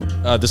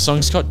The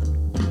song's called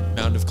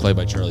Mound of Clay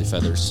by Charlie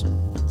Feathers.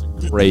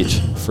 It's a great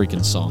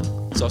freaking song.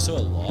 It's also a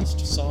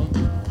lost song.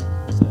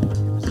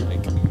 It was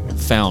like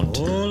found,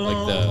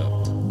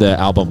 like the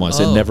album was.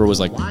 It never was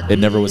like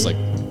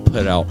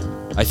put out,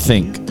 I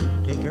think.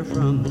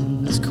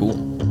 That's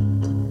cool.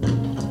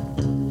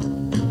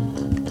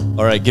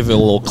 All right, give it a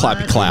little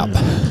clappy clap.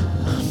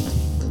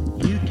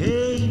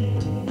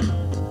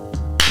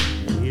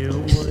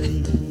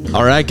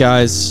 All right,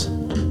 guys,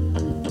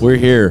 we're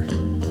here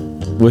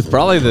with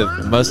probably the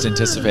most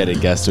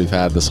anticipated guest we've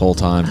had this whole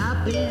time.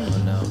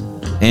 Oh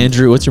no.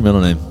 Andrew, what's your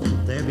middle name?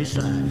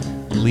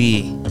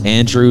 Lee.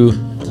 Andrew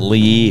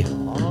Lee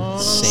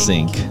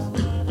Sink.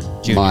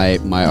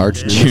 My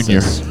Arch-Nemesis.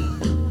 Junior.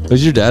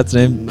 What's your dad's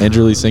name?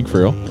 Andrew Lee Sink, for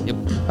real? Yep.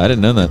 I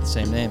didn't know that.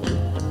 Same name.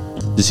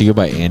 Does he go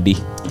by Andy?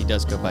 He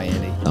does go by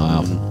Andy.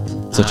 Oh,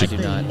 wow. Such I a do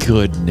not.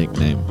 good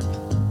nickname.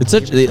 It's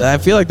such. I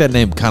feel like that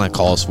name kind of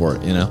calls for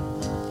it, you know?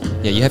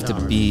 Yeah, you have to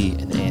be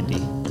an Andy.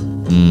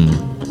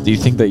 Do you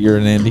think that you're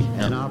an Andy?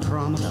 No.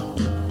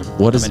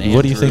 What I'm an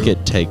What do you think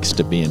Andrew. it takes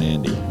to be an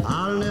Andy?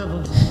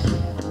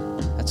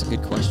 That's a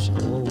good question.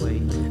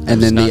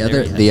 And then not the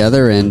there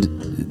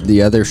yet.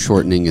 the other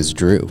shortening is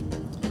Drew.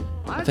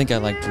 I think I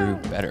like Drew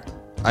better.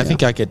 I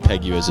think I could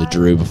peg you as a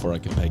Drew before I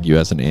could peg you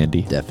as an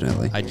Andy.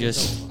 Definitely.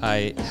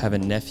 I have a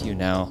nephew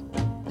now,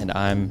 and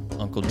I'm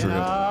Uncle Drew.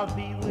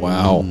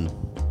 Wow.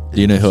 Do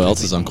you know who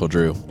else is Uncle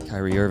Drew?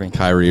 Kyrie Irving.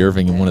 Kyrie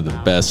Irving, and one of the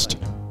best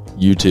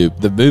YouTube.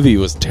 The movie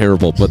was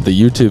terrible, but the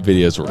YouTube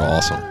videos were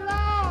awesome.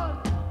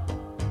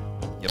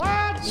 Yep.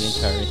 Me and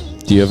Kyrie.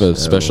 Do you have a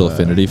special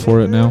affinity for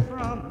it now?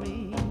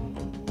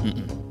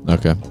 Mm-mm.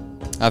 Okay.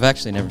 I've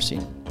actually never seen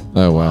it.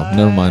 Oh, wow.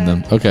 Never mind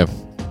then. Okay.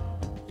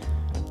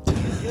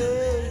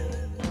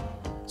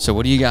 So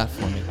what do you got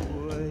for me?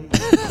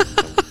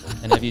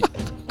 And have you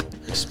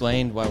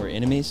explained why we're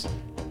enemies?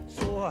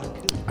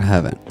 I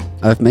haven't.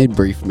 I've made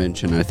brief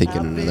mention, I think,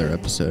 in another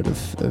episode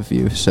of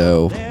you.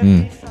 So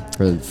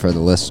for the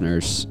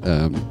listeners,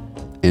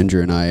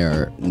 Andrew and I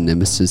are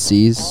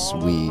nemesises.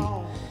 We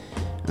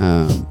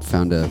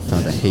found a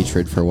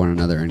hatred for one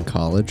another in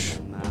college.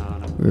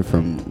 We were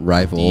from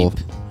rival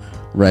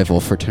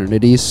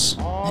fraternities,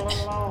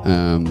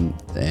 and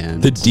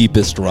The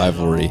deepest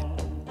rivalry.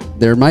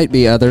 there might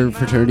be other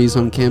fraternities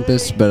on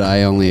campus, but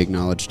I only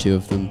acknowledge two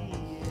of them,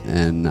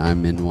 and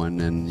I'm in one,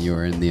 and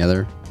you're in the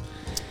other.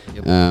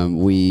 Yep.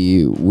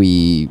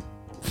 We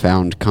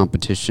found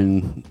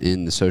competition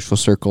in the social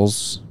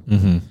circles.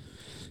 Mm-hmm.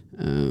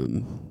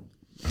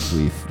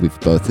 We've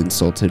both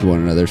insulted one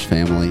another's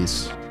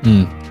families,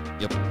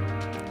 Yep.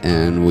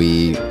 and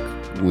we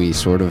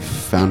sort of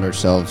found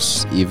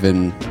ourselves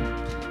even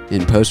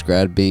in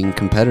post-grad being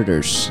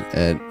competitors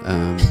at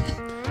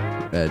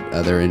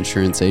other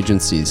insurance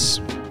agencies,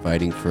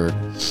 fighting for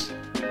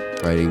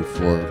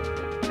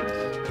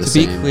the To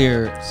be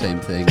clear, same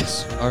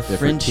things. our different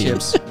friendship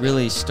teams.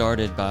 really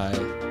started by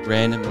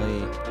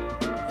randomly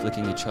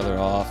flicking each other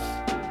off,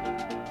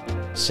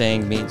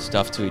 saying mean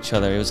stuff to each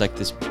other. It was like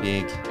this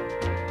big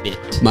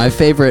bit. My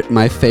favorite.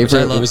 Which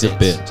I love It was a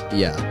bits. bit.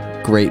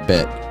 Yeah, great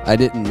bit. I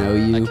didn't know I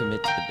you.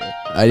 commit to the bit.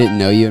 I didn't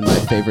know you, and my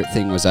favorite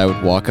thing was I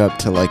would walk up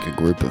to like a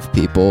group of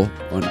people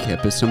on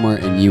campus somewhere,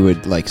 and you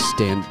would you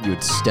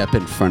would step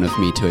in front of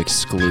me to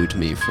exclude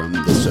me from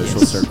the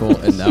social circle,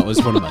 and that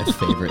was one of my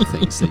favorite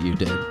things that you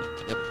did.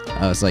 Yep.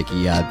 I was like,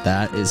 yeah,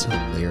 that is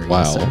hilarious.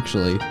 Wow.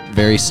 Actually,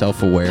 very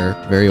self-aware,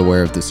 very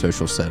aware of the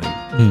social setting.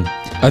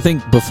 I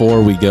think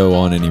before we go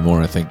on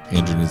anymore, I think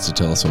Andrew needs to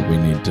tell us what we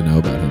need to know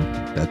about him.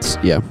 That's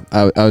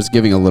I was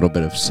giving a little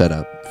bit of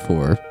setup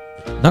for.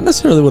 Not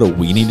necessarily what do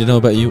we need to know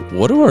about you.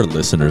 What do our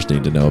listeners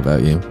need to know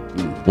about you?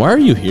 Why are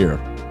you here?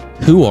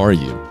 Who are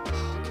you?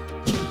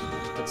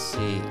 Let's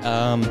see.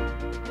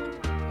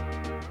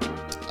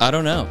 I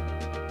don't know.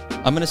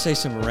 I'm going to say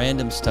some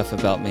random stuff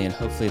about me, and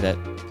hopefully that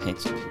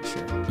paints a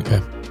picture.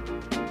 Okay.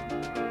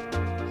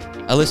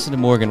 I listen to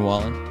Morgan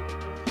Wallen.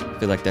 I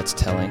feel like that's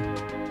telling.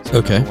 It's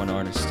Okay. number one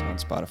artist on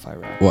Spotify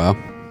rap. Wow.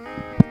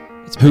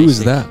 It's Who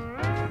is basic. that?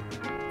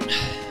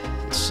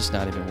 It's just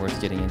not even worth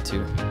getting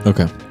into.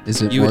 Okay.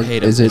 Is it You would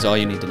hate him. Is Is it all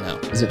you need to know.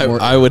 is it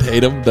I would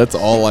hate him. That's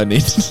all I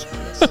need to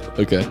know.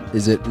 Okay.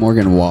 is it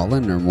Morgan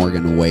Wallen or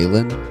Morgan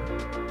Whalen?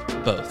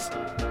 Both.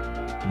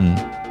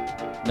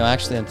 Mm. No,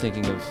 actually, I'm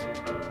thinking of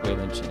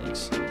Waylon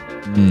Jennings.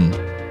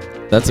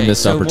 That's a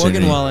missed so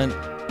opportunity. Morgan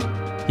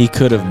Wallen He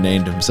could have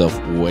named himself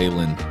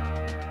Waylon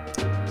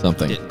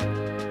something. didn't.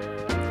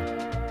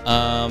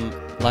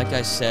 Like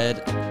I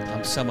said,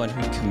 I'm someone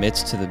who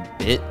commits to the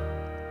bit.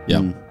 Yeah.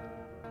 Mm.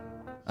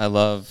 I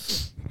love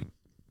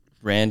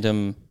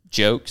random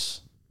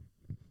jokes.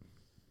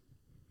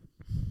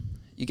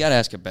 You got to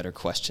ask a better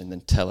question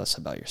than tell us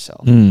about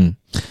yourself.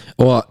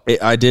 Well,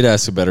 I did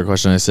ask a better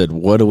question. I said,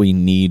 "What do we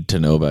need to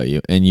know about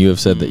you?" And you have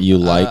said that you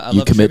I you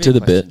love commit to trivia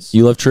the bit. questions.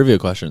 You love trivia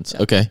questions.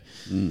 Yeah. Okay.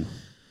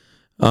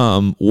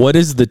 What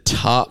is the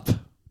top,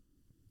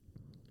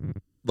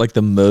 like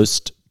the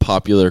most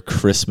popular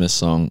Christmas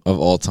song of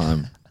all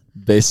time,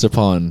 based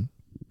upon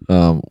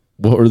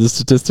what were the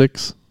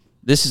statistics?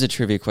 This is a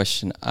trivia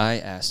question I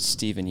asked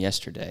Steven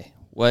yesterday.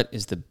 What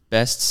is the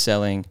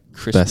best-selling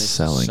Christmas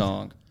Best-selling.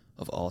 song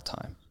of all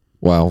time?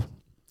 Wow.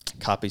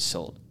 Copies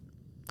sold.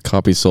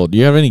 Copies sold. Do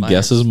you have any Myres.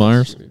 guesses,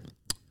 Myres?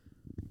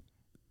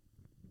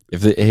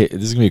 This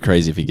is gonna be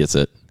crazy if he gets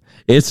it.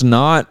 It's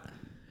not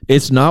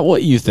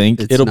what you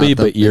think it'll be,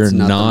 but you're it's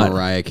not. the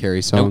Mariah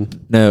Carey song.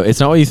 No,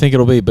 it's not what you think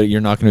it'll be, but you're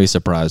not going to be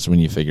surprised when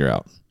you figure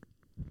out.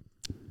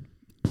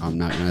 I'm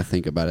not going to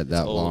think about it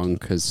that old. long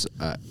because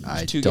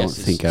I two don't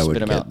guesses. think I would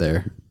Spit 'em get out.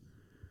 there.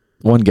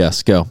 One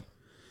guess, go.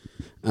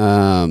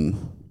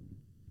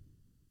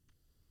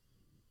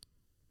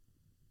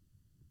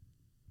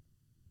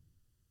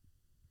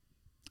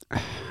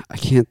 I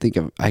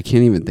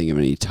can't even think of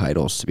any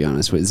titles, to be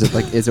honest.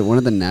 Is it one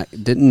of the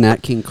didn't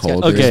Nat King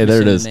Cole? Okay, Christmas there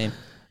it in the is. name.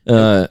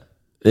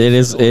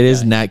 It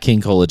is guy. Nat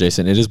King Cole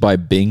adjacent. It is by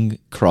Bing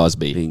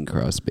Crosby. Bing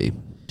Crosby.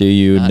 Do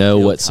you Not know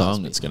Bill what Cosby.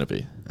 song it's going to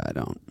be? I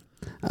don't.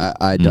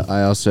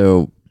 I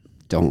also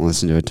don't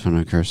listen to a ton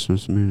of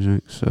Christmas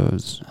music, so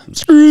it's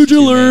Scrooge Too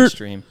alert!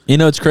 mainstream. You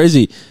know, it's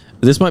crazy.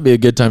 This might be a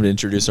good time to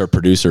introduce our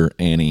producer,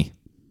 Annie.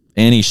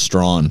 Annie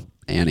Strawn.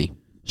 Annie.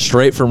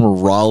 Straight from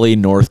Raleigh,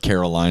 North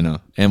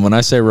Carolina. And when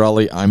I say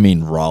Raleigh, I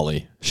mean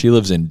Raleigh. She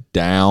lives in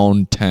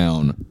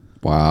downtown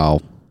Wow.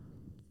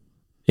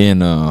 in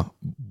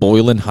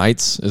Boylan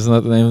Heights. Isn't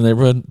that the name of the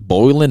neighborhood?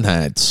 Boylan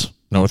Heights,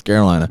 North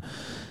Carolina.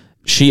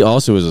 She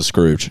also is a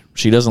Scrooge.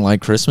 She doesn't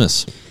like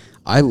Christmas.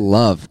 I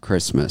love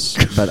Christmas,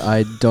 but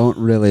I don't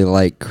really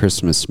like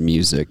Christmas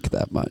music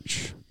that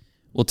much.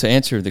 Well, to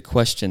answer the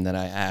question that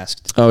I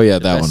asked, Oh, yeah, the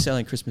that one.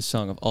 best-selling Christmas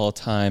song of all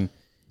time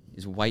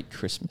is "White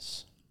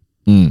Christmas,"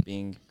 Mm.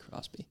 Bing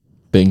Crosby.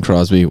 Bing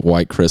Crosby,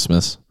 White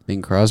Christmas.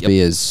 Bing Crosby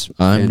is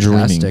I'm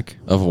fantastic.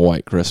 dreaming of a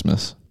White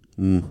Christmas.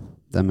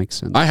 That makes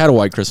sense. I had a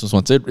White Christmas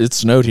once. It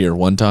snowed here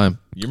one time.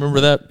 You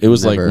remember that? It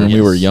was Never. like when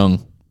we were Yes. young.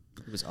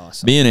 It was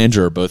awesome. Me and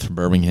Andrew are both from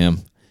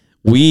Birmingham.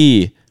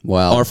 We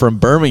Wow. are from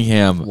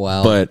Birmingham,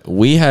 Wow. but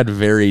we had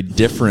very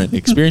different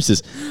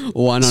experiences.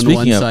 One on Speaking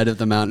one of- side of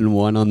the mountain,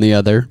 one on the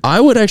other.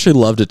 I would actually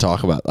love to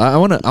talk about. I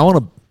want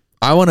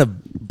to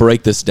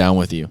break this down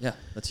with you Yeah,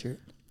 let's hear it.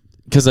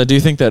 because I do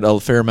think that a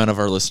fair amount of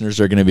our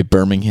listeners are going to be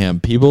Birmingham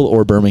people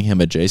or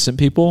Birmingham adjacent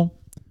people.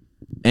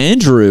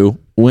 Andrew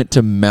went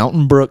to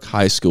Mountain Brook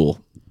High School.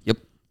 Yep.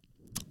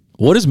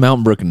 What is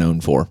Mountain Brook known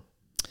for?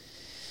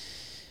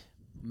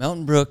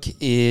 Mountain Brook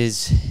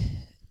is,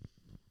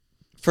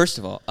 first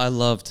of all, I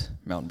loved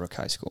Mountain Brook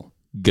High School.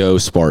 Go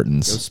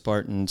Spartans. Go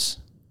Spartans.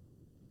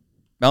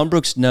 Mountain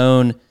Brook's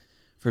known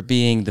for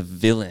being the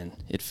villain,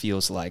 it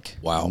feels like,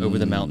 Wow. over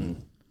the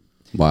mountain.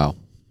 Wow.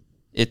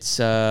 It's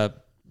a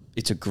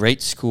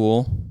great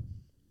school.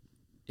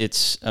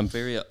 It's a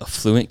very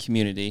affluent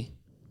community.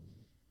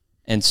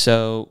 And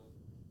so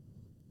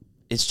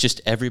it's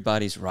just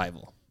everybody's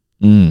rival.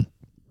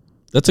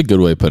 That's a good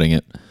way of putting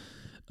it.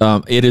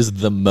 It is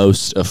the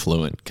most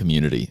affluent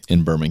community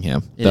in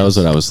Birmingham. It That was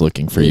is. what I was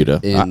looking for you to.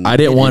 In- I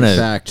didn't want In to.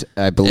 fact,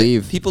 I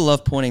believe. People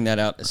love pointing that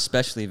out,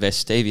 especially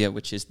Vestavia,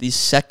 which is the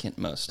second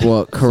most.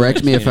 Well,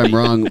 correct me if I'm community.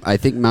 wrong. I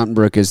think Mountain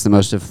Brook is the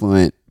most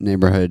affluent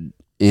neighborhood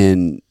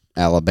in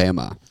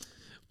Alabama.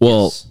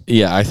 Well, Yes.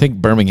 yeah, I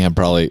think Birmingham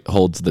probably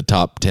holds the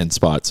top 10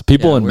 spots.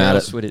 People Yeah, in where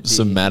else would it be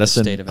some in the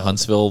Madison, state of Alabama?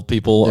 Huntsville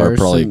people There are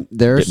probably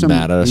getting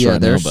mad at us right now.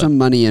 there's But some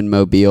money in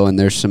Mobile and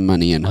there's some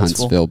money in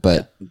Huntsville? Huntsville,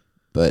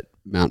 but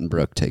Mountain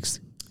Brook takes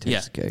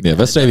Yeah. the cake. yeah,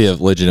 Vestavia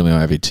legitimately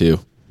might be 2.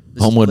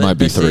 Homewood might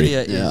be 3.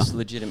 Vestavia Yeah. is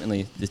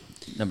legitimately the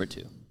number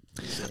 2.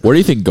 Where do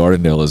you think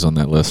Gardendale is on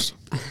that list?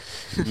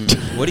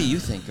 What do you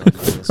think?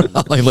 Gardendale is on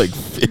that? like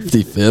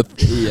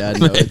 55th. Yeah,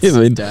 no, it's I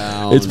mean,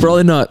 down. it's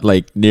probably not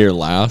like near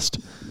last.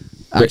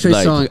 But,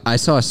 Actually, like, I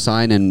saw a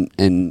sign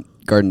in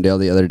Gardendale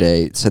the other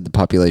day. It said the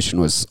population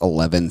was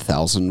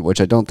 11,000,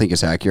 which I don't think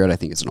is accurate. I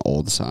think it's an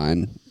old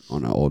sign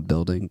on an old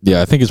building.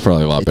 yeah, I think it's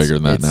probably a lot It's- bigger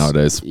than that it's-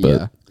 nowadays.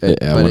 yeah. But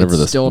yeah, But whenever it's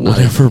this, still not-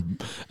 whenever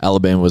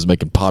Alabama was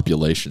making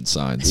population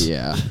signs.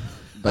 Yeah,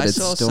 but I it's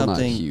saw still not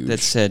something huge. that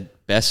said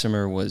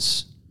Bessemer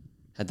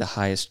had the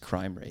highest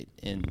crime rate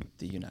in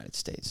the United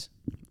States.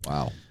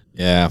 Wow.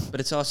 Yeah. But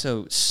it's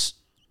also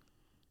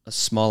a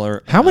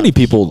smaller. How amount many of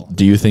people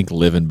do you think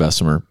live in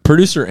Bessemer?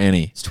 Producer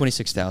Annie. It's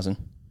 26,000.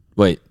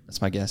 Wait,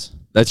 That's my guess.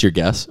 that's your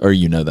guess, or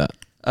you know that?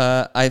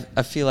 I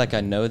feel like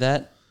I know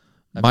that.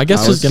 My guess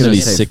I is was going to gonna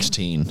be say-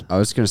 16. I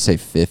was going to say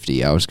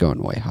 50. I was going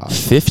way high.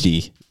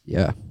 50.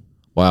 Yeah.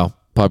 Wow.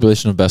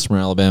 Population of Bessemer,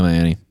 Alabama,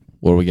 Annie.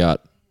 What do we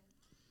got?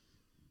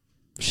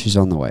 She's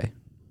on the way.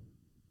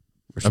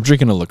 I'm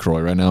drinking a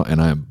LaCroix right now, and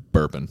I'm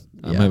burping.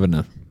 I'm Yeah. having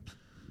a.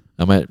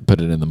 I might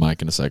put it in the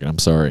mic in a second. I'm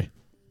sorry.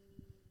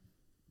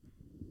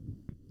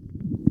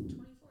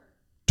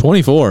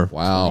 24.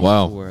 Wow.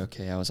 Wow.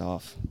 Okay, I was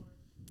off.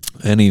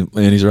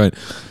 Annie's right.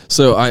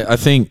 So I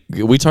think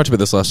we talked about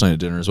this last night at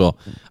dinner as well.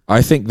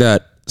 I think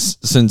that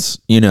since,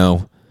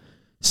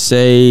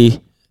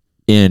 say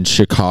in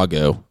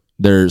Chicago,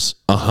 there's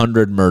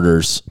 100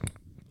 murders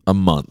a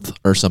month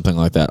or something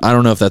like that. I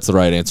don't know if that's the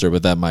right answer,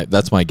 but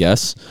that's my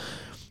guess.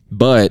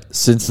 But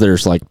since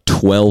there's like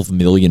 12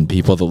 million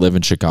people that live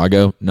in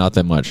Chicago, not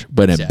that much.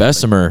 But in Exactly.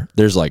 Bessemer,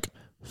 there's like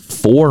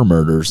 4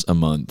 murders a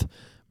month.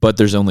 but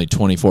there's only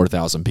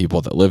 24,000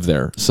 people that live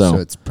there. So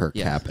it's per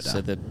capita.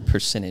 So the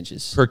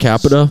percentages. per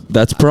capita,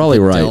 that's probably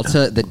right.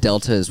 The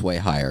delta is way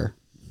higher.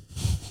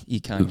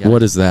 Econ guy.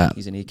 What is that?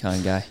 He's an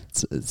econ guy.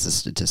 It's a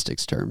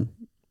statistics term.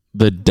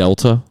 The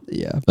Delta?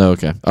 Yeah. Oh,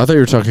 okay. I thought you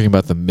were talking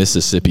about the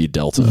Mississippi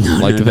Delta,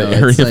 the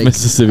area It's of like-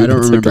 Mississippi. I don't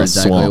that's remember like a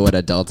exactly swamp. what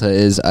a delta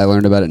is. I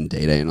learned about it in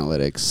data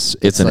analytics.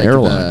 It's an like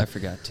airline. I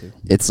forgot to.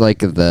 It's like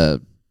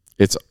the.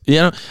 It's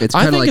I It's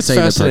kind of think like it's saying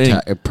fascinating.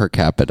 the per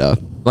capita.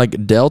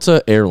 Like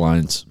Delta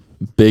Airlines,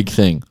 big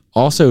thing.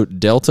 Also,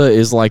 Delta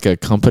is like a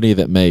company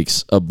that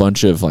makes a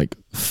bunch of like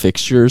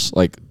fixtures,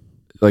 like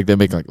they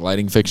make like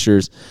lighting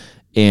fixtures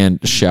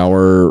and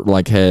shower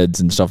like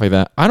heads and stuff like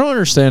that. I don't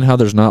understand how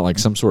there's not like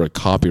some sort of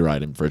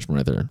copyright infringement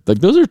right there. Like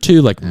those are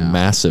two like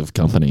massive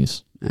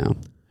companies. Yeah.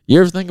 You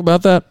ever think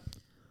about that?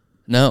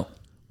 No.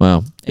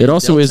 Wow. It And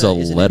also is a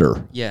Delta, isn't it?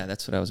 letter. Yeah,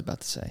 that's what I was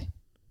about to say.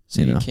 So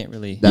You you know. can't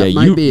really. That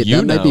might be-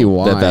 that might be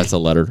why. that's a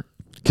letter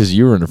because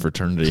you were in a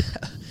fraternity.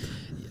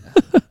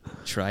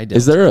 Try Delta.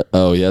 Is there a?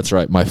 Oh yeah, that's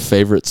right. My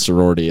favorite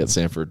sorority at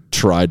Sanford,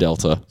 Tri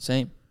Delta.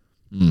 Same.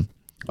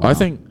 I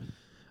think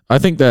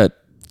that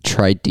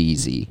Try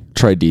DZ.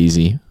 Tri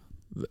Deezy.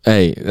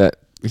 Hey,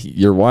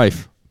 your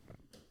wife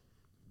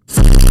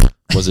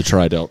was a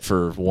Tri Delt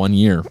for 1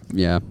 year,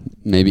 Yeah.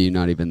 Maybe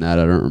not even that.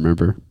 I don't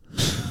remember.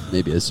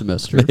 Maybe a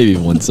semester. maybe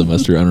one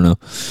semester. I don't know.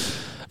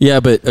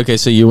 Yeah, but okay.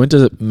 So you went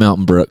to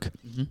Mountain Brook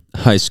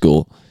High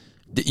School.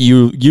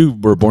 You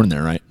were born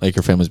there, right? Like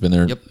your family's been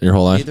there Yep. your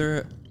whole life.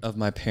 Neither of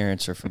my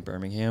parents are from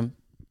Birmingham.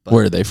 But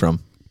Where are they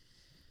from?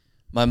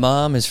 My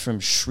mom is from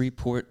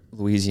Shreveport,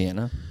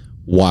 Louisiana.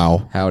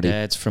 Wow. Howdy.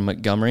 Dad's from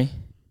Montgomery.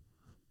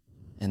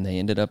 And they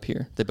ended up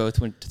here. They both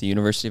went to the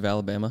University of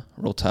Alabama.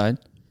 Roll Tide.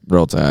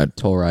 Roll Tide.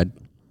 Toll ride.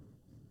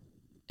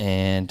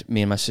 And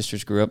me and my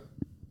sisters grew up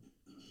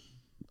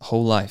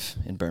whole life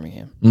in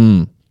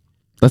Birmingham.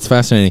 That's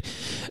fascinating.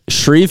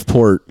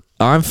 Shreveport,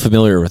 I'm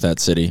familiar with that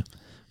city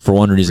for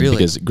one reason Really?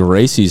 because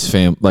Gracie's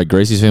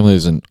family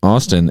is in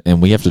Austin,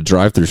 and we have to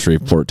drive through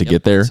Shreveport to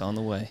get there. It's on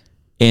the way.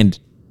 And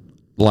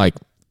like,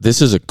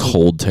 this is a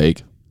cold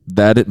take.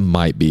 That it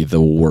might be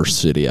the worst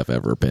city I've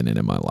ever been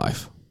in my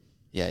life.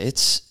 Yeah,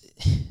 it's...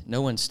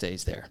 No one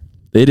stays there.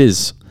 It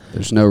is.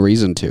 There's no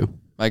reason to.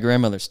 My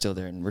grandmother's still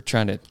there, and we're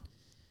trying to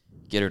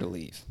get her to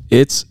leave.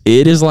 It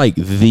is like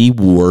the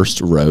worst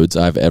roads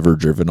I've ever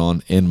driven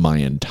on in my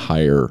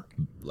entire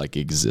like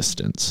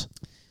existence.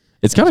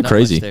 It's kind of There's not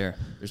crazy. much there.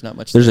 There's not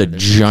much There's there. a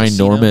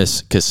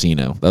ginormous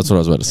casino. That's what I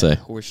was about to say.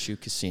 Horseshoe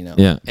Casino.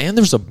 Yeah, and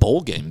there's a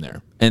bowl game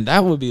there, and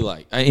that would be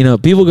like,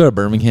 people go to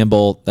Birmingham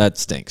Bowl, that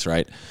stinks,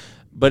 right?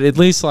 But at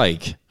least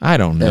like, I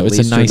don't know, At it's a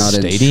least you're nice not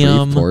in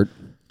stadium. Shreveport.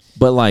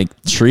 But like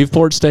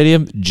Shreveport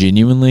Stadium,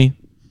 genuinely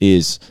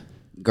is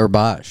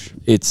Garbage.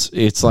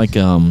 it's like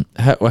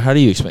how do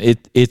you explain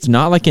it? It's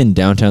not like in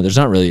downtown. There's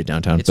not really a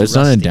downtown, but it's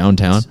not in rusty.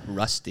 downtown. It's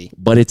rusty.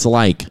 But it's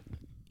like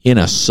in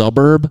a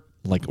suburb,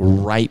 like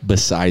right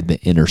beside the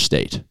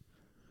interstate.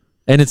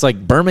 And it's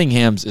like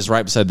Birmingham's is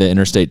right beside the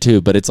interstate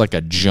too, but it's like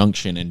a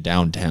junction in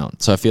downtown.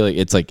 So I feel like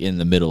it's like in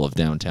the middle of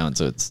downtown,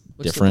 so it's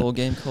What's different. the bowl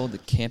game called? The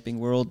Camping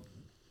World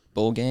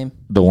bowl game?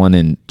 The one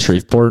in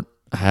Shreveport,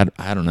 I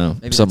don't know,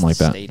 Maybe something like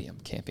that's that. the stadium.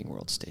 Camping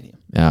World Stadium.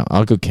 Yeah,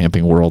 I'll go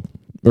Camping World.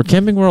 Or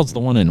Camping World's the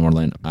one in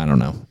Orlando. I don't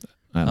know.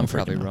 I'm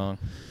probably wrong.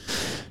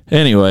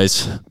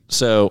 Anyways,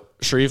 so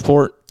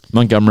Shreveport,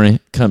 Montgomery,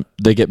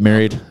 they get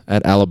married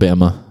at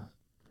Alabama.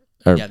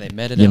 Or, Yeah, they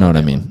met at You know what I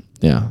Alabama. mean?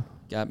 Yeah.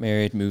 Got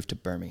married, moved to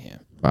Birmingham.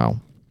 Wow.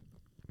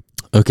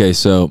 Okay,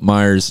 so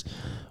Myres,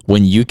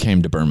 when you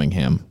came to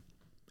Birmingham,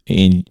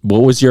 and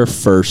what was your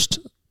first,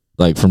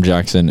 like from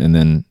Jackson, and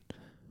then,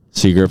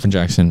 so you grew up in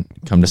Jackson,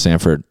 come to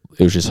Sanford.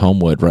 It was just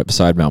Homewood, right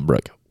beside Mount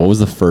Brook. What was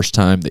the first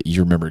time that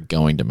you remember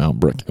going to Mount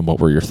Brook, and what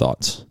were your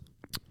thoughts?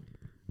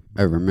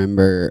 I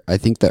remember, I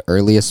think the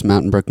earliest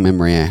Mountain Brook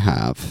memory I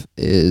have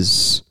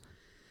is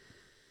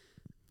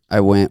I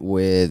went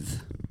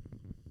with,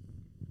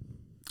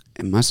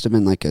 it must have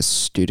been like a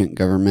student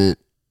government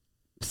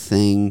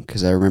thing,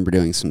 because I remember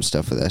doing some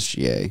stuff with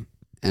SGA,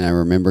 and I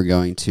remember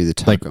going to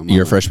the Like Taco your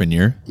Mama. freshman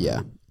year?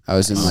 Yeah. I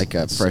was in like a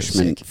That's so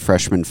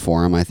freshman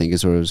forum, I think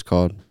is what it was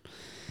called.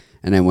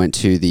 And I went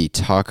to the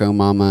Taco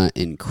Mama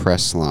in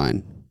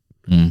Crestline.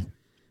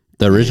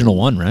 The original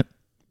one, right?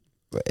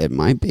 It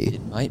might be.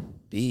 It might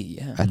be,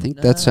 yeah. I think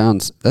that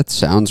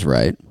sounds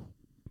right.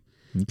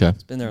 Okay.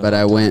 It's been there a But long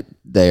I time. went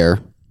there,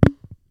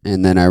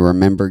 and then I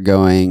remember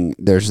going,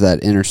 there's that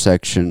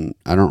intersection,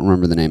 I don't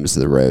remember the names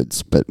of the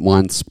roads, but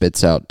one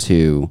spits out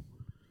to,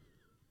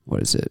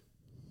 what is it,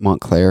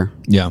 Montclair?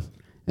 Yeah.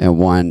 And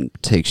one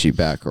takes you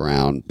back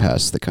around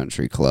past the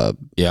country club,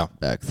 Yeah.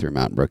 back through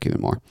Mountain Brook even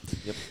more,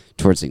 Yep.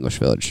 towards English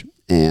Village.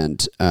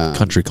 And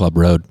Country Club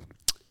Road.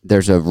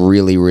 there's a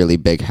really, really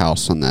big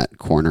house on that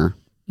corner,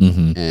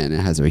 Mm-hmm. and it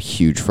has a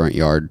huge front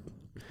yard.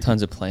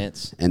 Tons of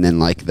plants. And then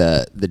like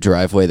the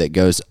driveway that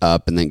goes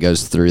up and then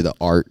goes through the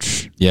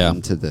arch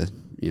into the,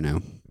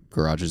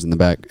 garages in the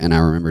back. And I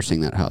remember seeing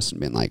that house and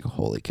being like,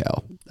 holy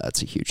cow,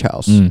 that's a huge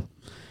house.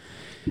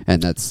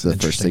 And that's the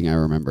first thing I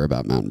remember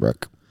about Mountain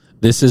Brook.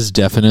 This is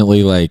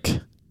definitely like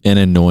an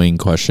annoying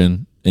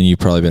question and you've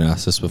probably been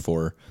asked this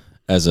before,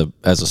 as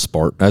the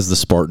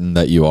Spartan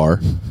that you are,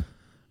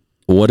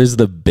 what is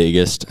the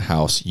biggest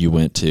house you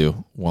went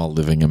to while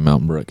living in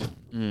Mountain Brook?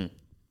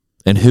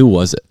 And who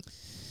was it?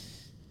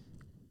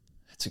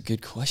 That's a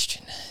good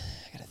question.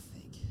 I gotta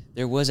think.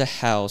 There was a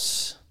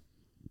house.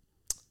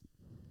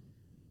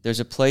 There's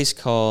a place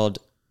called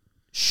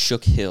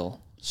Shook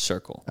Hill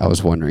Circle. I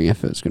was wondering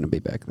if it was going to be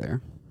back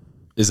there.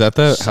 Is that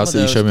the Some house of that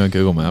you those- showed me on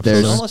Google Maps? It's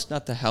There's- almost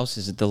not the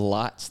houses, the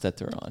lots that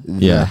they're on.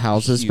 Yeah. The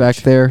houses Huge. back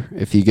there,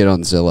 if you get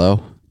on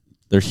Zillow,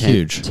 They're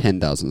huge.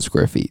 10,000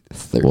 square feet,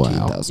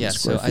 13,000 Yeah,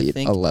 square so I feet,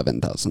 think-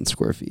 11,000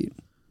 square feet.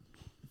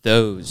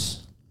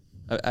 Those,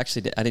 I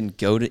didn't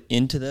go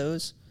into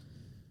those,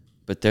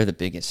 but they're the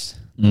biggest.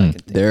 I can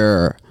think.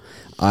 There,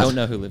 I don't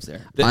know who lives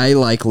there. I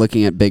like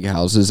looking at big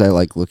houses. I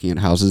like looking at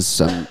houses.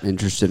 I'm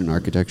interested in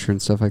architecture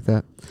and stuff like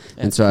that.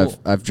 And That's so cool.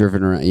 I've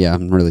driven around. Yeah,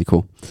 I'm really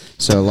cool.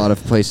 So a lot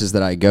of places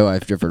that I go,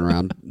 I've driven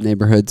around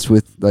neighborhoods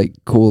with like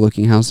cool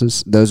looking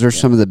houses. Those are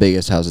some of the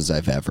biggest houses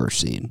I've ever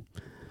seen.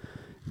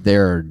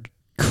 They're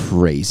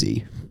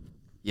crazy.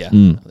 Yeah,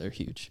 no, they're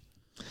huge.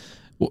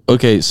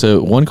 Okay,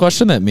 so one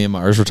question that me and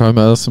Myres were talking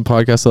about on some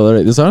podcast the other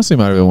day. This honestly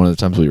might have been one of the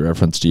times we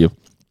referenced you.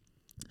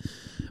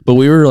 But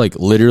we were like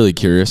literally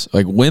curious,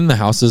 like when the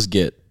houses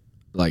get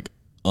like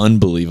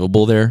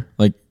unbelievable there,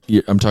 like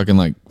I'm talking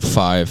like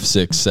 $5,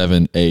 $6,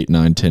 $7, $8,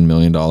 $9, $10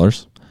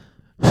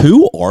 million.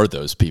 Who are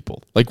those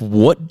people? Like,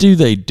 what do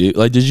they do?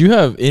 Like, did you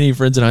have any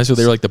friends in high school?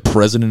 They were like the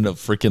president of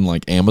freaking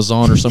like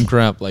Amazon or some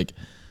crap. Like,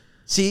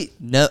 See,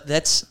 no,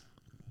 that's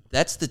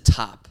the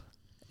top,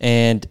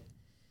 and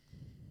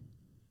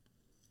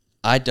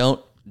I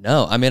don't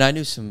know. I mean, I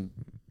knew some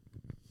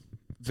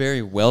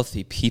very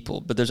wealthy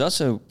people, but there's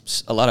also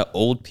a lot of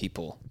old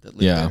people that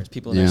live Yeah. there. There's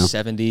people in their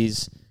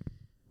 70s.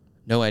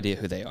 No idea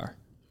who they are.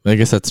 I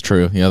guess that's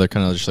true. Yeah, they're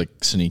kind of just like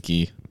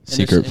sneaky, And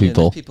secret there's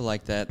people. people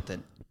like that.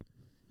 And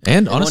They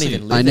won't honestly,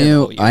 even live I there the knew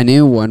whole year. I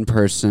knew one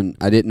person.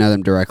 I didn't know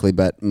them directly,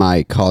 but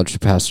my college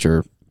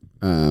pastor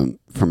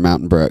from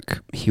Mountain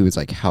Brook, he was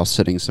like house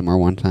sitting somewhere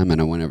one time, and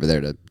I went over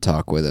there to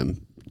talk with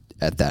him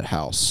at that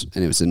house,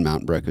 and it was in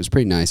Mountain Brook. It was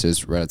pretty nice. It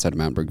was right outside of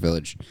Mountain Brook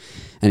Village,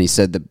 and he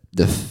said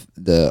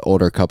the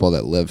older couple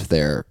that lived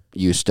there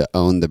used to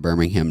own the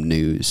Birmingham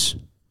News,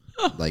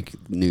 like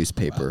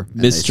newspaper.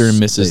 And Mr.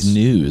 and Mrs.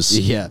 News.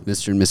 Yeah,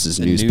 Mr. and Mrs.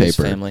 The News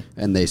Newspaper, family.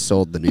 and they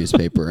sold the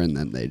newspaper, and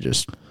then they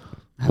just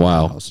have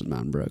Wow. a house in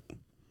Mountain Brook.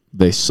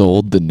 They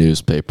sold the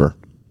newspaper.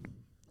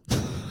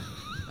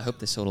 I hope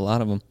they sold a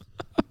lot of them.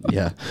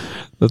 Yeah.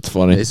 That's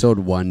funny. They sold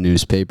one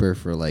newspaper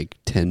for like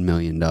 $10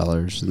 million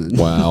and then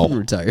Wow.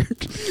 retired.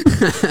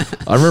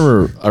 I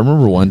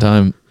remember one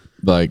time,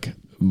 like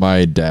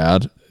my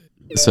dad.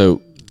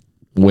 So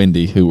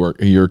Wendy,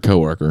 your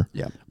coworker,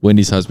 Yeah.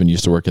 Wendy's husband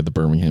used to work at the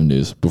Birmingham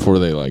News before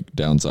they like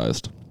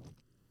downsized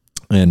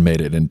and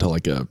made it into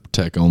like a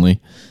tech only.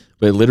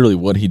 But literally,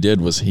 what he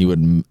did was he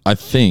would, I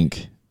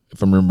think,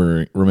 if I'm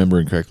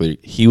remembering correctly,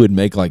 he would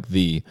make like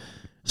the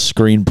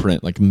screen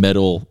print, like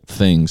metal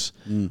things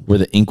where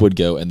the ink would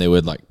go, and they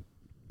would like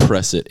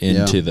press it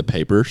into the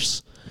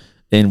papers.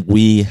 And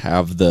we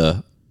have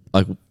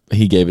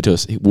he gave it to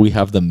us. We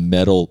have the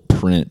metal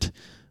print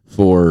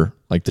for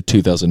like the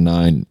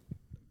 2009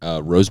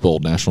 Rose Bowl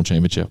national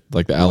championship,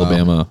 like the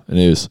Alabama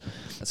News.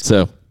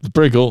 So it's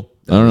pretty cool.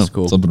 I don't know,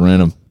 cool. something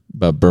random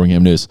about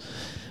Birmingham News.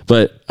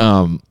 But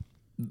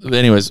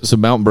anyways, so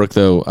Mountain Brook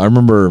though, I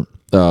remember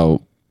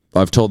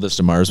I've told this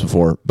to Myres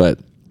before, but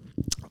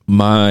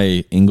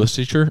my English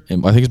teacher,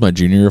 and I think it's my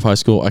junior year of high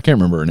school. I can't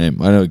remember her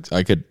name.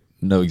 I could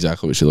know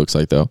exactly what she looks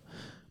like though.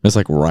 It's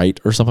like Wright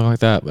or something like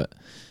that. But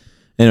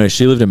anyway,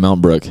 she lived in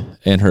Mountain Brook,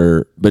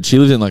 but she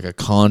lived in like a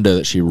condo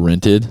that she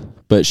rented.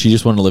 But she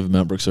just wanted to live in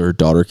Mountain Brook so her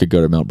daughter could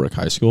go to Mountain Brook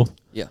High School.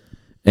 Yeah.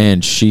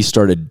 And she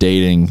started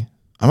dating.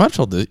 I might have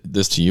told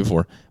this to you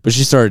before, but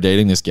she started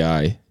dating this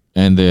guy,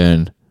 and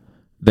then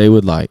they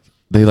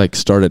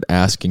started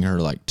asking her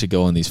like to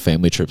go on these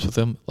family trips with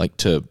him, like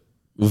to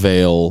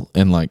Vail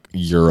and like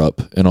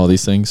Europe and all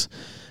these things.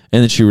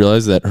 And then she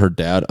realized that her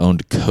dad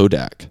owned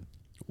Kodak.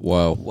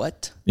 Whoa.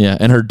 What? Yeah,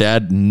 and her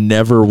dad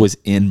never was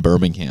in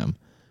Birmingham,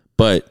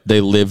 but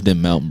they lived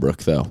in Mountain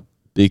Brook though,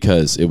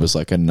 because it was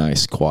like a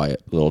nice,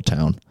 quiet little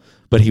town.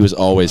 But he was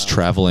always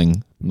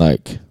traveling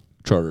like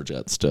charter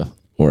jets to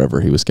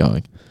wherever he was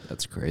going.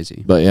 That's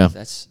crazy. But yeah,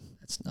 That's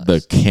nuts.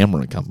 the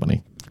camera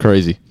company,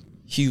 crazy.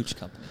 Huge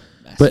company.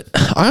 Massive.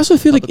 But I also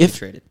feel like Publicly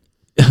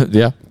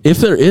traded. if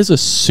there is a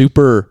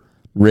super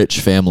rich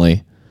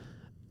family,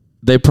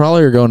 they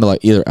probably are going to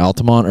like either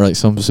Altamont or like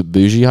some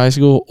bougie high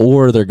school,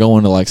 or they're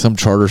going to like some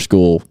charter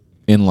school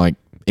in like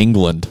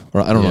England,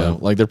 or I don't know.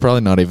 Like they're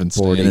probably not even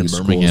staying Boarding in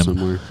school Birmingham.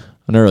 somewhere.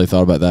 I never really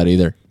thought about that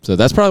either. So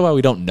that's probably why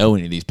we don't know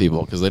any of these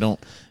people, because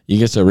you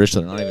get so rich that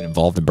they're not even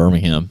involved in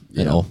Birmingham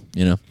at all,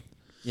 you know?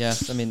 Yeah,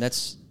 I mean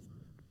that's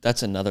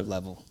another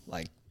level,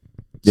 like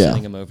Yeah.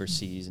 sending them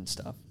overseas and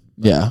stuff.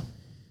 Yeah.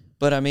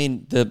 But I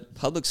mean, the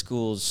public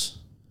schools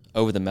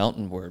over the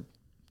mountain were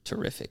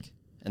terrific,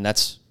 and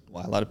that's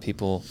why a lot of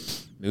people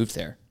moved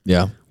there.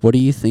 Yeah. What do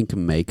you think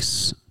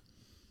makes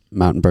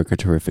Mountain Brook a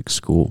terrific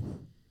school?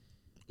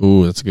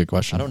 Ooh, that's a good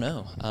question. I don't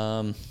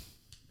know.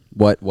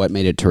 What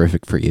made it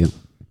terrific for you?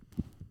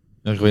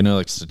 Like we know,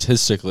 like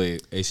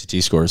statistically,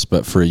 ACT scores,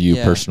 but for you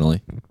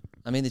personally,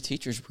 I mean, the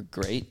teachers were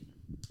great.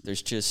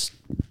 There's just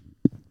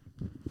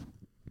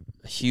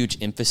a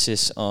huge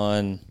emphasis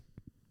on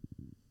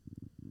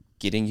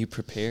getting you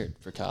prepared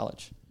for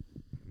college.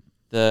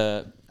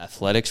 The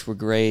athletics were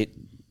great.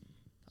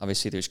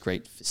 Obviously, there's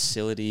great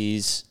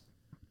facilities.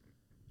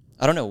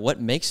 I don't know what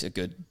makes a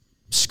good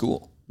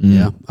school.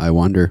 Yeah, I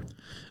wonder.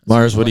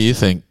 Myres, what do you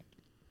think?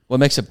 What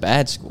makes a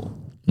bad school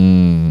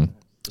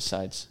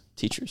besides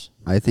teachers?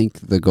 I think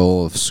the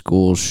goal of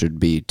school should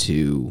be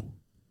to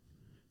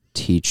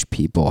teach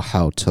people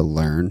how to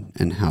learn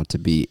and how to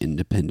be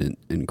independent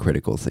and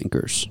critical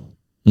thinkers.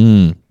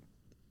 I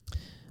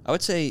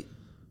would say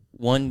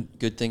one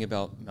good thing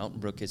about Mountain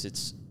Brook is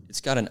it's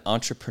got an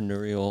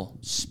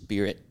entrepreneurial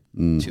spirit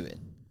to it.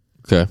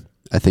 Okay.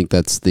 I think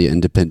that's the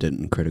independent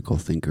and critical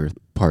thinker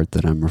part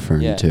that I'm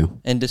referring to.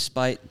 And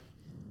despite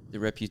the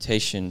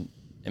reputation,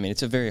 I mean,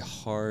 it's a very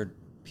hard.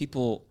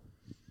 People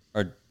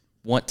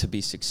want to be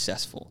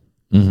successful.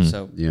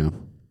 So Yeah.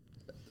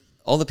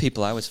 all the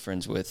people I was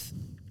friends with,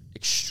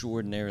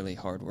 extraordinarily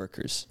hard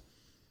workers.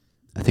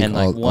 I think And,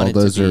 like, all wanted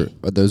those to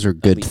are those are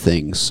good elite.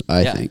 things,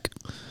 I Yeah. think.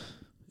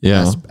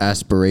 Yeah.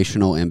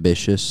 Aspirational,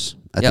 ambitious.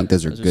 I think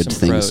those are good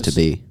some things to pros.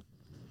 be.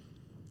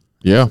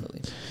 Yeah.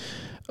 Definitely.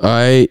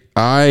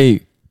 I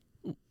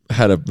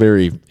had a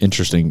very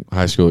interesting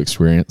high school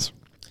experience.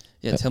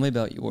 Yeah, tell me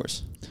about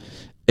yours.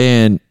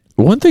 And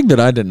one thing that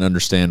I didn't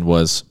understand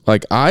was,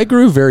 like, I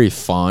grew very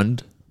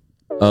fond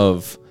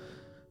of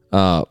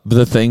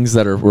the things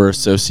that were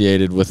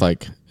associated with,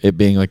 like, it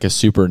being, like, a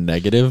super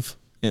negative,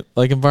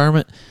 like,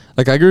 environment.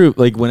 Like, I grew,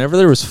 like, whenever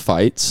there was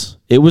fights,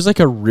 it was, like,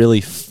 a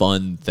really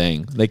fun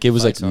thing. Like, it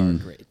was, Fights like, are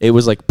great. it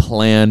was, like,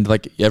 planned.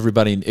 Like,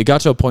 everybody, it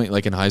got to a point,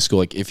 like, in high school,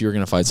 like, if you were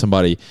going to fight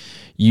somebody,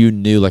 you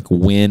knew, like,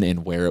 when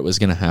and where it was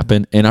going to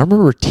happen. And I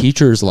remember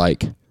teachers,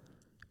 like,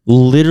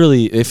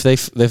 literally, if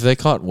they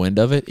caught wind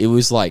of it, it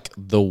was like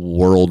the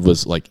world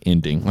was, like,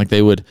 ending. Like,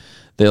 they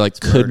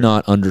could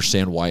not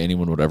understand why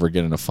anyone would ever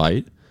get in a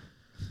fight.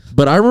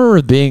 But I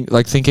remember being,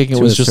 like, thinking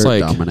it was just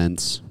like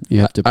dominance.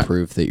 You have to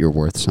prove that you're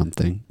worth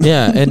something.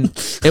 yeah, and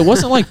it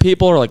wasn't like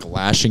people are, like,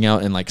 lashing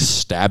out and, like,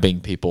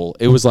 stabbing people.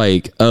 It was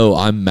like, oh,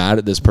 I'm mad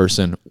at this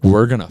person,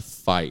 we're gonna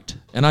fight.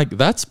 And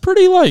that's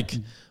pretty, like,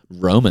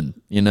 Roman,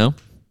 you know?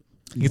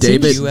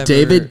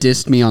 David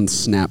dissed me on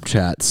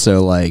Snapchat,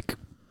 so, like,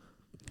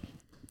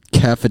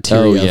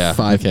 cafeteria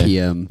 5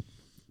 p.m.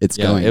 It's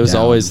going it was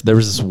down. always, there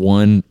was this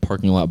one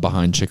parking lot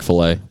behind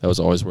Chick-fil-A. That was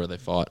always where they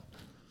fought.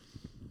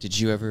 Did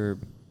you ever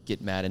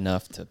get mad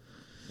enough to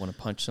want to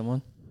punch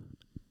someone?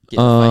 Get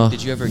in a fight?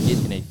 Did you ever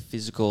get in a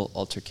physical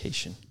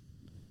altercation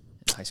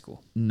in high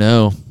school?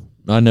 No,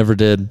 I never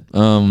did.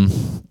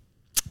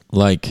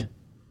 Like,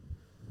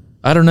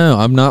 I don't know.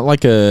 I'm not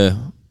like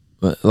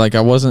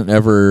I wasn't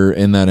ever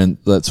in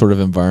that sort of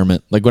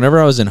environment. Like, whenever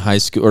I was in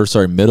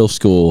middle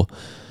school,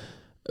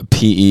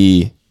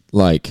 PE,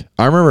 like,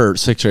 I remember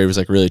 6th grade was,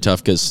 like, really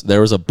tough because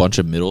there was a bunch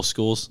of middle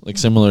schools, like,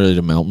 similarly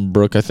to Mountain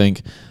Brook, I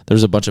think.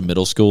 There's a bunch of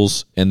middle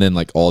schools, and then,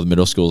 like, all the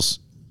middle schools,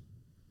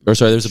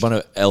 there's a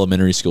bunch of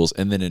elementary schools,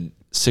 and then in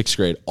 6th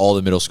grade, all the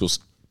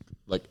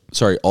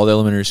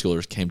elementary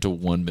schoolers came to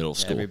one middle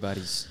school.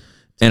 Everybody's.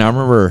 And I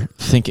remember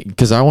thinking,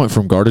 because I went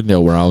from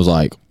Gardendale, where I was,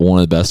 like, one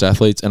of the best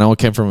athletes, and I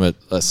came from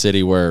a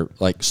city where,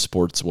 like,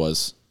 sports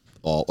was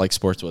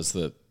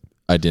the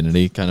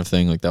identity kind of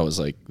thing. Like, that was,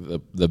 like,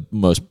 the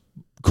most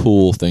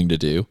cool thing to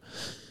do.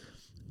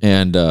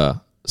 And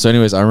so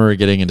anyways, I remember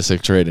getting into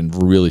 6th grade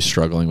and really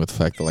struggling with the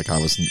fact that, like, I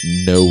was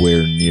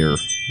nowhere near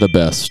the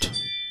best.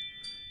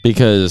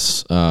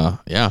 Because I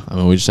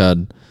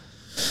mean,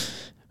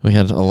 we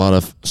had a lot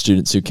of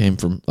students who came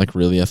from, like,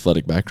 really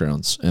athletic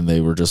backgrounds, and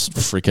they were just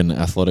freaking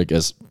athletic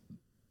as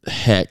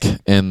heck,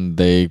 and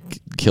they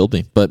killed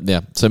me. But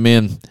yeah, so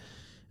man,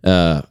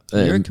 You're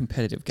a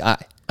competitive guy.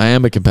 I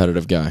am a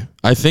competitive guy.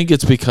 I think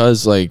it's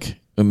because, like,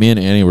 me and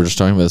Annie were just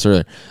talking about this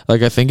earlier.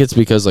 Like, I think it's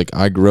because, like,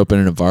 I grew up in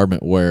an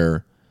environment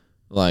where,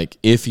 like,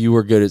 if you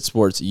were good at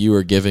sports, you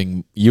were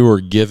given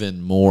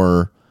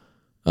more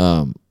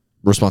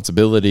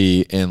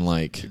responsibility and,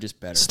 like, You're just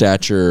better.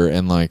 stature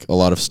and, like, a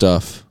lot of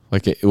stuff,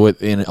 like,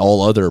 in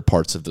all other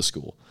parts of the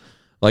school.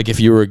 Like,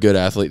 if you were a good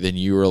athlete, then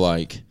you were,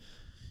 like,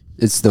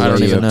 It's the I way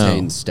don't you even know.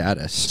 obtain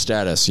status.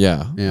 Status,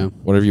 yeah. Yeah.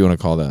 Whatever you want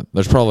to call that.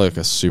 There's probably, like,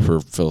 a super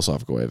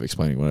philosophical way of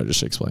explaining what I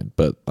just explained,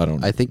 but I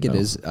don't I think know. it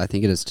is. I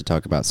think it is to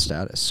talk about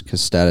status,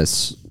 because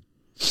status,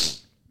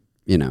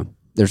 you know,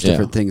 there's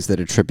different things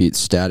that attribute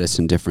status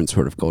in different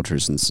sort of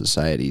cultures and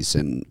societies,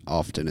 and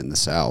often in the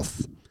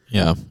South,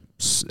 Yeah.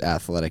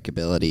 athletic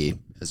ability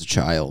as a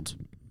child.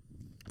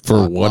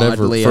 For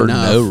whatever, Oddly for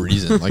enough. no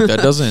reason. Like,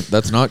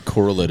 that's not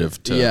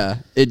correlative to. Yeah,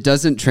 it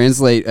doesn't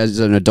translate as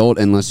an adult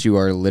unless you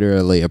are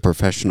literally a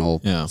professional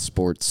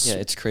sports. Yeah,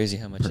 it's crazy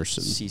how much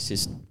person. it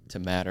ceases to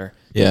matter.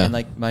 Yeah. And,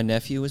 like, my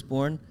nephew was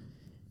born,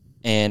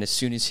 and as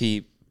soon as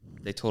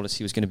they told us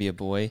he was going to be a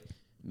boy,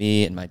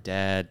 me and my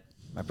dad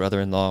my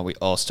brother-in-law, we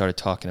all started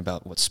talking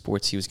about what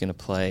sports he was going to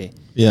play.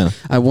 Yeah.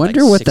 I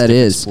wonder Like what 6 that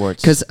different is.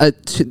 sports. Because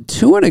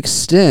to an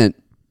extent,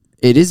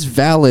 it is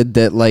valid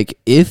that, like,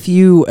 if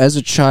you as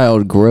a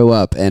child grow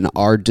up and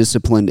are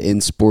disciplined in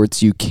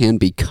sports, you can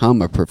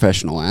become a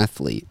professional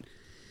athlete.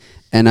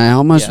 And I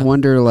almost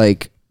wonder,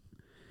 like,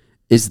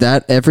 is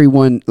that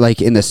everyone,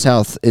 like in the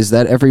South, is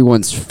that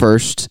everyone's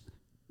first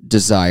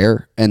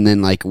desire? And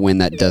then, like, when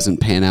that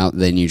doesn't pan out,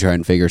 then you try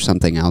and figure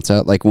something else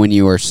out? Like when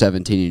you are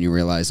 17 and you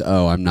realize,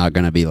 oh, I'm not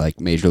going to be like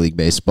Major League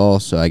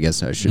Baseball, so I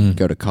guess I should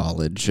go to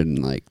college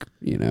and, like,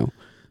 you know.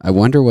 I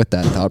wonder what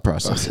that thought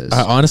process is.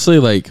 I honestly,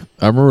 like,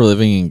 I remember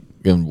living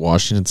in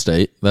Washington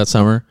State that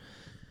summer,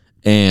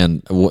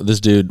 and this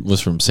dude was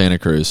from Santa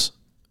Cruz,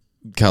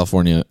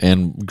 California,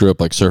 and grew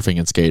up like surfing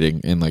and skating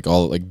and like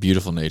all like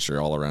beautiful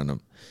nature all around him.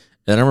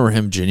 And I remember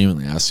him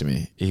genuinely asking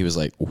me, he was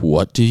like,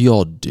 "What do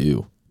y'all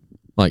do?"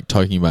 Like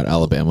talking about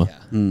Alabama,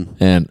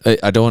 and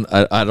I don't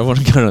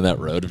want to go down that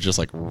road of just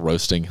like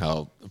roasting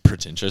how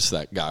pretentious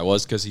that guy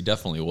was, because he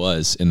definitely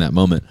was in that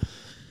moment.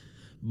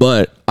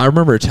 But I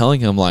remember telling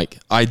him, like,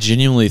 I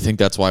genuinely think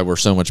that's why we're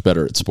so much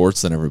better at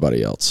sports than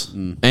everybody else.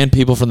 And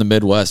people from the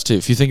Midwest, too.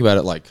 If you think about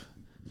it, like,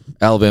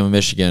 Alabama,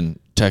 Michigan,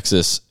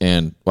 Texas,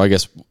 and, well, I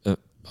guess,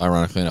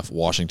 ironically enough,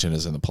 Washington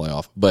is in the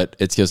playoff. But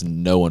it's because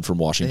no one from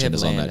Washington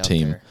is on that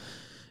team. There.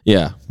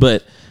 Yeah.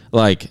 But,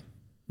 like,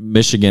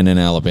 Michigan and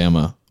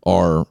Alabama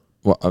are...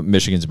 Well,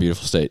 Michigan's a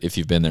beautiful state if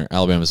you've been there.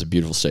 Alabama's a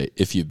beautiful state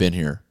if you've been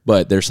here.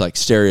 But there's, like,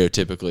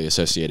 stereotypically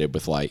associated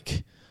with,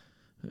 like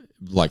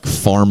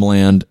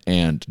farmland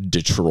and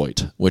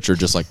Detroit, which are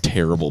just like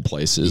terrible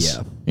places,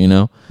 you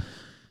know?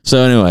 So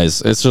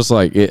anyways, it's just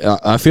like,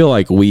 I feel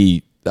like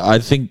I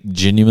think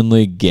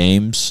genuinely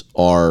games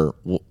are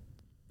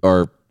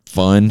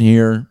fun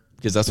here,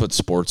 because that's what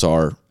sports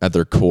are at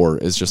their core,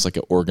 is just like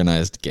an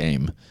organized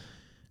game.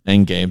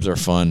 And games are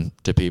fun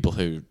to people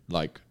who,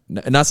 like,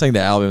 not saying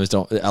that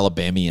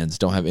Alabamians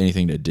don't have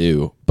anything to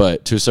do,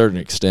 but to a certain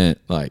extent,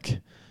 like,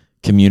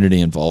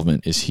 community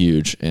involvement is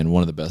huge. And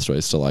one of the best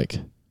ways to, like,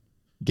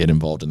 get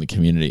involved in the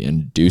community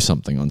and do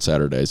something on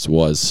Saturdays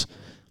was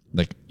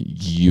like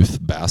youth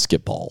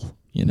basketball,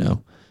 you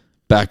know,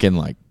 back in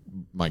like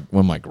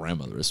when my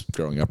grandmother was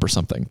growing up or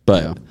something.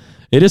 But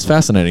it is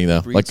fascinating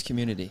though. Breeds like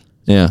community.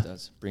 Yeah. It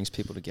does. Brings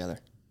people together.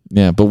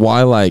 Yeah. But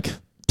why like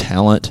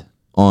talent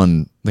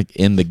on like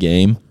in the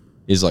game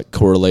is like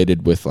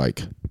correlated with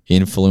like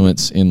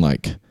influence in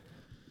like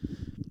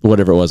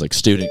whatever it was, like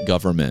student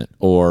government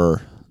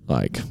or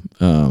like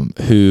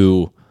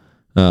who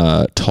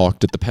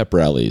talked at the pep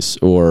rallies,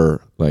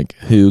 or like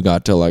who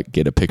got to like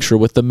get a picture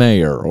with the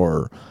mayor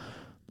or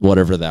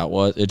whatever that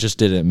was. It just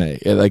didn't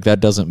make it, like that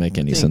doesn't make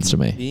any sense to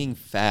me. Being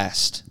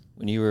fast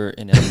when you were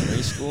in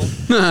elementary school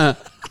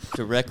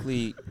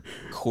directly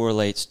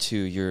correlates to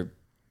your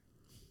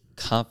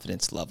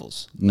confidence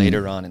levels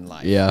later on in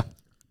life. Yeah.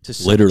 To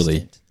some Literally.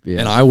 extent. Yeah.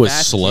 And I was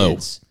Fast slow.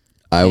 kids,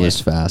 I was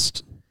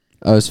fast.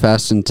 I was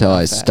fast until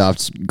I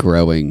stopped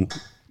growing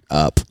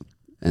up.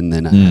 And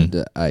then I had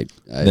to,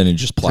 Then it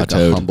just took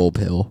plateaued. a humble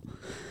pill.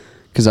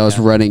 Because I was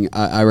running,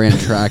 I ran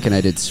track and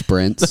I did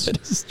sprints.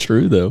 That is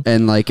true though.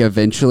 And like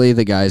eventually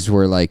the guys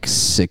were like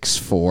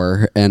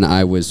 6'4" and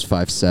I was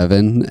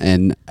 5'7",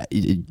 and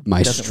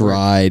my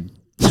stride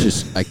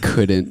just I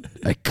couldn't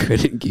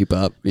keep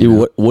up.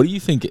 Dude, what do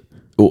you think?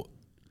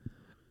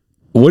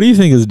 What do you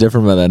think is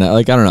different about that now?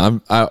 Like, I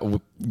don't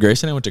know.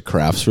 Grace and I went to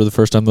crafts for the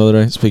first time the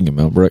other day, speaking of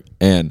Mount Brook,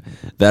 and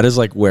that is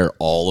like where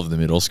all of the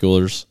middle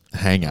schoolers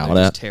hang out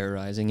at.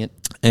 Terrorizing it.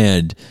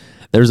 And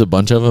there's a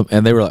bunch of them,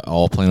 and they were like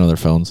all playing on their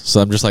phones.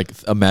 So I'm just like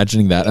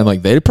imagining that. I'm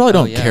like, they probably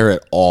don't care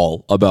at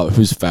all about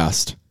who's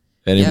fast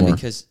anymore. Yeah,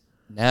 because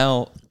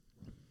now,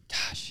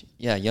 gosh,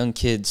 young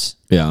kids.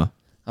 Yeah.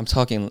 I'm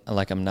talking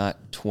like I'm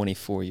not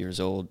 24 years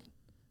old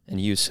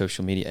and use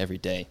social media every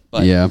day.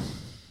 But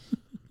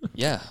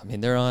yeah, I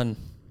mean,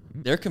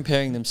 they're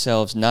comparing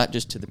themselves not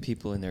just to the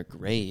people in their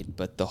grade,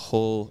 but the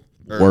whole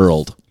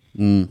world.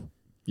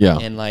 Yeah.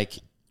 And like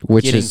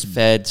which getting is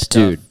fed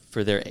stuff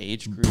for their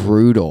age group.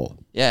 Brutal.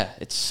 Yeah,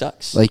 it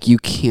sucks. Like you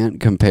can't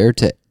compare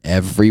to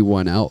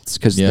everyone else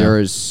because there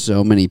is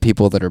so many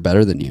people that are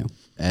better than you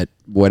at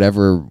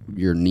whatever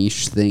your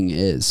niche thing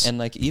is. And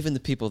like even the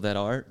people that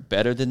are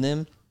better than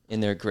them in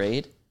their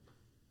grade,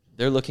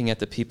 they're looking at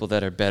the people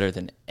that are better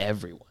than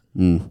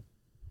everyone,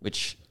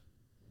 which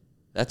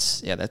that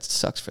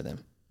sucks for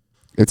them.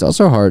 It's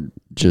also hard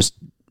just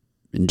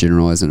in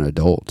general as an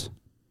adult.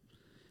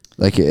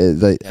 Like,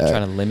 trying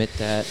to limit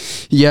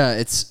that. Yeah,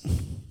 it's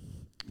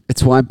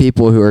why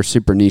people who are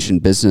super niche in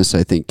business,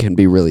 I think, can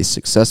be really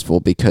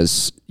successful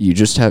because you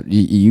just have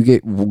you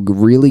get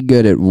really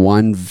good at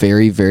one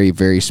very, very,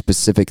 very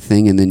specific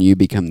thing, and then you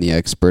become the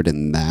expert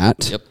in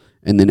that. Yep.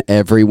 And then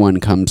everyone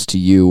comes to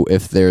you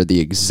if they're the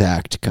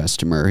exact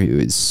customer who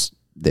is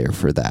there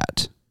for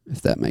that,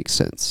 if that makes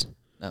sense.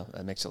 No,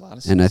 that makes a lot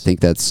of sense. And I think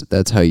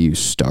that's how you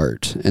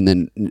start. And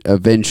then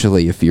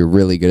eventually, if you're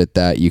really good at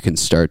that, you can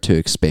start to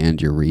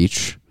expand your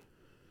reach.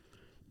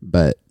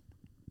 But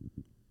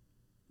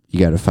you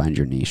got to find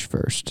your niche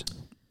first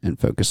and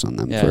focus on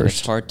them first. And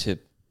it's hard to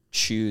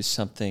choose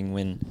something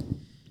when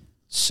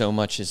so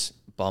much is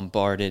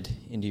bombarded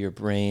into your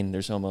brain.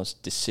 There's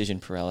almost decision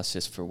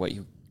paralysis for what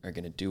you are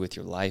going to do with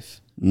your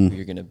life, who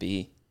you're going to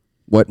be.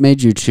 What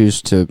made you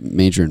choose to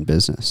major in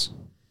business?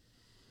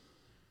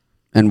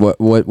 And what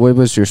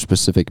was your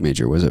specific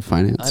major? Was it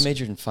finance? I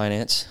majored in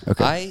finance.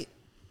 Okay.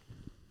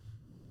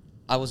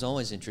 I was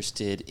always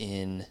interested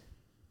in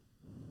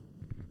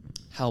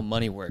how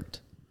money worked.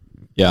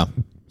 Yeah.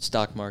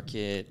 Stock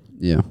market.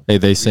 Yeah. Hey,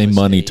 they say Real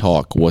money estate.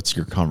 talk. What's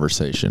your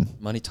conversation?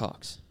 Money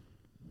talks.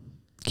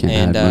 Can't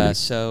And hide money.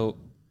 so,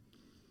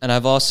 and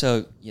I've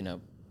also,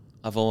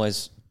 I've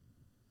always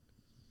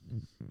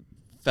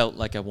felt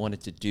like I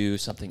wanted to do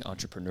something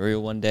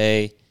entrepreneurial one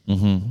day.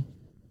 Mm-hmm.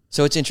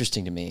 So it's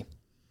interesting to me.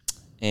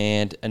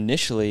 And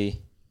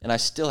initially, and I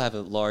still have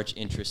a large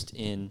interest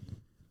in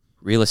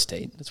real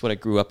estate. That's what I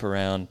grew up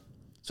around.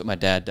 That's what my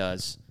dad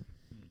does.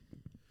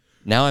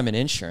 Now I'm in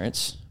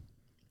insurance.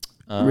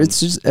 It's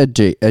just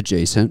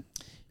adjacent.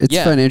 It's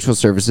Yeah. financial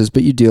services,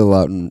 but you deal a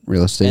lot in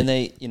real estate. And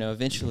they,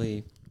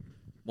 eventually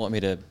want me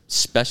to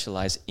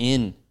specialize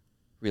in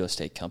real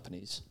estate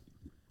companies,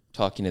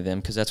 talking to them,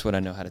 because that's what I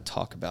know how to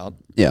talk about.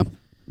 yeah.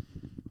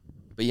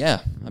 But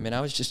yeah,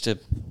 I was just a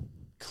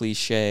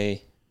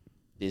cliche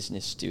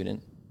business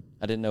student.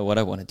 I didn't know what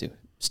I wanted to do.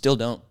 Still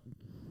don't.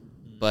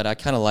 But I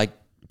kind of like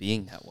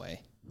being that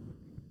way.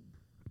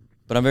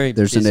 But I'm very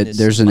There's an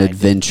business-minded.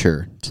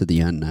 adventure to the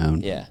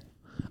unknown. Yeah.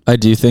 I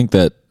do think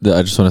that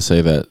I just want to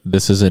say that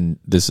this isn't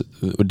this.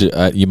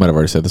 You might have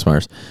already said this,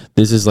 Myres.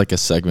 This is like a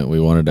segment we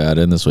wanted to add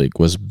in this week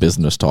was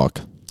business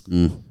talk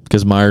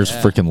because Myres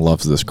freaking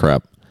loves this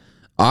crap.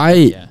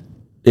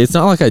 It's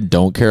not like I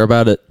don't care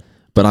about it,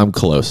 but I'm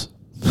close.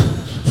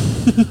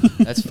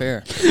 That's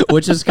fair.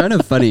 Which is kind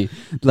of funny.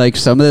 Like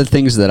some of the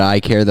things that I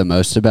care the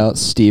most about,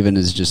 Steven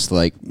is just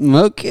like,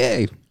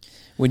 okay.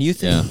 When you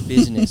think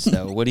business,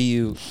 though,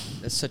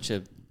 that's such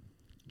a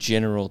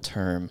general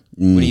term.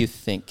 What do you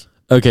think?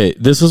 Okay,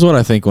 this is what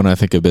I think when I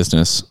think of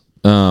business.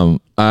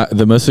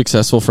 The most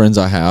successful friends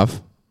I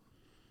have,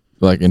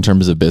 like in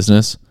terms of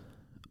business,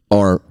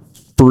 are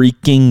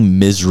freaking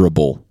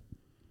miserable.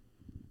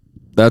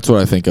 That's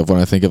what I think of when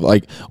I think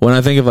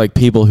of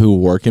people who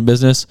work in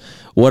business.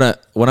 When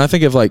I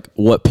think of like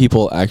what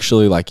people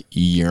actually like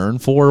yearn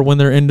for when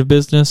they're into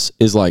business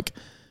is like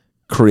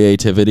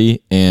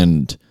creativity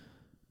and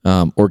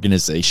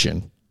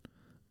organization.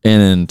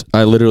 And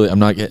I'm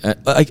not getting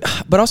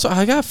but also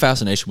I got a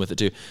fascination with it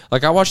too.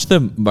 Like I watched the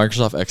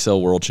Microsoft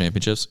Excel World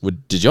Championships.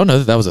 Did y'all know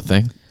that was a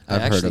thing?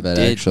 I've I heard actually of it,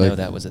 did actually. know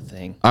that was a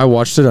thing. I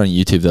watched it on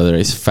YouTube the other day.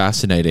 It's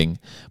fascinating,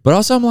 but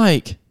also I'm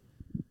like,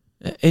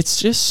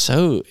 it's just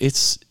so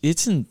it's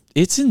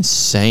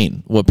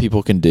insane what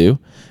people can do.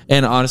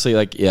 And honestly,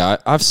 like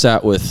I've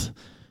sat with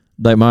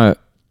like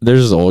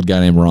there's this old guy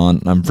named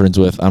Ron I'm friends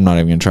with. I'm not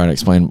even gonna try to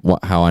explain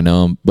how I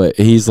know him, but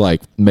he's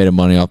like made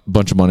a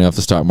bunch of money off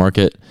the stock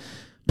market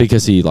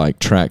because he like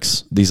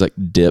tracks these like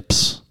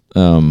dips,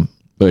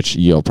 which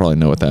you'll probably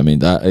know what that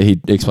means. He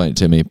explained it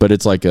to me, but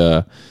it's like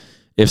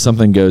if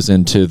something goes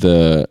into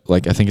the,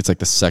 like, I think it's like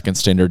the second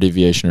standard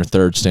deviation or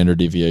third standard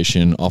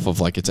deviation off of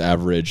like its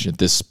average at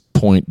this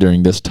point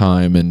during this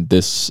time and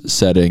this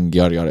setting,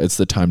 yada, yada, it's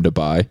the time to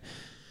buy.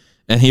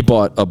 And he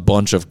bought a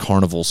bunch of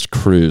Carnival's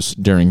cruise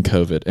during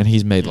COVID and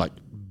he's made like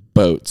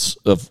boats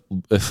of, No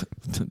pun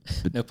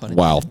intended.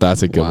 wow,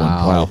 that's a good one.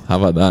 Wow. How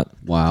about that?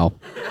 Wow.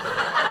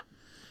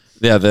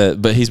 Yeah,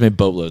 but he's made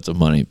boatloads of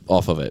money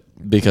off of it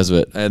because of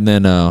it. And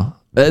then,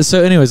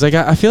 so anyways, like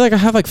I feel like I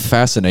have like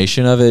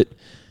fascination of it,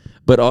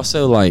 but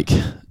also like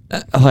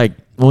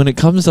when it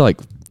comes to like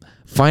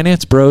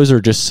finance bros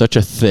are just such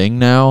a thing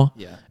now.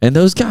 Yeah. And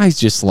those guys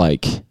just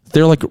like,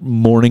 they're like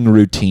morning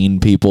routine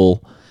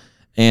people.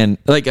 And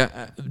like,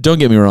 don't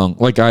get me wrong.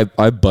 Like I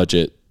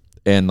budget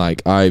and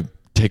like I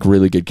take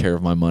really good care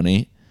of my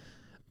money.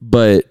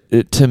 But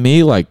to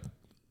me, like,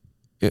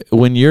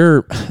 when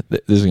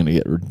this is going to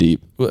get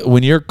deep,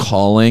 when your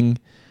calling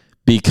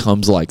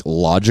becomes like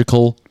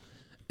logical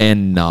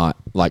and not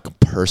like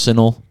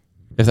personal,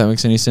 if that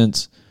makes any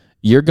sense,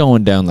 you're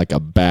going down like a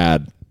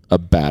bad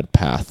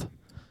path.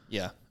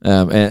 Yeah.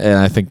 And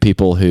I think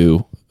people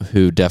who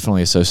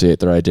definitely associate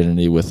their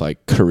identity with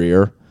like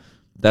career,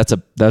 that's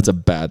a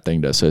bad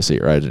thing to associate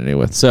your identity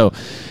with. So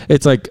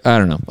it's like, I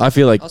don't know. I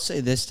feel like I'll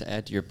say this to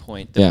add to your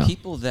point. The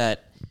people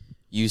that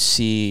you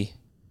see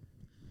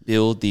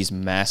build these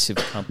massive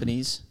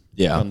companies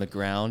from the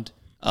ground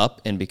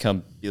up and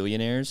become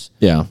billionaires.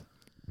 Yeah.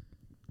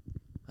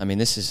 I mean,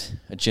 this is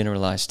a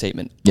generalized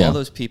statement. Yeah. All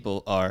those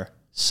people are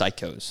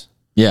psychos.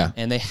 Yeah.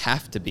 And they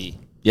have to be.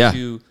 Yeah.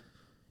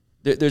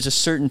 There's a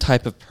certain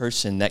type of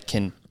person that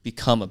can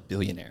become a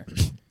billionaire.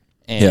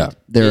 And Yeah.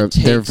 They're it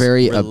takes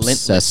very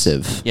relentless-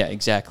 obsessive. Yeah,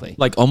 exactly.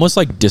 Like almost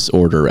like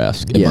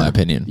disorder-esque in my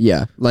opinion.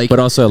 Yeah, like, but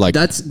also like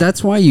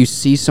that's why you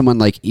see someone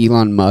like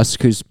Elon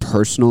Musk, whose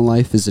personal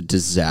life is a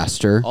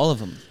disaster. All of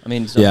them. I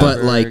mean, Yeah. But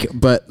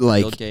Bill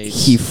like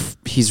Gates.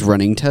 he's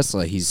running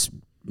Tesla. He's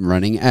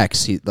running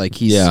X. He's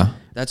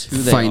that's who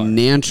they are.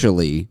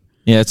 financially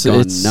it's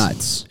gone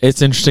nuts.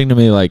 It's interesting to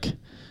me. Like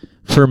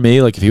for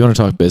me, like if you want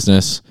to talk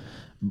business,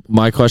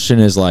 my question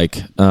is like,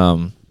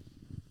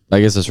 I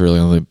guess this really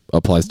only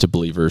applies to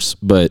believers,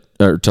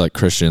 or to like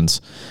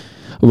Christians.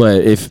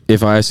 But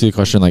if I ask you a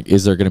question like,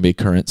 is there going to be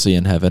currency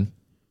in heaven?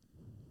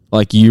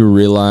 Like, you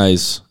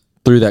realize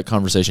through that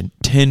conversation,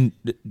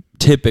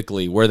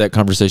 typically where that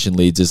conversation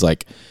leads is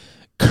like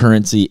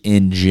currency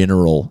in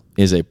general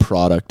is a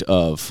product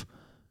of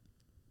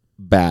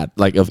bad,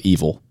 like of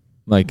evil.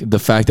 Like the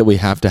fact that we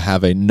have to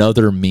have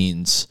another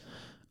means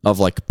of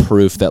like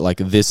proof that like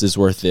this is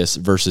worth this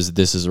versus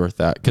this is worth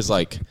that. Because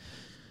like,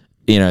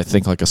 you know, I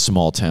think like a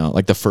small town,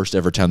 like the first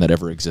ever town that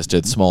ever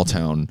existed, small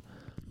town.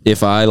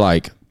 If I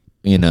like,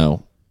 you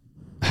know,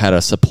 had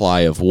a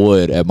supply of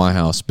wood at my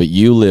house, but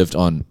you lived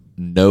on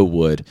no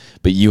wood,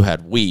 but you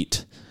had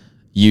wheat,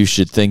 you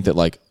should think that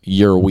like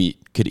your wheat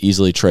could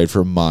easily trade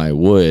for my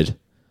wood.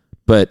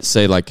 But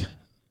say like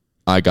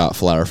I got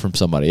flour from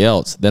somebody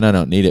else, then I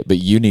don't need it, but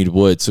you need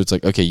wood. So it's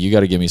like, okay, you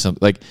got to give me something.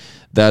 Like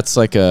that's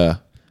like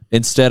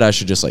instead I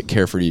should just like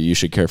care for you. You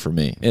should care for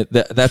me.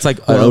 That's like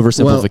an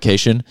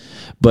oversimplification.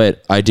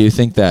 But I do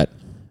think that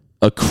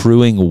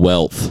accruing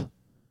wealth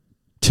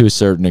to a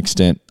certain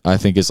extent, I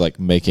think is like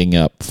making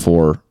up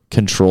for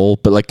control,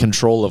 but like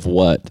control of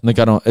what? Like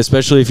I don't,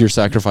 especially if you're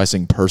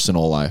sacrificing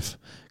personal life.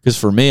 Because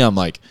for me, I'm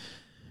like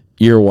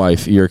your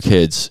wife, your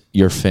kids,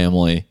 your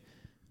family,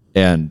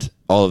 and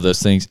all of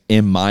those things,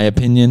 in my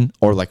opinion,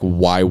 or like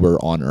why we're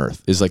on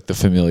earth is like the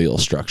familial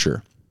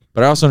structure.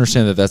 But I also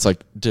understand that that's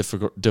like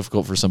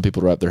difficult for some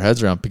people to wrap their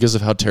heads around because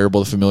of how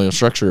terrible the familial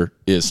structure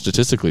is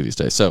statistically these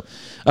days. So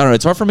I don't know.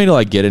 It's hard for me to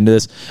like get into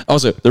this.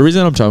 Also, the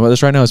reason I'm talking about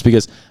this right now is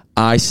because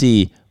I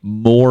see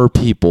more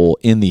people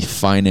in the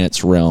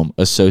finance realm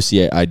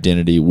associate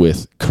identity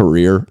with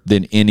career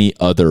than any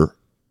other.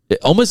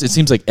 It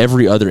seems like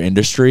every other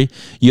industry,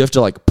 you have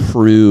to like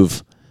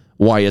prove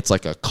why it's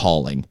like a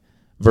calling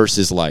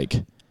versus like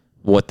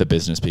what the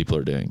business people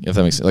are doing. If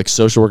that makes sense. Like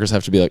social workers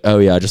have to be like, oh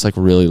yeah, I just like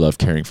really love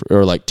caring for,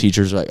 or like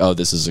teachers are like, oh,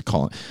 this is a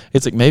calling.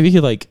 It's like maybe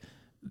like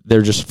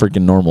they're just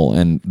freaking normal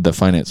and the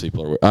finance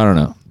people are, I don't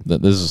know.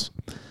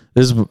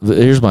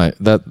 Here's my,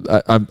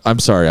 I'm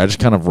sorry. I just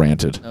kind of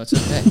ranted. No, it's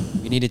okay.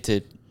 We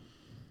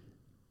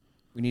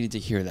needed to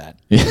hear that.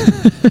 Yeah.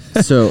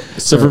 So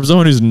from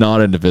someone who's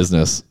not into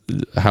business,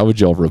 how would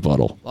y'all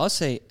rebuttal? Well, I'll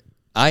say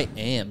I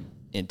am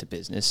into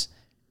business,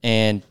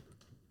 and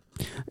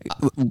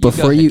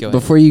before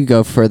you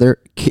go further,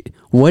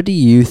 what do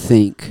you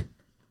think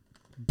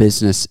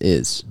business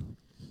is?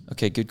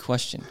 Okay, good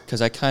question.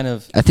 Because I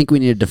think we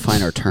need to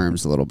define our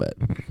terms a little bit.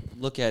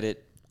 Look at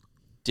it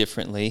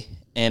differently,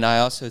 and I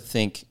also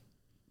think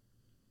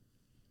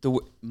the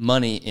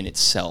money in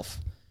itself.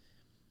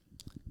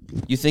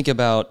 You think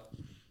about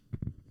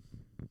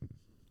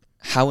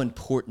how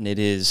important it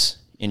is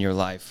in your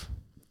life,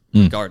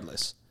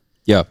 regardless.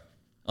 Yeah.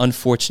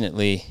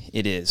 Unfortunately,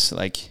 it is.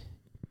 Like,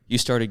 you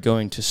started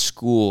going to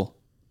school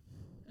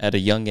at a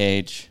young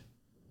age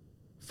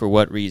for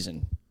what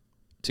reason?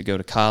 To go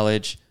to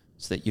college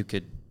so that you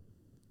could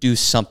do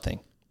something.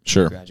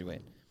 Sure.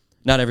 Graduate.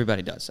 Not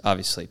everybody does,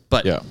 obviously,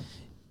 but yeah.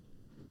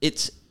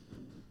 It's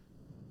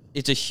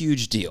a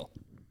huge deal.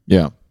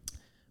 Yeah.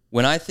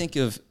 When I think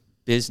of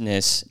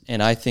business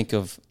and I think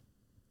of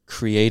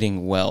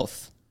creating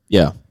wealth,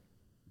 yeah,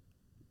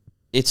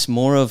 it's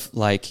more of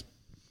like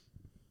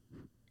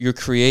you're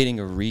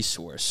creating a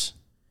resource.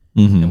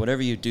 Mm-hmm. And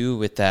whatever you do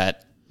with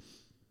that,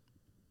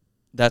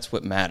 that's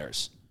what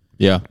matters.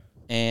 Yeah.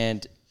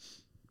 And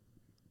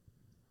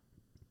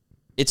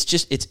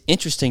it's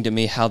interesting to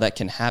me how that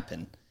can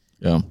happen.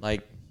 Yeah.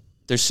 Like,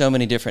 there's so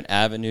many different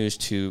avenues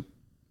to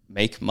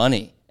make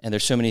money, and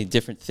there's so many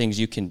different things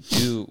you can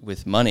do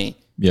with money.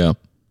 Yeah.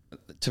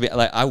 To be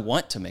like, I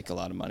want to make a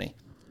lot of money.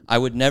 I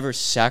would never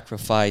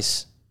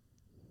sacrifice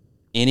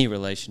any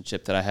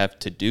relationship that I have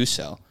to do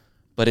so.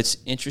 But it's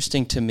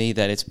interesting to me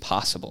that it's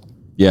possible.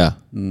 Yeah.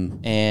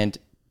 And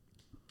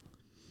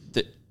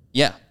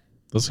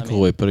that's a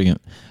cool way of putting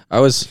it. I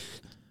was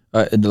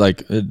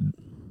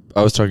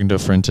talking to a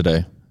friend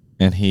today,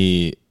 and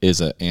he is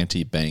an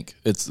anti-bank.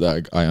 It's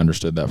like, I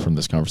understood that from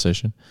this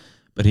conversation,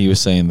 but he was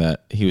saying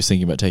that he was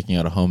thinking about taking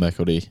out a home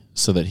equity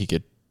so that he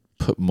could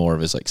put more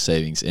of his like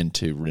savings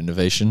into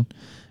renovation.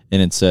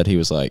 And instead he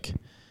was like,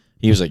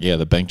 yeah,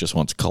 the bank just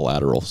wants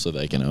collateral so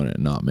they can own it,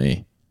 not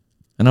me.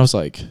 And I was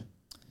like,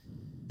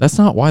 that's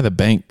not why the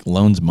bank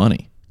loans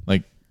money.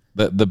 Like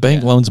the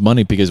bank loans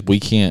money because we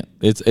can't,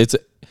 it's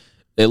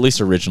at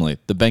least originally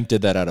the bank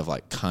did that out of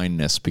like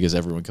kindness because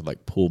everyone could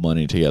like pool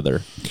money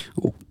together.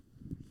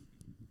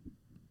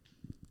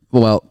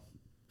 Well,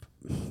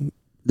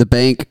 the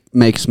bank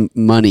makes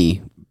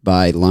money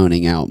by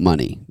loaning out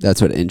money.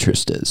 That's what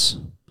interest is.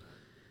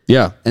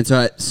 Yeah. And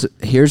so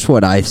here's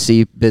what I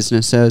see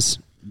business as.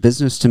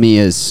 Business to me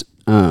is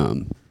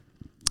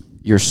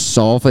you're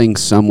solving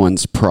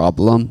someone's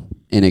problem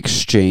in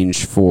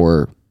exchange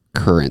for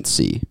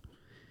currency.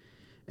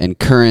 And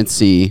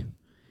currency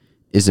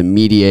is a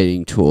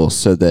mediating tool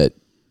so that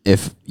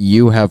if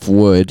you have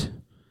wood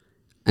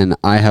and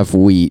I have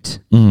wheat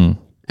and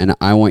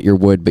I want your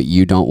wood but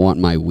you don't want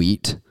my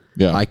wheat,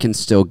 I can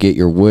still get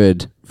your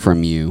wood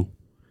from you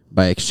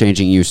by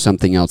exchanging you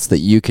something else that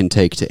you can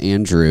take to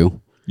Andrew.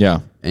 Yeah.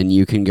 And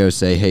you can go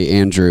say, hey,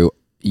 Andrew,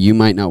 you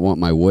might not want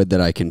my wood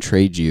that I can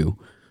trade you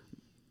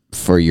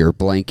for your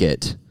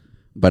blanket,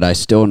 but I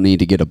still need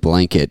to get a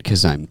blanket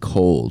because I'm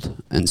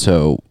cold. And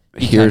so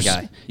here's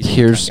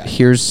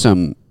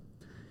some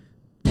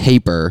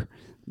paper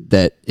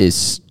that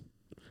is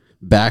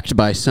backed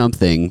by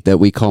something that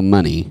we call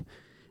money.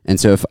 And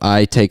so if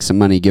I take some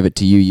money, give it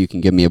to you, you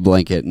can give me a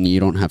blanket, and you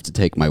don't have to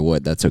take my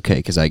wood. That's okay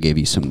because I gave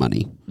you some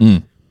money.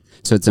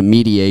 So it's a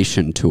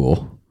mediation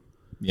tool.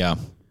 Yeah.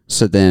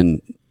 So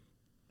then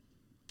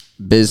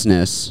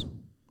business,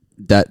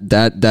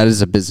 that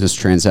is a business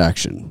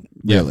transaction,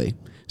 really.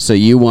 Yeah. So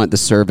you want the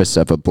service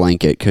of a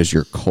blanket because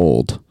you're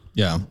cold.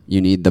 Yeah. You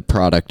need the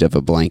product of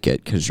a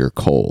blanket because you're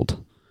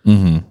cold.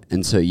 Mm-hmm.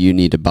 And so you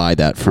need to buy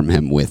that from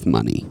him with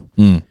money.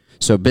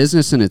 So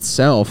business in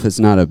itself is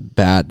not a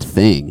bad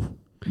thing.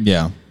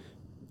 Yeah.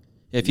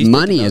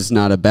 Money is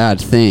not a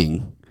bad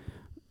thing.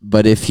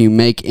 But if you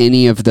make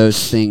any of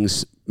those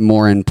things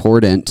more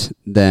important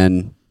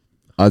than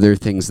other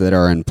things that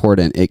are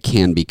important, it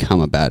can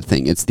become a bad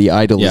thing. It's the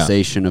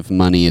idolization of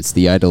money. It's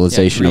the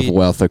idolization of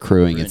wealth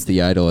accruing. It's the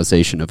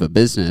idolization of a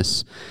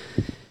business.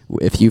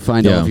 If you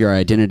find all of your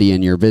identity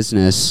in your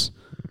business,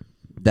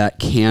 that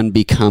can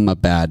become a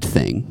bad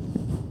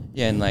thing.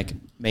 Yeah, and like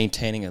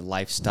maintaining a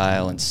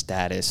lifestyle and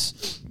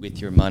status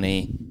with your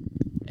money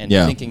and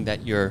thinking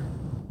that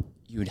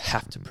you'd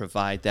have to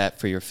provide that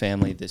for your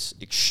family, this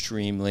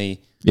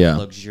extremely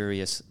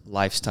luxurious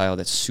lifestyle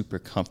that's super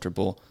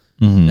comfortable.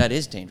 That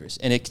is dangerous.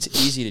 And it's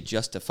easy to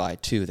justify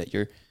too that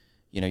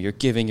you're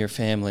giving your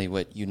family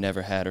what you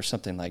never had or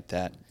something like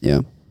that.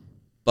 Yeah.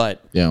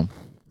 But and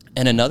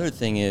another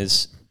thing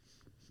is,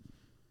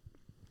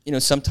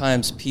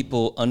 sometimes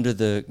people under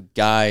the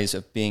guise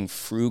of being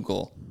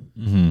frugal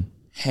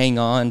hang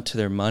on to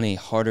their money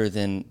harder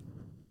than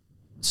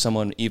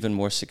someone even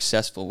more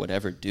successful would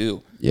ever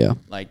do. Yeah.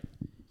 Like,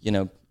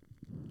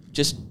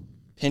 just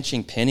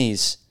pinching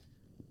pennies,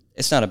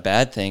 it's not a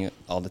bad thing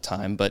all the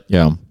time, but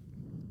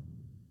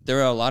there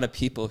are a lot of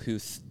people who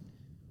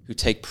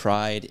take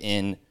pride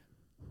in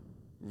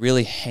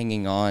really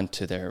hanging on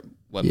to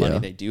what money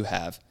they do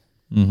have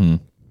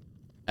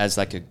as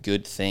like a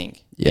good thing.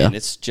 Yeah. And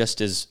it's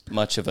just as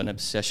much of an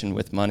obsession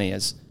with money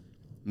as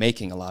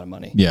making a lot of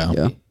money.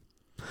 Yeah.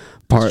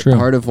 Part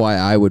of why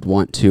I would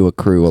want to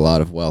accrue a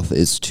lot of wealth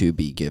is to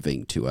be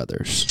giving to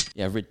others.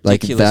 Yeah,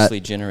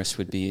 ridiculously generous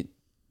would be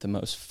the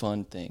most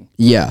fun thing.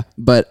 Yeah,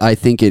 but I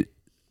think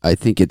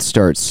it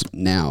starts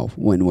now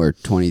when we're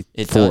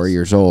 24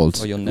 years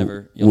old.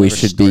 Well, we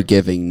should be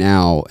giving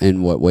now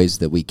in what ways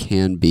that we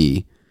can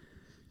be,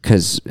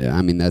 because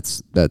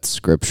that's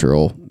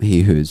scriptural.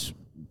 He who's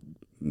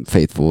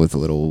faithful with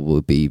little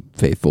will be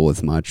faithful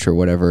with much, or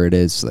whatever it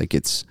is. Like,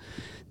 it's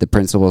the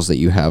principles that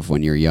you have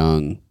when you're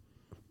young.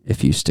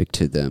 If you stick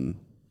to them,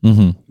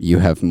 you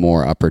have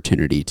more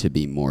opportunity to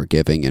be more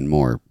giving and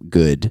more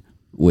good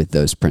with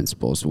those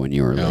principles when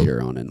you're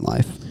later on in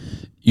life.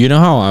 You know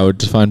how I would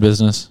define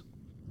business?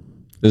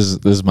 This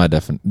is my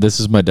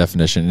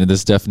definition, and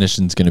this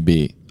definition is going to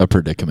be a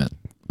predicament.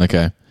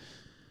 Okay.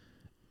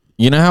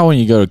 You know how when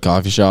you go to a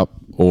coffee shop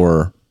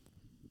or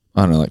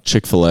I don't know, like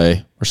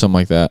Chick-fil-A or something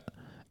like that,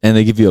 and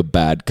they give you a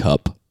bad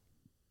cup.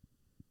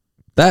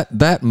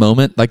 That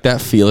moment, like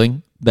that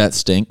feeling, that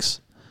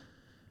stinks.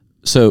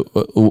 So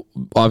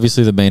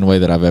obviously the main way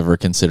that I've ever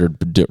considered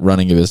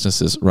running a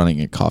business is running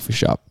a coffee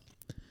shop.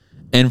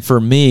 And for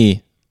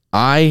me,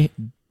 I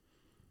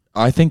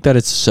think that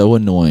it's so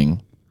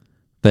annoying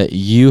that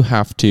you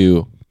have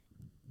to,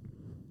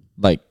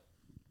 like,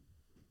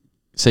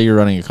 say you're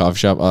running a coffee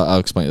shop. I'll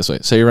explain it this way.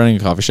 Say you're running a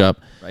coffee shop,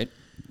 right?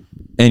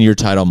 And you're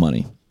tight on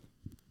money.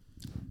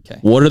 Okay.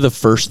 What are the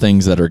first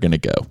things that are going to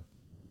go?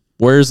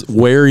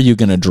 Where are you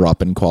going to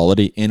drop in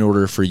quality in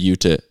order for you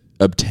to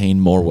obtain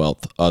more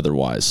wealth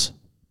otherwise?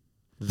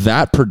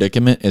 That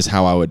predicament is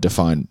how I would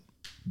define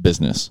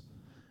business.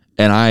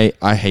 And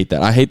I hate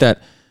that. I hate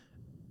that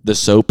the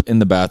soap in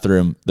the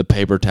bathroom, the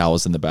paper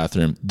towels in the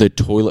bathroom, the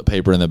toilet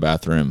paper in the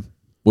bathroom,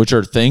 which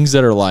are things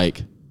that are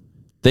like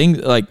things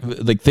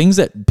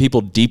that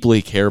people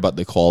deeply care about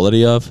the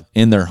quality of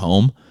in their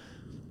home.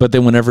 But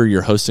then whenever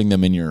you're hosting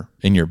them in your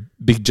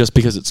just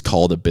because it's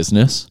called a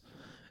business,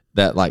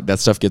 that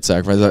stuff gets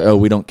sacrificed. Like, oh,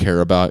 we don't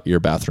care about your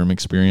bathroom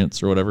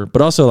experience or whatever.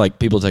 But also, like,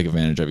 people take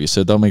advantage of you,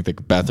 so they'll make the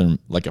bathroom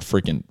like a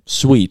freaking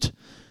suite.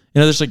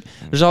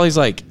 There's all these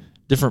like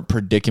different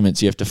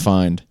predicaments you have to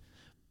find.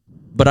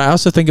 But I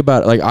also think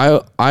about, like,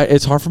 I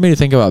it's hard for me to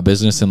think about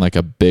business in like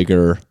a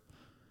bigger,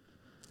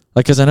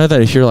 like, because I know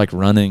that if you're like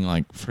running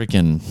like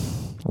freaking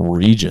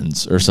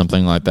Regions or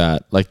something like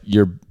that, like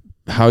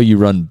how you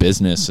run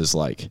business is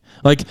like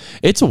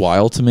it's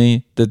wild to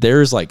me that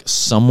there is like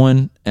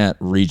someone at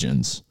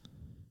Regions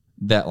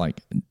that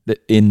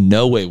in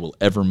no way will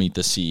ever meet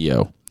the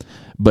CEO,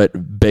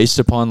 but based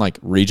upon like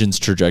Regions'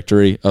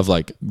 trajectory of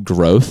like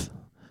growth,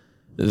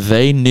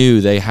 they knew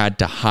they had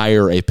to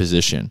hire a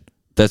position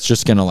that's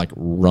just going to like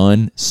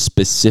run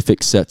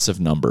specific sets of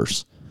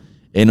numbers.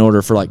 in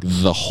order for like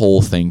the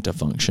whole thing to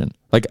function.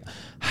 Like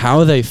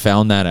how they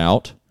found that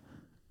out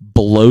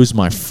blows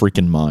my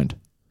freaking mind.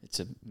 It's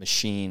a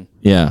machine.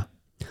 Yeah.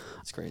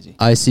 It's crazy.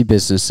 I see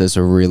business as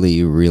a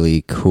really,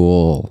 really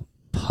cool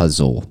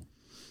puzzle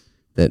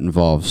that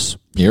involves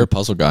You're a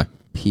puzzle guy.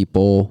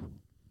 people,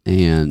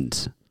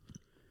 and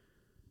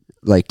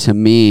like, to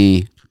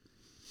me,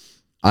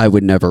 I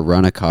would never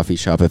run a coffee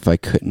shop if I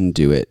couldn't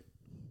do it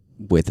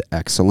with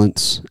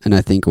excellence. And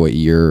I think what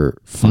you're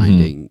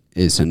finding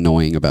is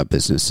annoying about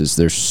business is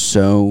there's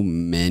so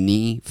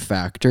many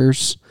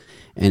factors,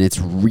 and it's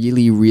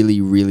really,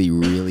 really, really,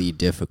 really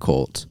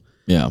difficult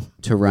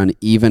to run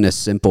even a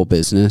simple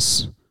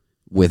business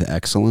with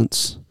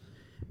excellence.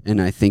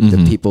 And I think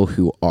the people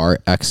who are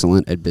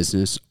excellent at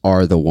business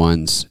are the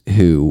ones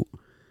who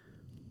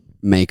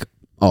make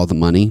all the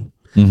money.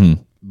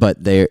 But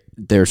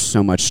there's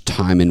so much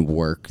time and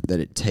work that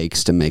it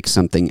takes to make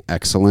something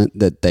excellent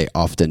that they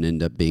often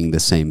end up being the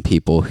same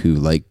people who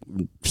like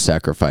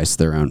sacrifice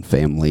their own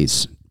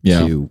families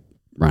to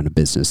run a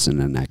business in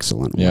an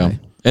excellent way.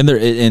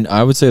 And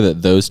I would say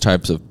that those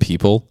types of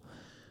people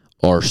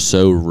are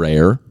so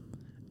rare.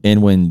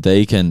 And when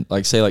they can,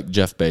 like, say, like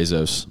Jeff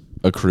Bezos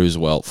accrues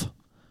wealth.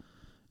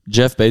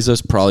 Jeff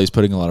Bezos probably is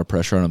putting a lot of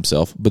pressure on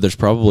himself, but there's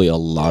probably a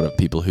lot of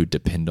people who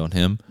depend on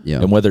him.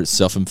 Yeah. And whether it's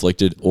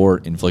self-inflicted or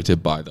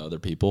inflicted by the other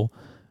people,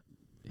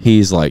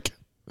 he's like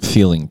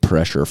feeling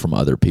pressure from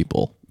other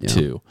people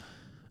too.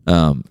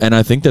 And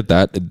I think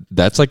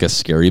that's like a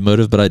scary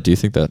motive, but I do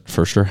think that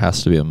for sure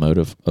has to be a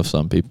motive of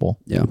some people.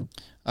 Yeah.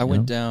 I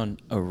went down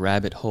a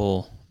rabbit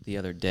hole the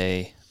other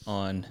day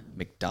on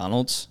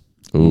McDonald's.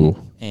 Ooh.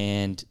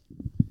 And,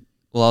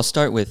 well, I'll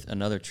start with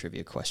another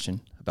trivia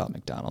question about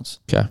McDonald's.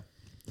 Okay.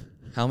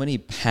 How many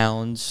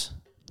pounds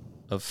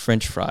of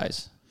French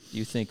fries do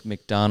you think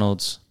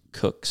McDonald's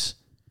cooks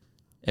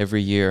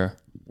every year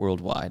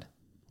worldwide?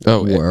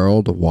 Oh,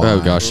 worldwide.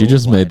 Oh, gosh, you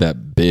just made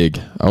that big.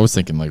 I was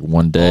thinking like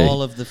one day.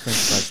 All of the French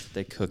fries that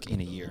they cook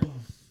in a year.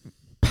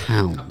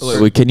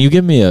 Pounds. Wait, can you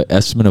give me an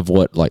estimate of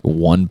what like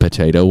one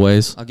potato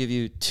weighs? I'll give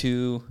you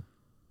 2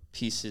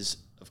 pieces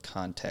of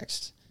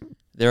context.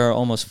 There are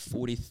almost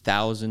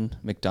 40,000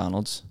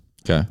 McDonald's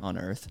on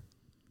Earth,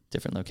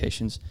 different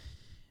locations.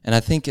 And I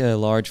think a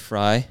large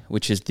fry,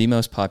 which is the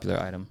most popular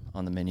item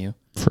on the menu,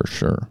 for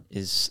sure,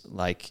 is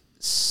like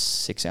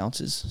 6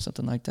 ounces,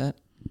 something like that.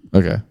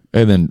 Okay.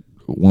 And then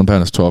 1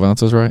 pound is 12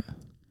 ounces, right?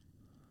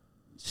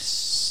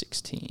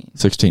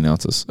 16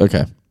 ounces.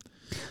 Okay.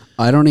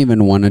 I don't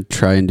even want to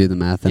try and do the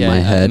math in my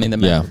head. I mean, the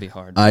math would be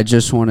hard. I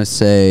just want to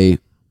say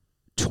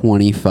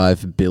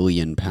 25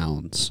 billion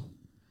pounds.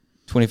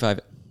 25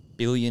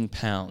 billion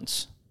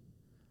pounds.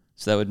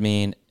 So that would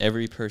mean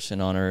every person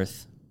on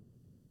Earth.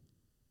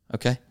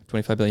 Okay,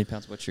 25 billion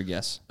pounds. What's your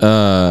guess?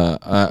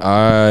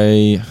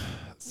 I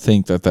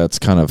think that's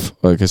kind of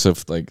like, so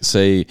if, like,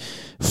 say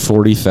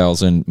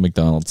 40,000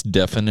 McDonald's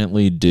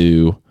definitely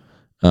do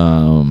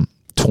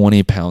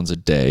 20 pounds a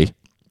day.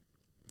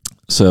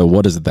 So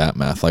what is that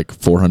math? Like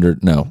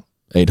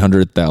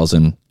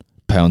 800,000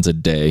 pounds a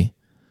day.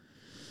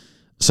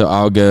 So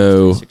I'll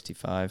go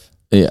 65.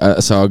 Yeah,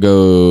 so I'll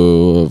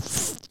go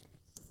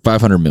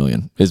 500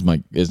 million is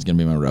going to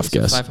be my rough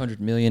guess.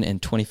 500 million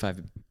and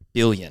 25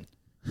 billion.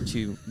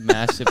 2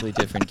 massively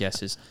different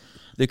guesses.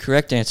 The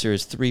correct answer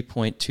is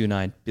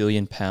 3.29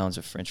 billion pounds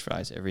of French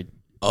fries every year.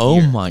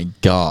 Oh my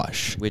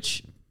gosh.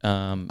 Which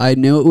I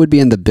knew it would be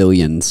in the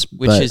billions,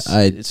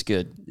 it's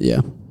good.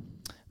 Yeah.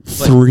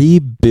 3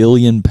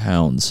 billion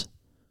pounds.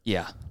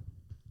 Yeah.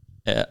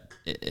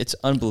 It's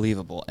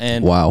unbelievable.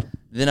 And wow.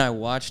 Then I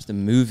watched the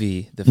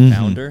movie The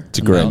Founder. It's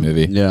a great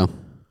movie. Yeah.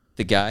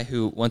 The guy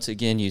who, once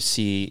again, you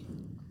see,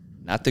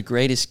 not the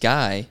greatest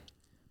guy,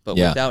 but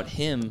without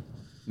him,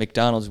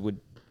 McDonald's would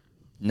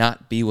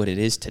not be what it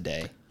is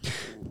today.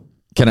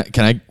 Can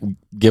I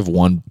give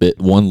one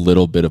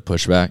little bit of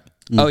pushback?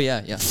 Oh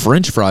yeah.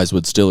 French fries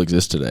would still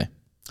exist today.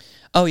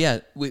 Oh yeah,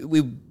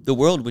 the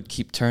world would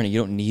keep turning. You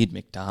don't need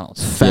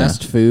McDonald's.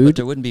 Fast food. But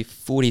there wouldn't be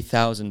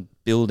 40,000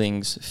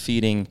 buildings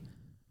feeding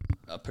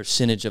a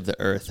percentage of the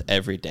earth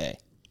every day.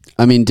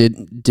 I mean,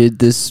 did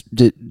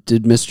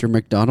Mr.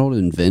 McDonald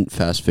invent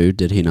fast food?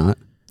 Did he not?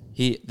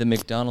 The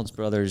McDonald's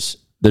brothers,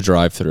 the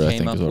drive-through, I came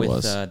think, up is what with it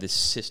was. This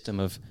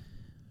system of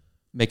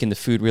making the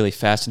food really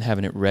fast and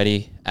having it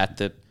ready at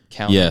the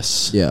counter.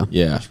 Yes. Yeah.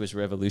 Which was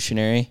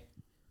revolutionary.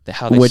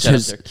 How they set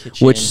up their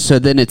kitchen. So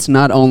then it's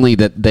not only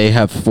that they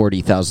have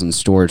 40,000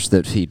 stores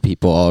that feed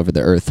people all over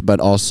the earth,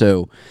 but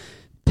also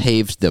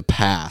paved the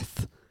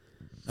path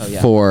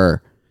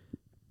for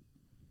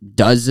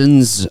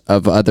dozens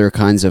of other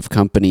kinds of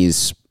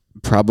companies.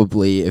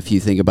 Probably, if you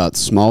think about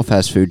small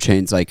fast food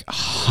chains, like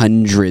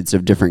hundreds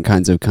of different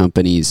kinds of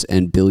companies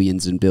and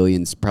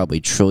billions, probably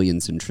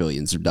trillions and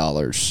trillions of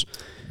dollars.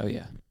 Oh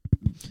yeah,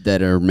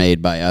 that are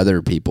made by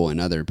other people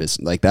in other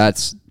business. Like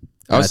that's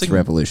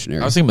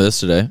revolutionary. I was thinking about this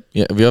today.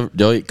 Yeah, do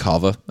y'all eat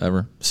kava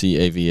ever?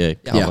 CAVA.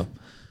 Yeah.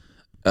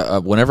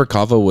 whenever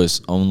Kava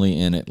was only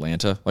in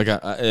Atlanta, like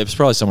it was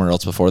probably somewhere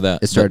else before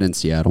that. It started in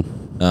Seattle.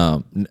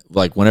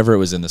 Like whenever it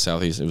was in the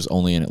Southeast, it was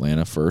only in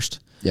Atlanta first.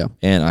 Yeah.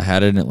 And I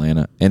had it in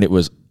Atlanta, and it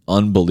was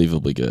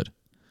unbelievably good.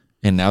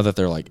 And now that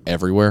they're like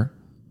everywhere,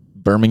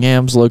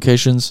 Birmingham's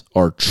locations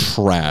are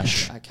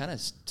trash. I kind of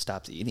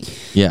stopped eating.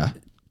 Yeah.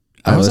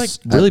 I was like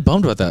really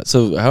bummed about that.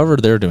 So however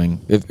they're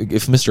doing, if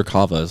Mr.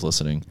 Kava is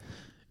listening,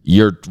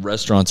 your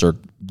restaurants are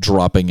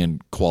dropping in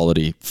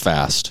quality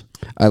fast.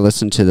 I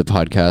listened to the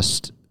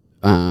podcast,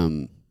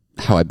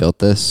 How I Built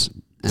This.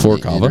 And For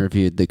they Kava?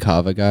 interviewed the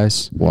Kava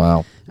guys.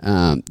 Wow.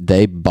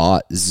 They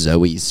bought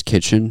Zoe's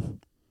Kitchen.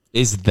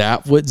 Is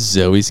that what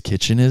Zoe's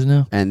Kitchen is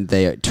now? And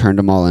they turned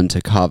them all into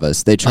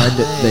Kavas. They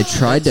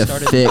tried to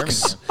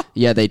fix.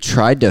 Yeah, they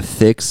tried to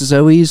fix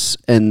Zoe's,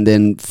 and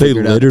then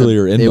figured out literally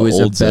are in it the was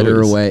old a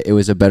better Zoe's. way. It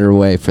was a better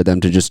way for them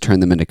to just turn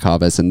them into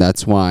Kavas, and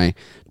that's why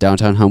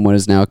downtown Homewood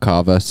is now a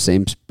Kava,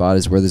 same spot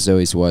as where the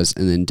Zoe's was,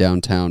 and then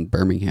downtown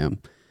Birmingham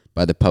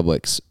by the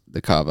Publix,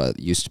 the Kava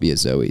used to be a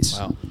Zoe's.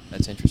 Wow,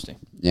 that's interesting.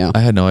 Yeah, I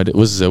had no idea.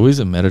 Was Zoe's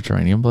a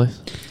Mediterranean place?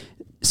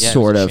 Yeah, it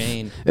sort was a of.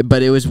 chain.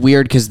 But it was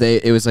weird because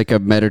it was like a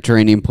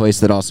Mediterranean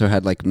place that also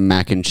had like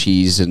mac and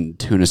cheese and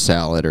tuna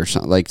salad or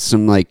something, like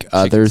some like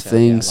other salad, yeah,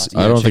 things. lots of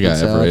I don't think I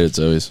chicken ever salad. ate at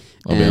Zoe's.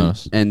 I'll be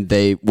honest. And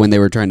they, when they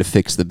were trying to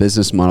fix the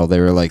business model, they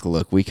were like,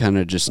 "Look, we kind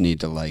of just need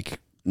to like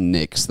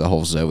nix the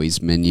whole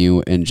Zoe's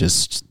menu and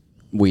just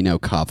we know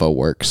Kava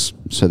works."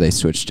 So they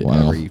switched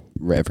Wow.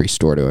 every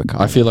store to a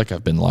Kava. I feel like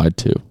I've been lied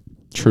to.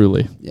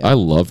 Truly, Yeah. I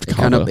loved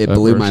Kava. it at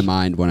blew first. my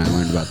mind when I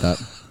learned about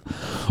that.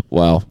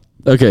 Wow.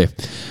 Okay.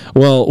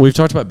 Well, we've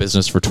talked about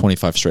business for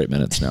 25 straight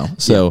minutes now.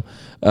 So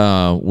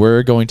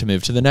we're going to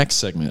move to the next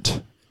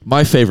segment,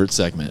 my favorite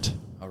segment,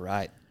 All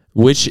right.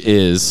 which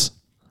is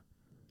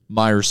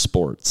Myres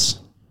Sports.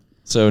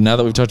 So now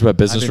that we've talked about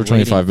business I've for been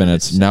waiting 25 for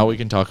minutes, this. now we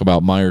can talk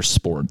about Myres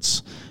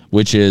Sports,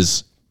 which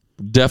is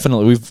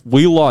definitely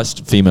we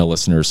lost female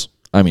listeners.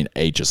 I mean,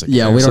 ages ago.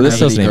 Yeah, we so don't this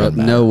have any doesn't even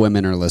matter. no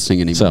women are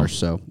listening anymore,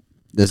 so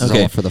this is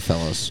Okay. all for the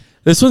fellows.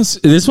 This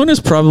one is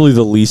probably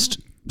the least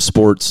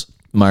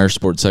Myres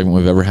Sports segment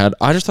we've ever had.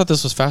 I just thought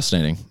this was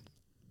fascinating.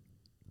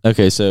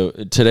 Okay, so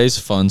today's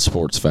fun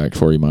sports fact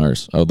for you,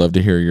 Myres. I would love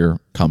to hear your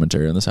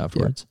commentary on this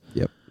afterwards.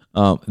 Yep.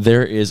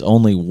 There is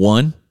only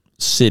one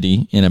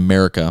city in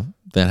America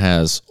that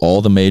has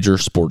all the major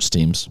sports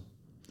teams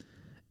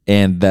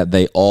and that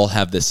they all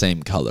have the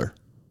same color.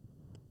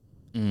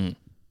 I'm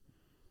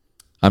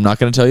not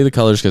going to tell you the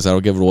colors because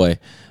that'll give it away.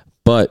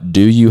 But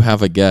do you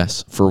have a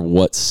guess for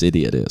what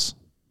city it is?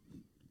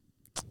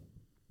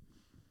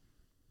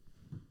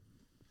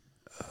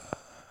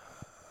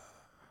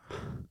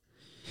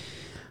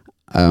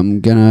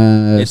 I'm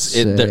gonna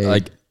They're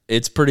like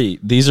it's pretty.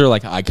 These are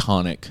like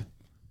iconic.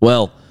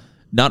 Well,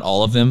 not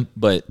all of them,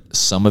 but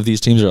some of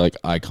these teams are like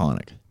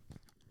iconic.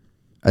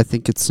 I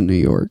think it's New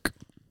York.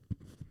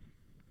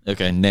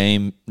 Okay,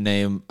 name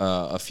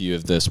a few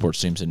of the sports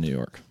teams in New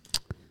York.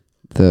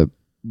 The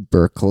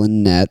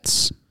Brooklyn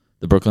Nets,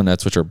 The Brooklyn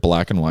Nets, which are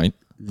black and white,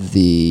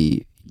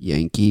 the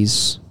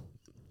Yankees.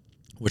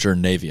 which are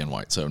navy and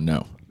white. So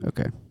no.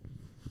 Okay.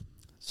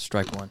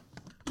 Strike one.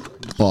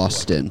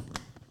 Boston.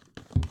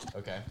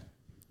 Okay.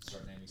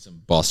 Start naming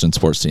some Boston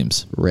sports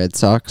teams. Red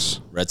Sox.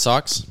 Red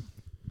Sox,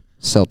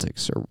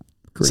 Celtics are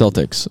green.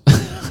 Celtics.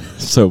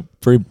 So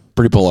pretty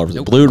polar.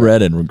 Nope. Blue,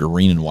 red, and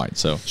green and white.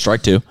 So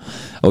strike two.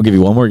 I'll give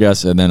you one more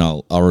guess, and then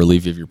I'll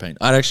relieve you of your pain.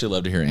 I'd actually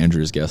love to hear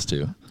Andrew's guess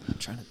too. I'm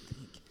trying to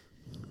think.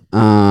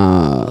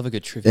 I love a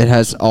good trivia. It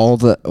has all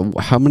the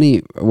how many?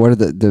 What are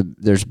the?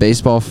 There's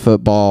baseball,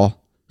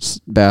 football,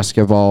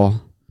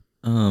 basketball.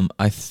 I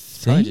Probably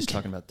think just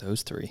talking about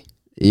those three.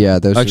 Yeah,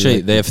 those. are actually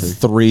like they the have three.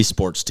 three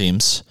sports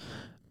teams: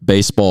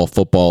 baseball,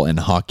 football, and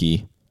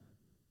hockey.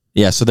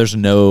 Yeah, so there's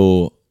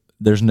no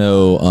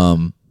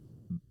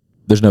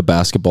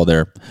basketball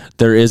there.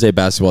 There is a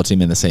basketball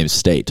team in the same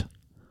state.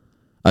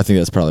 I think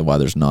that's probably why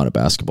there's not a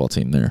basketball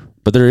team there.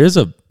 But there is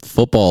a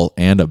football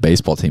and a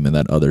baseball team in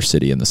that other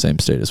city in the same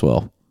state as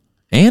well.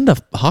 And a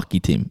hockey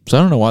team. So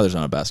I don't know why there's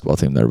not a basketball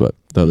team there, but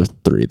the other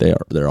three,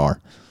 there are.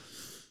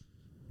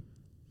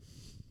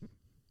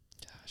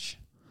 Gosh.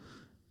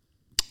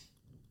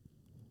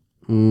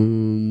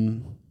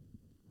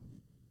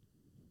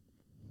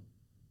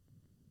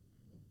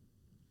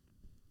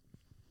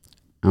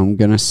 I'm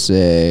gonna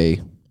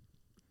say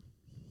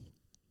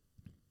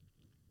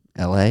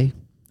L.A.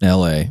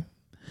 L.A.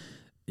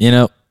 You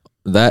know,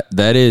 that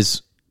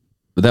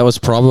was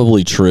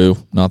probably true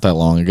not that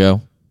long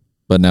ago.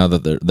 But now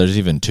that there's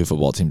even two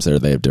football teams there,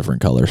 they have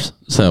different colors.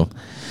 So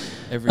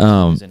Every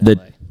team is in LA.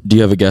 do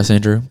you have a guess,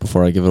 Andrew,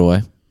 before I give it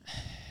away?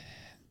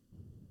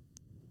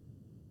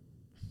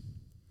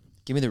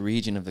 Give me the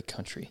region of the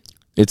country.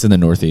 It's in the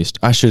Northeast.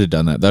 I should have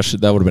done that.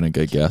 That would have been a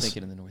good guess.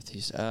 Thinking in the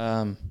Northeast.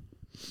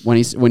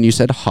 When you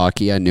said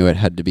hockey, I knew it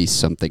had to be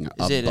something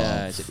Is it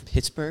above.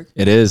 Pittsburgh?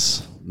 It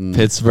is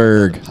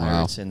Pittsburgh,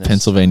 Pirates in this.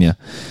 Pennsylvania.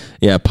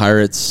 Yeah,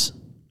 Pirates,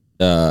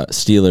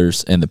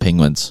 Steelers, and the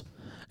Penguins.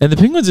 And the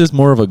Penguins is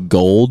more of a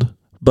gold,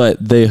 but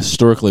they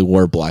historically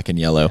were black and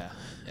yellow.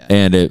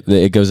 And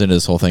it goes into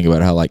this whole thing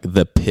about how like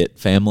the Pitt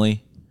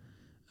family,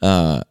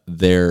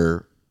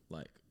 their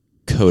like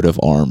coat of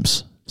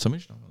arms.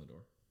 Somebody's knocking on the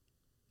door.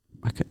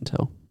 I couldn't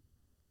tell.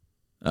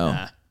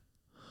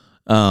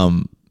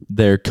 Oh.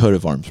 Their coat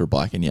of arms were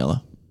black and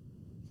yellow.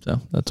 So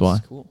that's why.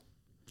 That's cool.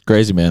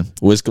 Crazy, man.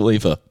 Wiz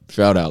Khalifa.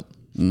 Shout out.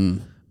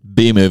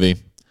 B movie.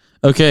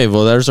 Okay,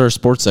 well, there's our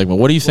sports segment.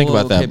 What do you think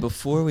about that? Okay,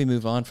 before we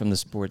move on from the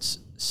sports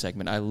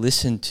segment, I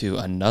listened to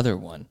another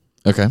one.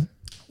 Okay.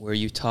 Where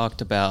you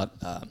talked about...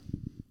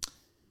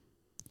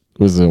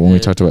 was it when we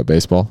talked about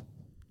baseball?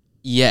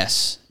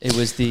 Yes. It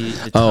was the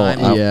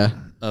time yeah.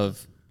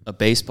 of a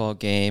baseball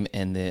game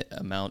and the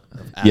amount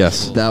of actual...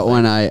 Yes. That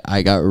one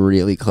I got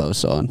really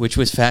close on. Which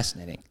was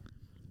fascinating.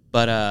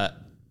 But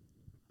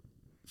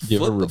Do you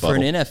have a for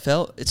rebuttal? an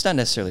NFL, it's not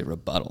necessarily a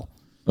rebuttal.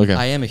 Okay.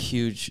 I am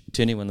to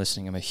anyone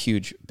listening, I'm a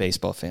huge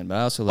baseball fan, but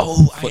I also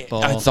love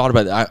football. I thought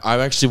about that. I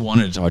actually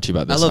wanted to talk to you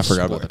about this. I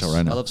forgot about that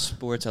right now. I love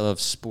sports. I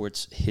love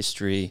sports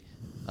history.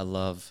 I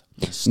love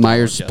Myers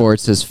nostalgia.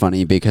 Sports is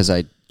funny because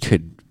I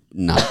could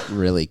not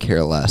really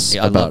care less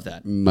Yeah, I love about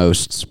that.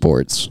 most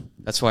sports.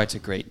 That's why it's a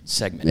great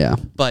segment. Yeah.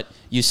 But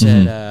you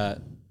said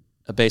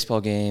a baseball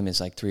game is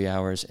like 3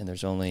 hours, and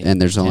there's only 9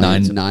 minutes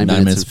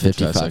and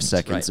 55 seconds.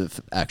 seconds of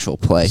actual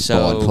play,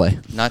 ball play.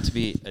 Not to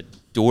be a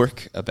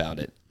dork about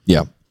it,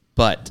 Yeah.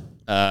 but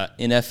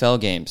NFL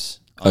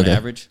games on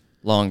average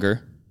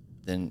longer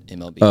than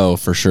MLB. Oh,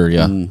 for sure.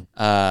 Yeah.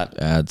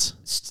 Ads.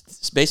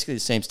 It's basically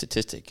the same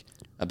statistic.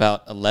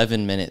 About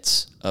 11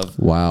 minutes of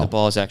Wow. the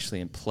ball is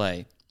actually in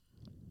play.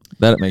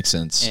 That makes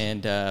sense.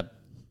 And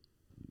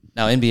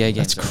now NBA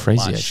games That's are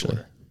crazy, a lot actually.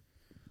 shorter.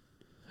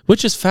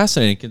 Which is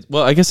fascinating.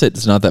 Well, I guess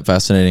it's not that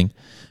fascinating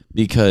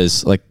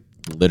because, like,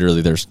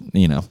 literally there's,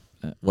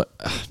 what...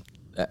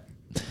 I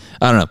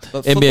don't know.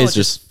 But NBA football is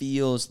just...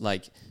 feels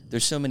like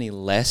there's so many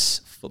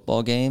less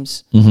football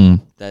games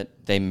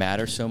that they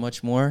matter so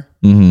much more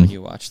when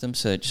you watch them.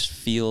 So it just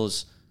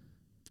feels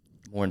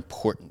more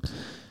important.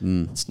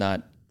 It's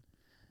not...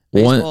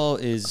 Baseball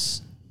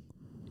is...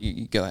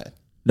 You go ahead.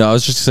 No, I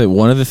was just going to say,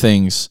 one of the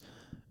things,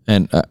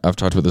 and I've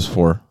talked about this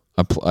before,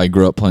 I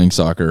grew up playing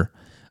soccer.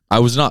 I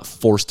was not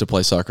forced to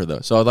play soccer, though.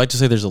 So I'd like to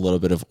say there's a little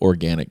bit of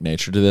organic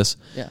nature to this.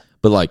 Yeah.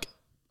 But, like,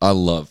 I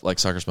love... Like,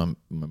 soccer's my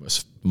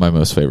most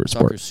favorite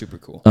sport. Soccer's super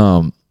cool.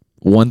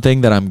 One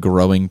thing that I'm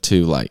growing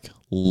to, like,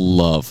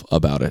 love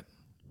about it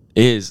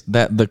is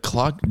that the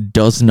clock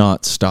does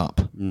not stop.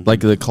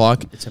 Like, the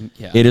clock,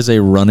 it is a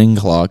running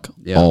clock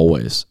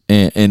always.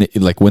 And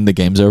like, when the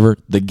game's over,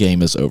 the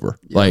game is over.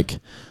 Yeah. Like,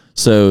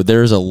 so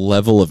there's a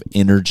level of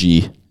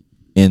energy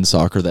in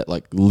soccer that,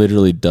 like,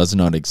 literally does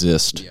not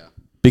exist. Yeah.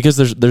 Because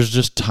there's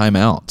just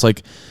timeouts.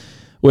 Like,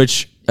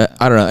 which,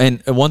 I don't know.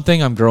 And one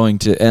thing I'm growing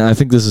to, and I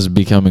think this is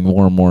becoming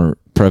more and more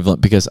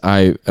prevalent because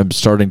I am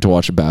starting to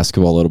watch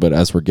basketball a little bit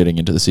as we're getting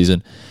into the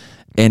season.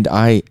 And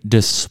I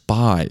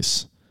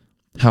despise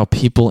how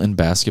people in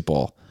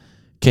basketball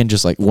can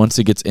just, like, once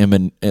it gets in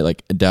and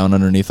like down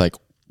underneath like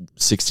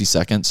 60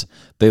 seconds,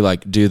 they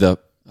like do the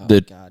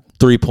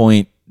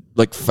 3-point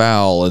like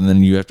foul, and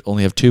then you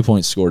only have 2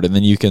 points scored, and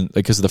then you can,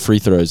 because of the free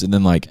throws, and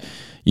then like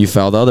you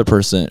foul the other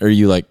person, or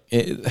you like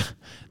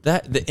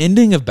that. The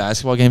ending of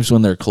basketball games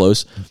when they're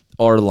close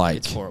are like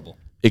It's horrible.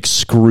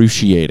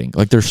 Excruciating.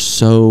 Like, they're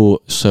so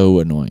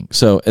annoying.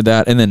 So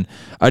that, and then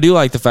I do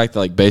like the fact that,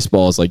 like,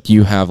 baseball is like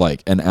you have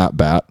like an at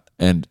bat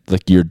and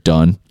like you're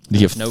done.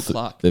 You have no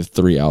clock. They have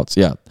 3 outs.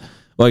 Yeah.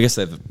 Well, I guess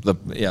they have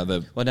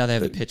Well, now they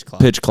have a pitch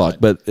clock. Pitch clock,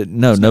 but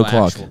no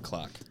clock. Actual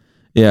clock.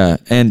 Yeah,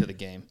 and To the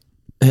game.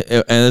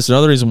 And that's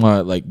another reason why,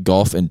 like,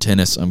 golf and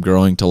tennis I'm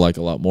growing to like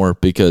a lot more,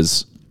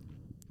 because,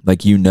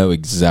 like,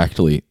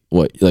 exactly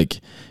what, like,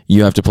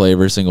 you have to play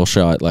every single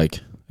shot. Like,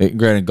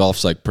 granted,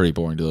 golf's like pretty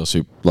boring to those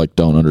who like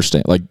don't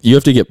understand. Like, you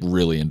have to get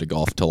really into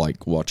golf to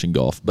like watching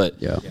golf.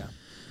 But yeah.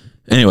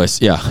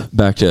 Anyways, yeah,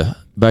 back to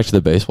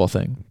the baseball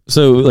thing.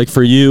 So, like,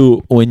 for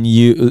you, when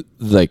you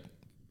like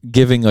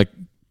giving, like,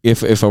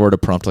 if I were to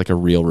prompt like a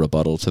real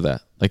rebuttal to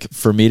that, like,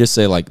 for me to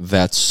say like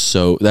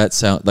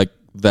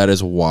that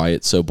is why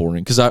it's so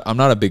boring, because I'm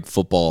not a big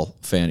football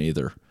fan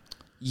either.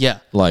 Yeah.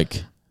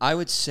 Like, I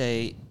would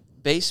say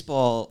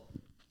baseball,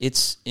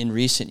 it's in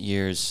recent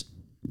years,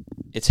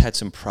 it's had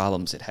some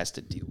problems it has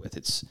to deal with.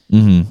 It's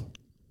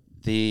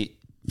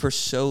for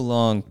so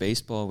long,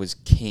 baseball was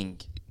king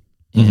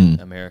in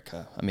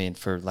America. I mean,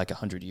 for like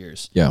 100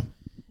 years. Yeah.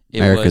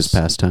 America's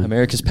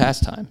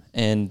pastime.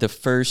 And the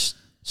first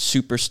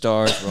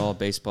superstars were all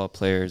baseball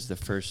players. The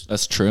first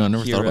That's true. I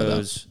never thought about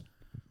that.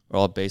 Were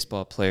all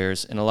baseball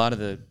players. And a lot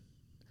of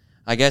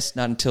I guess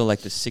not until like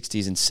the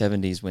 60s and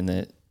 70s when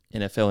the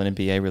NFL and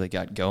NBA really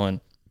got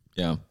going.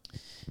 Yeah.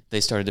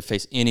 They started to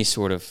face any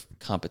sort of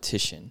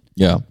competition.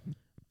 Yeah.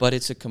 But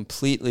it's a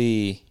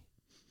completely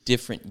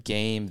different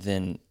game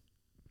than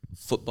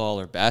football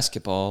or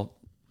basketball.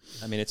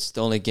 I mean, it's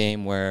the only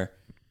game where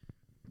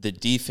the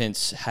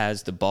defense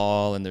has the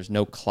ball and there's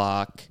no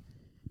clock,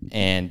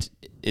 and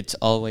it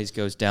always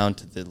goes down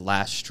to the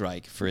last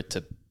strike for it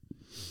to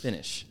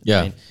finish. Yeah.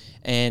 I mean,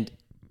 and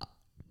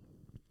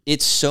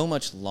it's so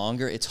much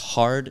longer. It's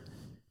hard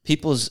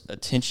people's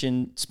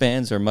attention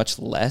spans are much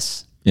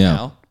less Yeah.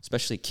 now,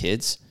 especially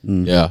kids.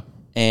 Yeah.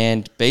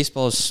 And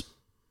baseball is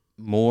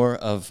more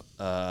of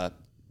a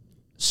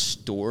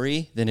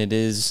story than it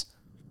is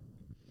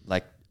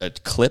like a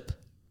clip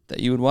that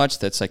you would watch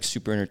that's like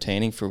super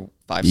entertaining for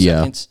 5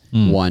 seconds.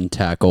 One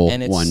tackle,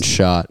 And it's- one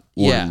shot,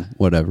 one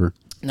whatever.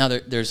 Now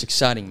there's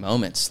exciting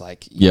moments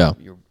like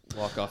your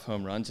walk-off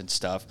home runs and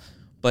stuff,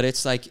 but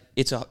it's like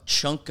it's a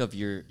chunk of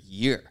your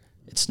year.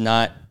 It's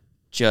not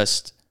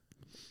just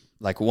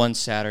like one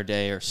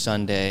Saturday or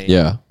Sunday.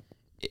 Yeah.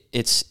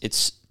 It's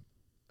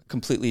a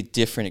completely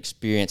different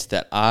experience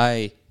that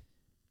I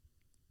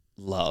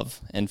love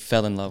and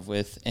fell in love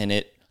with,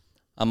 and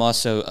I'm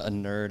also a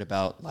nerd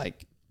about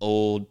like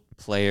old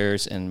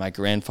players, and my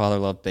grandfather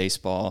loved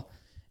baseball,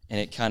 and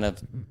it kind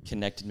of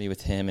connected me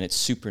with him, and it's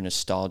super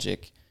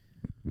nostalgic.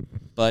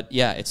 But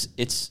yeah,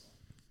 it's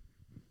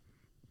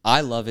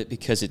I love it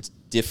because it's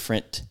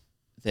different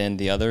than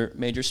the other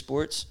major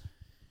sports,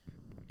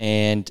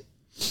 and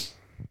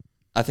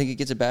I think it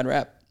gets a bad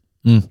rap.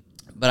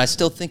 But I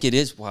still think it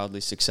is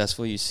wildly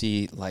successful. You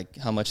see like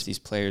how much these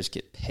players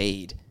get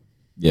paid.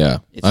 Yeah.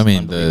 It's I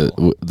mean,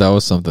 unbelievable. that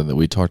was something that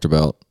we talked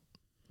about.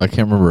 I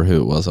can't remember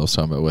who it was I was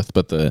talking about with,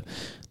 but the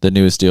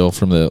newest deal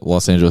from the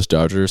Los Angeles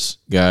Dodgers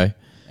guy,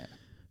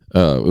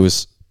 it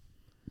was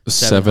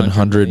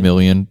 $700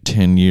 million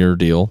 10-year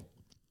deal.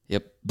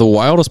 Yep. The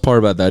wildest part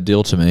about that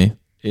deal to me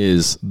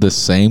is the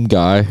same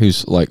guy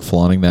who's like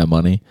flaunting that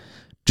money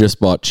just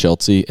bought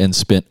Chelsea and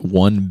spent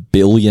 $1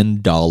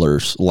 billion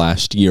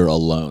last year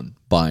alone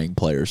buying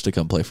players to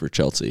come play for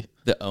Chelsea.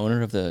 The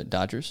owner of the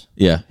Dodgers?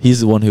 Yeah, he's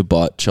the one who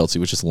bought Chelsea,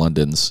 which is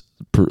London's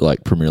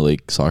Premier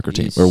League soccer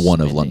team, or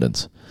one of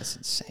London's. That's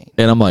insane.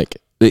 And I'm like,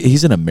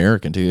 he's an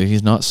American too.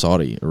 He's not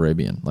Saudi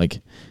Arabian.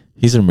 Like,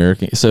 he's an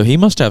American, so he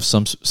must have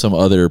some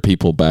other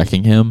people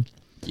backing him.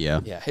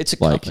 Yeah. Yeah, it's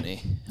a Like-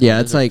 company. Yeah,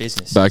 Those it's are like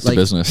businesses. Back to Like,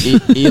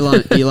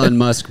 business. Elon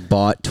Musk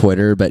bought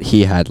Twitter, but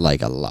he had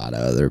like a lot of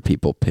other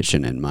people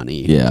pitching in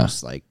money. Yeah.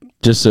 Just like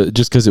just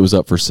because it was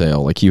up for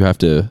sale, like you have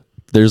to.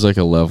 There's like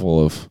a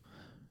level of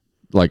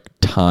like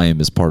time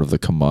is part of the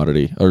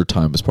commodity, or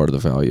time is part of the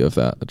value of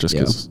that. Just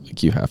because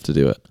like, you have to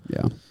do it.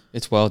 yeah.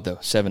 It's wild though.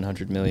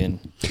 700 million.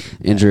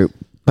 Andrew,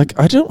 Like,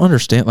 I don't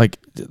understand. Like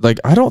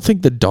I don't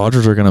think the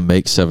Dodgers are going to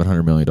make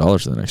 $700 million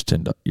in the next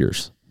 10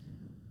 years.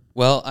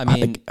 Well, I mean,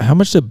 Like, how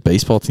much do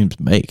baseball teams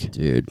make?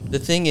 dude. the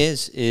thing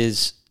is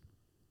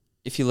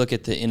if you look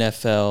at the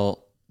NFL,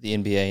 the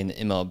NBA, and the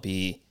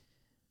MLB,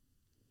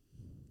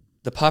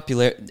 the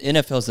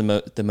NFL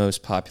is the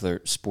most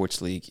popular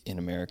sports league in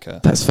America.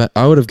 That's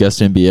I would have guessed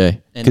NBA,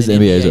 And because the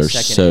NBAs are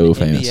second, so and the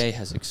famous. NBA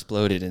has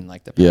exploded in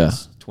like the Yeah.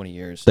 past 20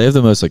 years. They have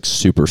the most like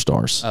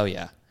superstars. Oh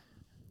yeah,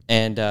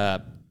 and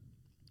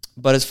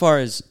but as far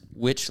as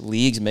which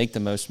leagues make the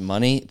most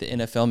money, the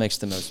NFL makes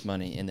the most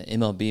money, and the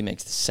MLB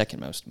makes the second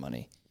most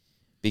money,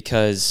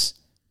 because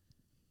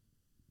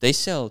they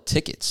sell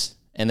tickets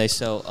and they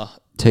sell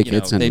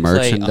Tickets and they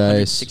merchandise. Play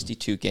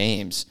 162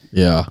 games,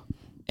 Yeah,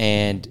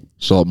 and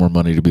there's a lot more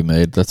money to be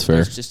made. That's fair.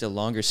 there's just a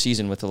longer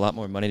season with a lot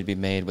more money to be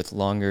made, with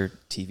longer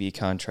TV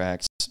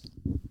contracts,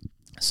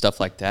 stuff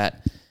like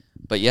that.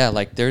 But yeah,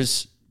 like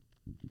there's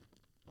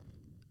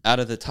out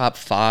of the top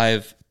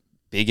 5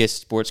 biggest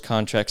sports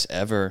contracts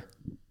ever,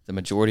 the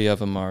majority of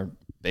them are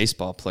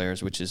baseball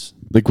players, which is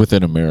Like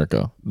within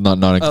America, not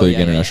including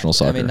international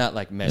soccer. I mean, not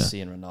like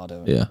Messi and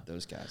Ronaldo and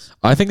those guys.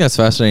 I think that's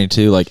fascinating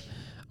too. Like,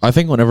 I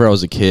think whenever I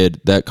was a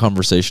kid, that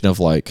conversation of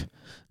like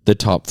the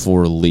top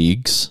 4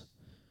 leagues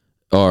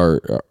are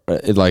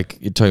like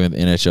you're talking about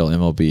the NHL,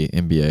 MLB,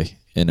 NBA,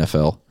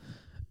 NFL,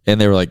 and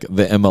they were like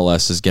the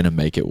MLS is going to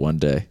make it one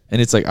day,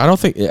 and it's like I don't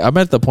think I'm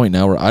at the point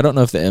now where I don't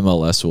know if the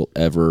MLS will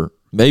ever.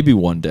 Maybe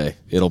one day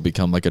it'll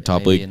become like a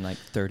top Maybe league, in like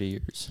 30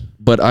 years.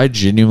 but I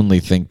genuinely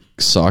think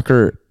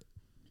soccer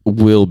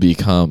will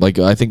become like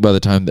I think by the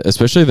time that,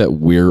 especially that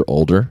we're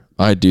older,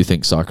 I do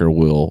think soccer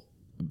will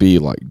be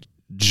like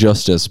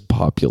just as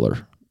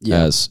popular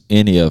as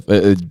any of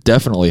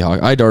definitely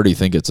hockey. I'd already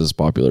think it's as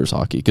popular as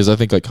hockey, because I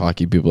think like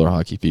hockey people are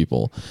hockey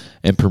people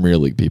and Premier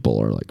League people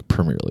are like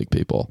Premier League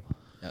people.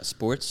 Now,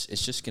 sports,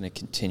 it's just going to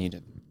continue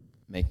to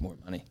make more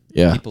money.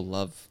 Yeah. People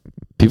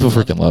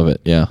Freaking love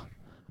it. Yeah.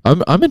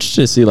 I'm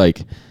interested to see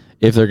like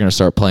if they're going to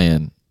start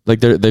playing like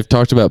they've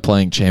talked about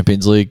playing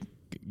Champions League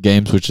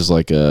games, which is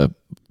like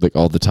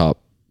all the top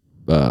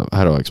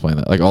how do I explain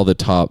that? Like all the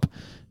top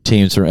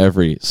teams from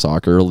every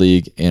soccer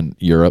league in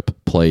Europe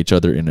play each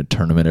other in a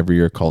tournament every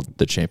year called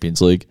the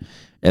Champions League,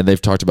 and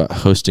they've talked about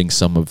hosting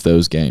some of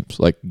those games,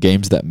 like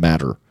games that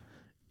matter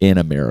in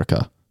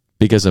America,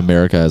 because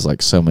America has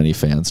like so many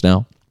fans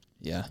now.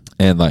 Yeah.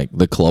 And like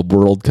the Club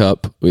World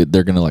Cup,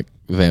 they're going to like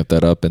vamp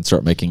that up and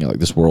start making it like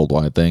this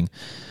worldwide thing.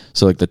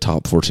 So like the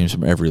top 4 teams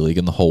from every league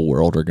in the whole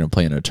world are going to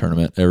play in a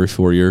tournament every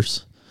 4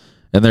 years.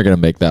 And they're going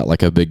to make that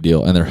like a big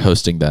deal. And they're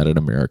hosting that in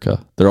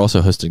America. They're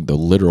also hosting the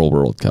literal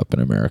World Cup in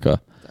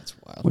America. That's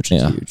wild. Which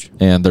is huge.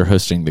 And they're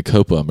hosting the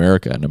Copa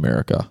America in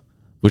America,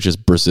 which is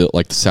Brazil,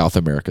 like the South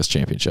America's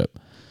championship.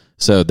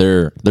 So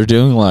they're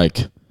doing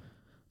like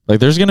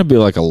there's going to be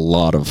like a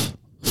lot of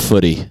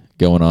footy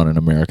going on in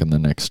America in the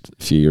next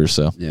few years.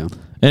 So, Yeah.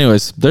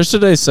 anyways, there's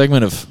today's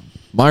segment of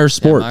Myres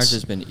Yeah, Sports. Myres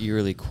has been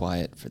eerily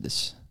quiet for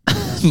this.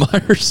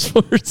 Myres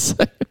Sports.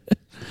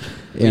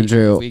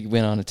 Andrew, We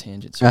went on a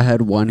tangent. So. I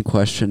had one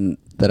question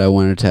that I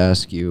wanted to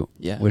ask you,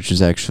 Yeah. which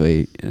is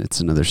actually,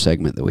 it's another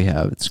segment that we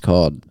have. It's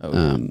called,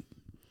 Oh.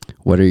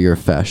 What are your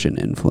fashion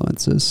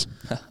influences?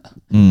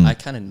 I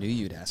kind of knew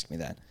you'd ask me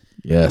that.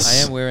 Yes.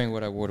 I am wearing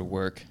what I wore to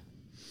work.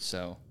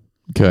 So,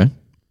 Okay.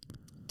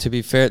 to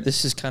be fair,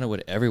 this is kind of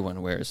what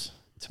everyone wears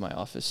to my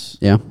office.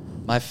 Yeah.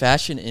 My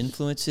fashion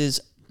influences,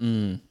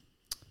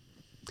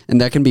 And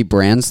that can be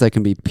brands, that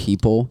can be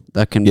people,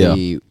 that can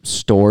be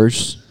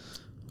stores.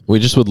 We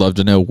just would love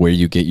to know where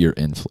you get your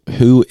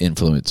who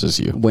influences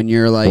you. When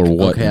you're like, Or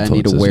what okay, I need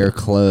to influences wear you.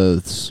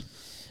 clothes.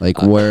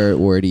 Like,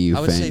 where do you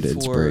I would find say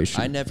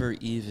inspiration? I never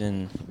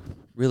even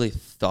really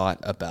thought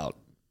about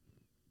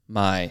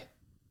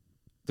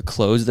the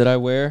clothes that I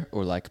wear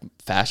or like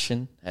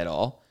fashion at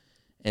all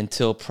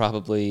until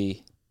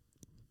probably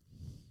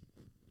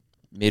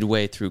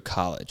midway through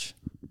college.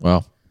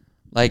 Wow.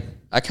 Like,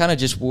 I kind of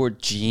just wore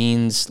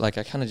jeans. Like,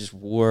 I kind of just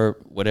wore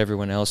what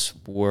everyone else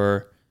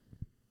wore,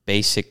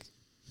 basic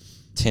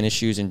tennis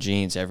shoes and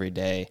jeans every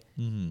day.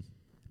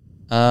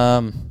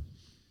 I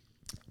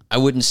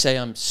wouldn't say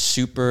I'm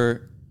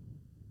super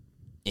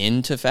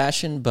into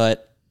fashion,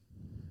 but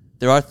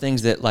there are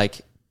things that,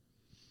 like,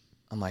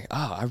 I'm like,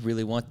 oh, I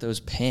really want those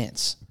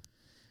pants.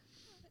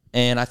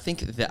 And I think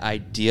the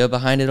idea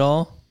behind it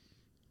all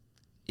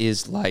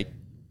is like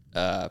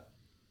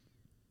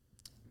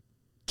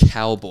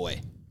cowboy,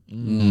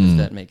 if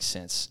that makes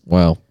sense.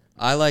 Wow.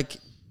 I like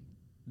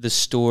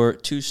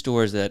two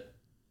stores that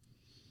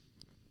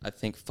I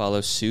think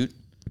follow suit.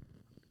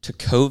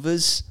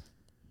 Takova's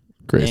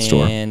Great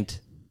store. and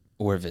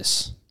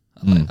Orvis.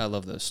 I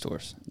love those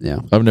stores. Yeah.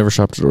 I've never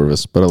shopped at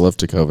Orvis, but I love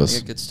They Tecovas.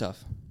 got good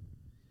stuff.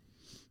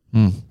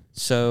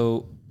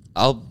 So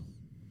I'll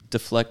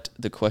deflect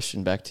the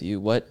question back to you.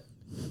 What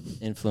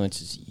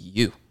influences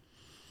you?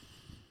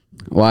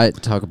 Well, I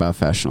talk about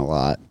fashion a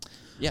lot.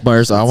 Yeah,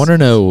 Myres, I want to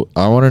know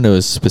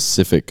a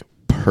specific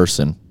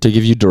person to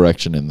give you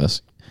direction in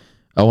this.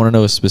 I want to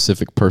know a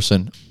specific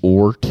person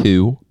or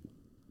two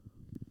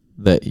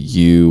that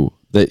you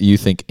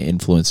think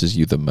influences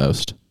you the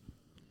most.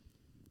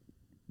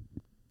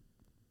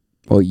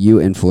 Well,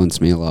 you influence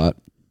me a lot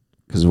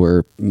because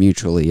we're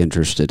mutually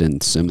interested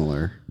in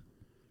similar.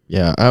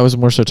 Yeah, I was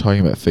more so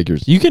talking about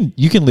figures. You can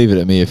leave it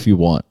at me if you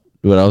want,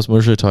 but I was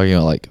more so talking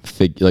about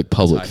like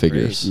public High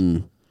figures.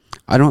 praise.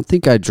 I don't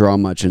think I draw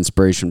much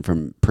inspiration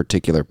from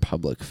particular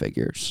public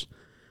figures.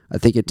 I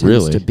think it tends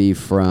Really? to be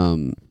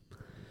from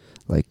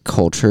like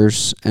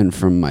cultures and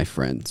from my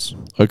friends.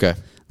 Okay.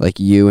 Like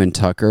you and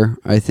Tucker,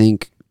 I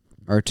think,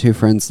 are two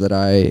friends that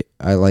I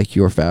like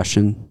your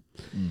fashion.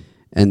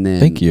 And then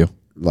Thank you.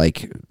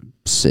 like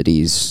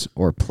cities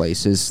or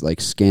places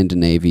like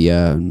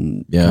Scandinavia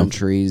and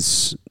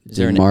countries. Is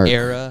there an Denmark.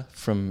 era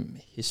from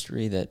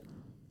history that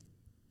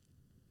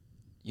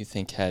you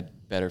think had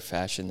better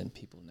fashion than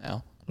people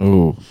now?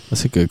 Oh,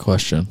 that's a good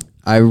question.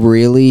 I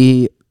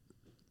really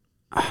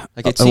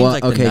Like, it seems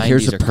like the 90s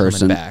here's a are coming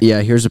person. back.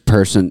 Yeah, here's a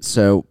person.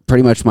 So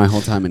pretty much my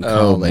whole time in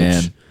college,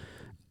 man.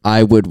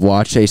 I would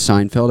watch a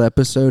Seinfeld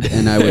episode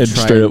and I would And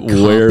try straight to up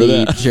wear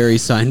copy that. Jerry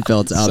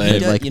Seinfeld's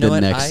outfit like You know the what?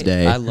 next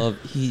day. I love,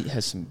 he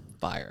has some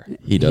fire.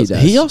 He does.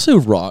 does. He also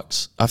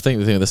rocks. I think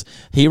the thing of this,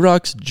 he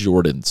rocks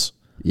Jordans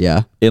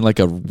Yeah. in like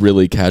a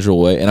really casual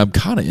way, and I'm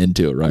kind of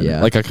into it right Yeah.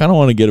 now. Like, I kind of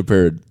want to get a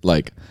pair of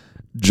like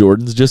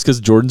Jordans, just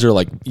because Jordans are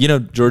like,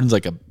 Jordan's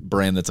like a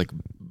brand that's like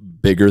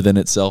bigger than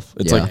itself.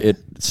 It's Yeah. like it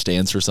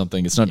stands for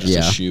something. It's not just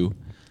Yeah. a shoe.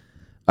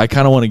 I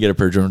kind of want to get a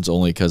pair of Jordans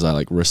only because I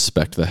like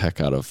respect the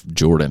heck out of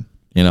Jordan.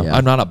 Yeah.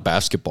 I'm not a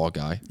basketball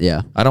guy.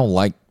 Yeah. I don't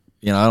like.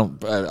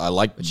 I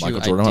like But Michael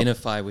you Jordan.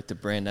 identify with the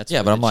brand. That's Yeah,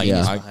 what but the I'm like,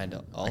 genius I behind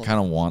all I of kind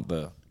of want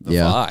the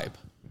Yeah.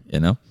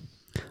 vibe.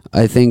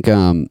 I think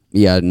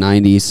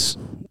 90s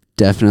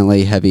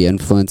definitely heavy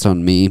influence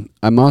on me.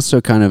 I'm also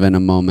kind of in a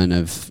moment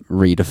of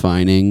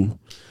redefining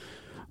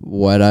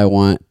what I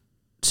want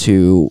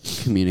to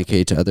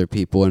communicate to other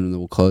people in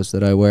the clothes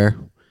that I wear.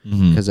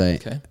 Because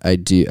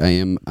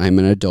I'm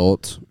an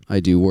adult. I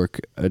do work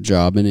a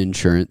job in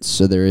insurance,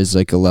 so there is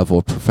like a level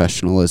of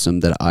professionalism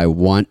that I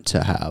want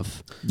to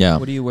have. Yeah.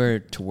 What do you wear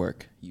to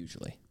work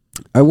usually?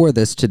 I wore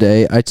this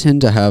today. I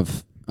tend to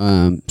have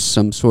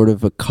some sort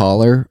of a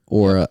collar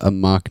or a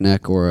mock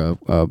neck or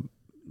a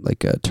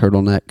like a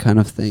turtleneck kind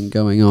of thing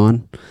going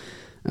on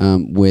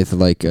with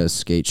like a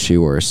skate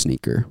shoe or a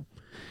sneaker,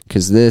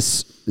 because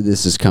this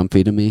is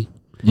comfy to me,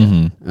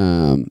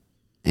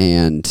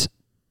 and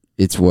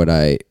it's what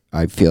I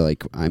feel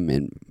like I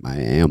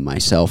am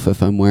myself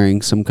if I'm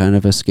wearing some kind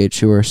of a skate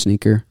shoe or a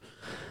sneaker,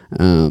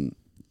 and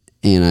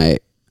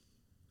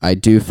I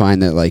do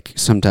find that like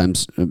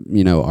sometimes,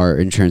 our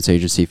insurance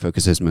agency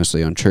focuses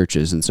mostly on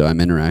churches, and so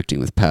I'm interacting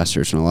with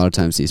pastors, and a lot of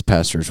times these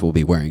pastors will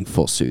be wearing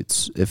full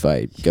suits if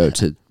I go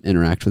to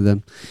interact with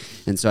them.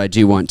 And so I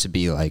do want to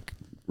be like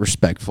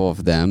respectful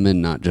of them and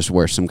not just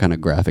wear some kind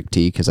of graphic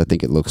tee because I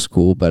think it looks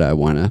cool, but I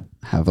want to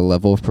have a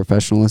level of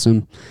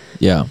professionalism.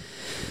 Yeah.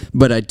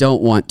 but I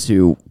don't want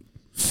to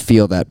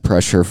feel that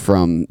pressure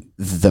from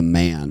the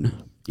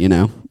man, you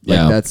know?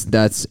 Like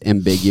that's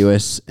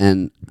ambiguous,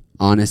 and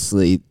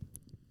honestly,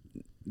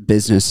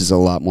 business is a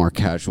lot more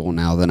casual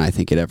now than I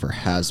think it ever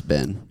has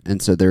been.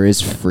 And so there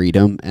is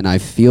freedom, and I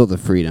feel the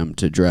freedom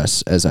to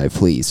dress as I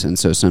please. And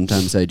so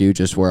sometimes I do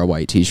just wear a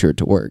white t-shirt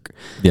to work.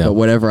 Yeah. But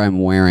whatever I'm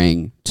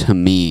wearing to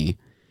me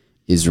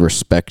is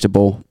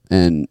respectable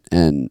and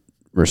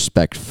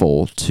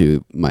respectful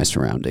to my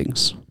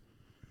surroundings.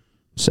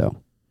 So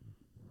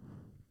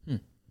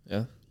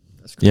yeah,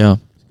 that's great. Yeah,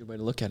 that's a good way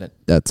to look at it.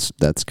 That's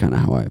kind of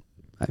how I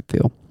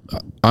feel.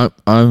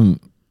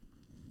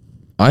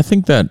 I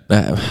think that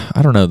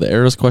I don't know. The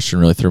arrows question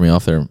really threw me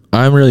off there.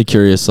 I'm really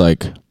curious.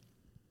 Man,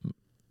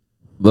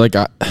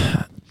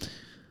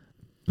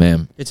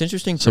 it's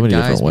interesting for so many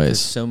guys different ways.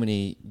 Because so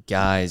many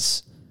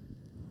guys,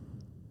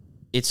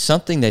 it's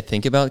something they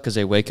think about because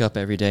they wake up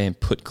every day and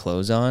put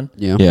clothes on.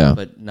 Yeah.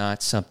 But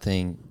not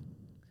something,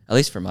 at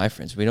least for my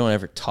friends, we don't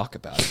ever talk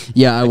about it.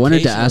 Yeah, I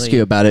wanted to ask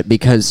you about it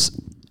because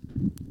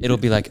it'll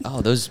be like,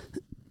 oh, those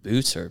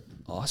boots are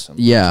awesome.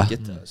 Yeah.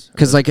 Get those.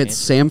 Because like at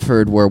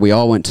Samford, where we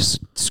all went to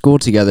school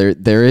together,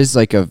 there's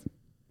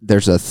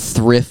a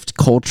thrift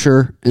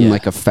culture and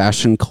like a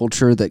fashion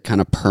culture that kind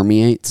of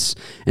permeates.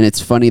 And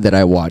it's funny that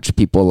I watch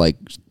people like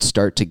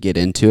start to get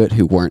into it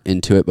who weren't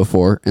into it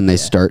before, and they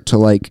start to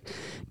like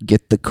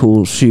get the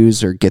cool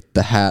shoes or get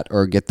the hat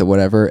or get the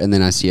whatever, and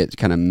then I see it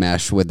kind of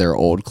mesh with their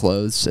old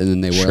clothes, and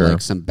then they wear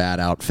like some bad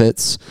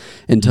outfits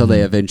until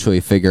they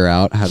eventually figure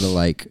out how to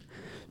like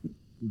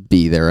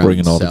be their own bring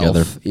it all self,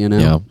 together. You know?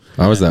 Yeah,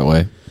 I was that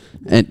way.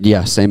 And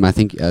yeah, same. I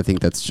think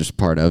that's just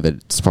part of it.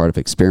 It's part of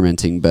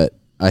experimenting. But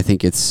I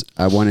think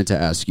I wanted to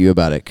ask you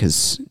about it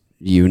because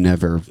you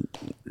never.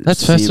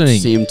 That's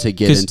fascinating. Seem to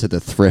get into the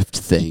thrift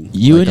thing.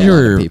 You like and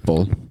your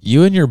people.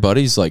 You and your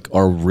buddies like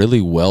are really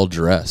well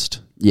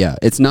dressed. Yeah,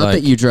 it's not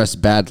like, that you dress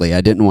badly.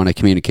 I didn't want to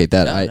communicate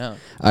that. No.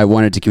 I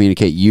wanted to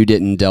communicate you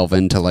didn't delve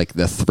into like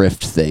the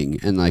thrift thing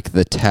and like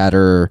the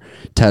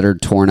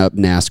tattered, torn up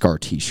NASCAR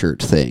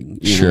T-shirt thing.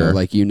 You know?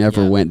 Like you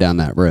never went down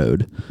that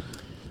road.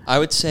 I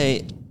would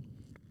say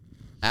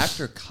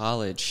after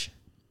college,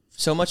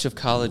 so much of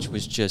college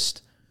was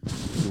just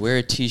you wear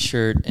a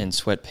T-shirt and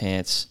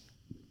sweatpants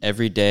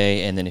every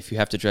day, and then if you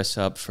have to dress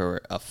up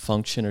for a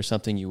function or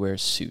something, you wear a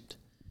suit.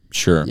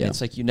 Sure. Yeah.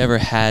 It's like you never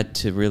had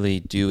to really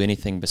do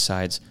anything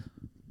besides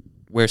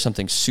wear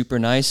something super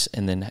nice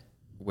and then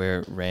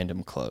wear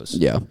random clothes.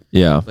 Yeah.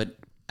 Yeah. But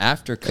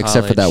after college...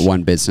 Except for that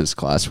one business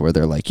class where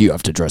they're like, you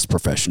have to dress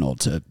professional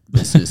to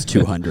business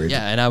 200.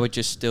 Yeah, and I would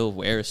just still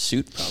wear a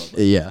suit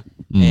probably. Yeah.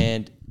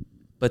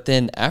 But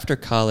then after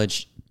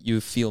college,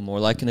 you feel more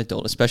like an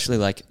adult, especially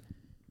like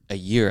a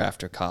year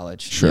after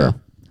college. Sure.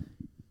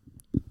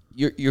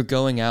 You're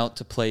going out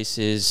to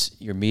places,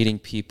 you're meeting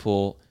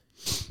people.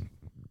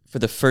 For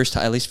the first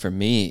time, at least for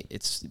me,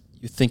 it's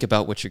you think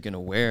about what you're going to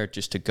wear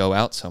just to go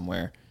out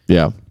somewhere.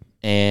 Yeah.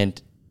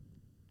 And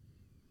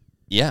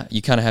yeah,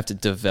 you kind of have to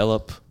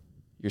develop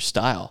your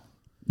style.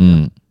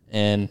 Mm.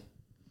 And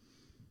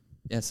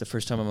yeah, it's the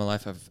first time in my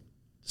life I've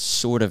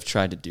sort of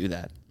tried to do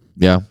that.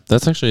 Yeah.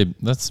 That's actually,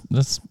 that's.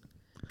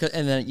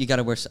 And then you got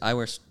to I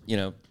wear,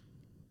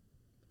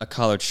 a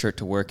collared shirt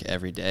to work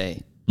every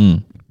day.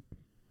 Mm.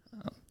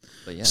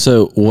 But yeah.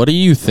 So what do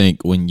you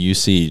think when you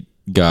see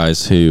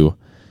guys who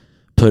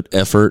put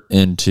effort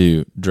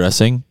into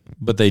dressing,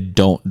 but they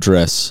don't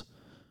dress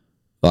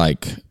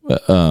like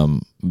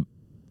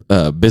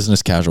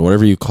business casual,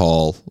 whatever you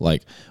call,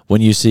 like when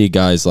you see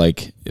guys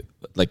like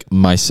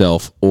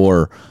myself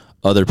or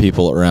other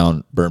people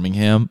around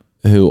Birmingham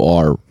who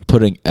are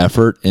putting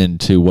effort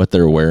into what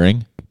they're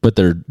wearing, but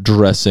they're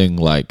dressing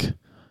like,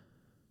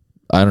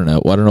 I don't know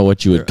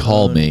what you would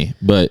call me,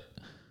 but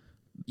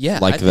yeah,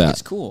 like I think that.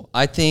 it's cool.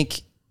 I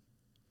think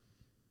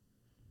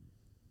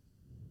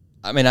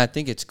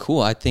it's cool.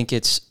 I think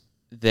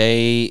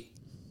they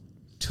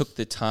took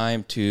the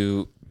time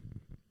to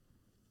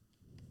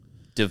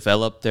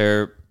develop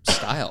their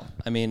style.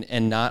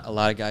 And not a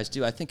lot of guys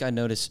do. I think I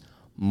notice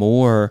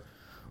more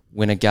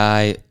when a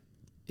guy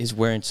is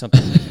wearing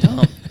something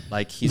dumb,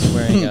 like he's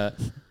wearing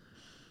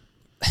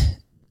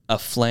a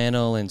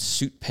flannel and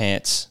suit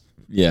pants,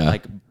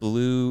 like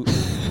blue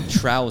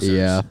trousers.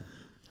 Yeah.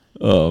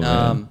 Oh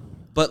man.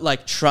 But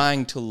like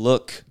trying to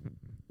look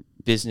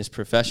business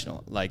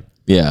professional, like.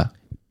 Yeah.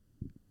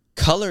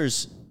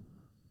 Colors,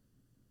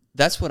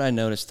 that's what I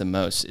noticed the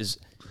most. Is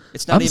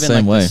it's not I'm even the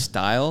same like way. the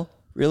style,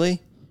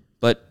 really,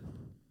 but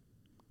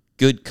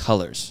good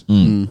colors.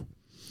 Mm.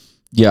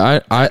 Yeah,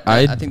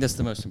 I think that's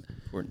the most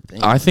important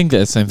thing. I think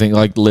that same thing.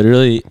 Like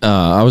literally,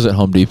 I was at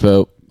Home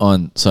Depot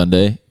on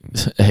Sunday.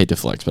 I hate to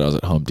flex, but I was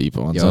at Home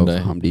Depot on Sunday.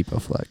 Home Depot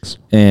flex.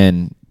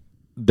 And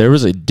there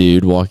was a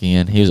dude walking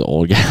in. He was an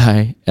old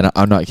guy, and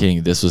I'm not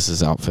kidding. This was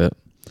his outfit.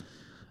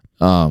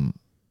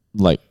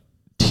 Like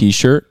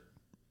t-shirt,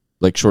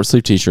 like short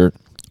sleeve t-shirt,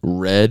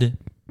 red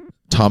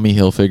Tommy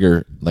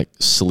Hilfiger like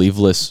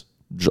sleeveless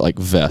like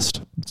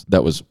vest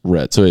that was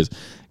red. So his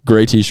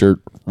gray t-shirt,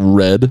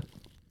 red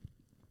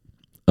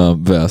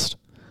vest,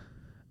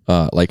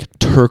 like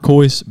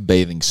turquoise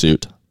bathing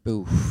suit,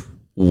 Oof.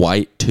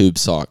 white tube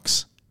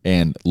socks,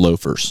 and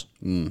loafers,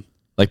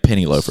 like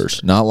penny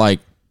loafers, not like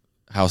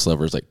house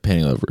loafers, like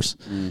penny loafers.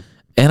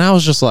 And I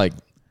was just like,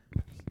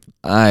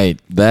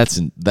 that's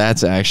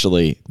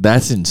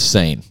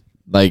insane.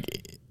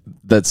 Like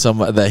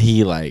that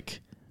he like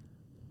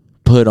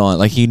put on,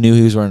 like he knew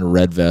he was wearing a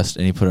red vest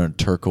and he put on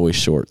turquoise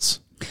shorts.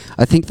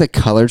 I think the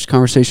colors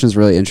conversation is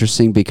really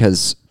interesting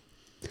because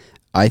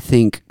I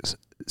think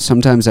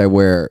sometimes I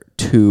wear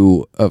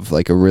two of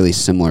like a really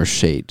similar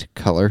shade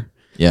color.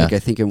 Yeah. Like I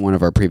think in one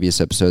of our previous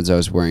episodes, I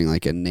was wearing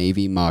like a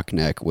navy mock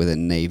neck with a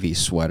navy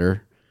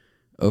sweater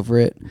over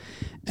it.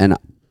 And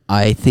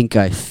I think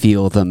I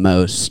feel the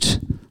most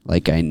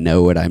like I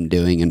know what I'm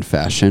doing in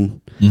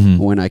fashion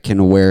when I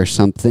can wear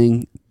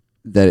something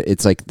that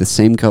it's like the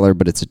same color,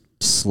 but it's a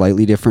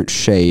slightly different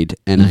shade.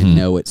 And I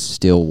know it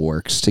still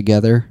works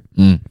together.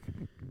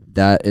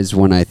 That is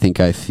when I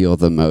think I feel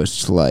the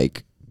most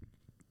like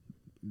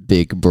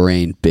big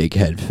brain, big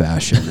head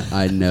fashion.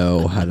 I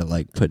know how to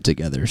like put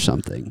together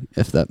something,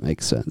 if that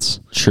makes sense.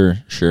 Sure.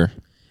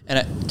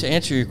 And to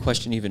answer your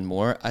question even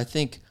more, I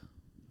think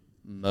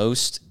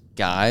most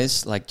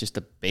guys, like just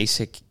a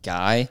basic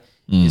guy,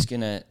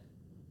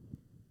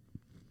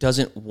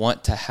 doesn't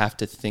want to have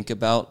to think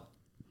about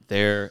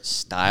their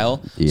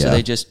style. Yeah. So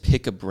they just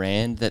pick a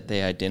brand that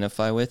they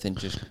identify with and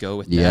just go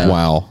with Yeah. that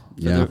Wow.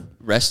 for the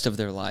rest of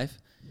their life.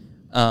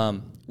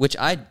 Which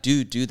I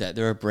do that.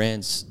 There are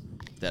brands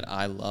that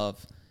I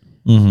love.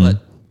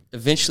 But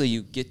eventually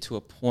you get to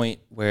a point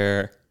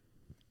where,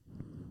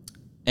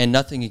 and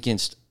nothing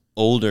against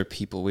older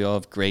people, we all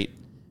have great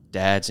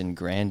dads and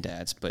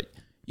granddads, but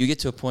you get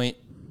to a point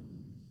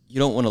you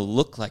don't want to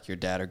look like your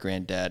dad or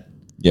granddad.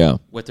 Yeah.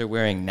 What they're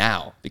wearing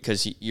now,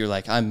 because you're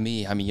like, I'm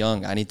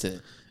young, I need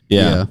to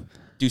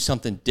do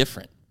something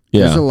different.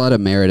 Yeah. There's a lot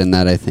of merit in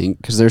that, I think,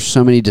 because there's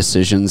so many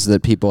decisions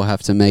that people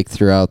have to make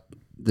throughout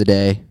the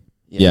day,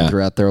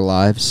 throughout their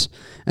lives.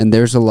 And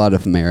there's a lot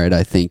of merit,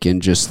 I think, in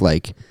just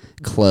like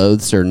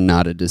clothes are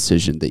not a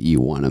decision that you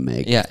want to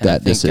make. Yeah, and I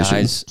that think decision.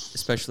 guys,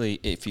 especially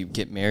if you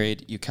get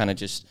married, you kind of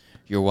just,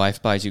 your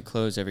wife buys you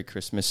clothes every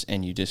Christmas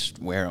and you just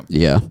wear them.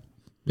 Yeah.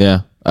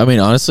 Yeah. I mean,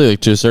 honestly,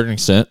 like to a certain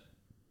extent,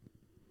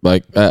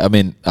 like, I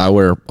mean, I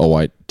wear a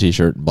white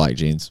t-shirt and black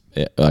jeans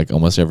like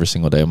almost every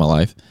single day of my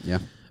life. Yeah.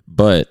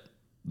 But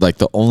like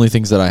the only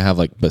things that I have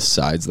like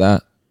besides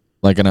that,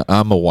 like, and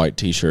I'm a white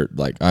t-shirt,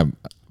 like I'm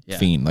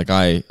fiend. Like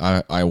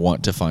I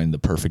want to find the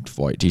perfect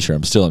white t-shirt.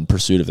 I'm still in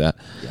pursuit of that.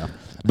 Yeah.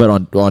 But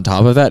on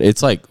top of that,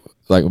 it's like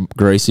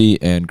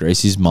Gracie and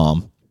Gracie's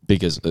mom,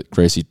 because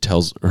Gracie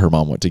tells her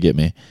mom what to get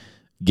me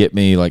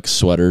like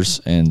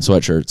sweaters and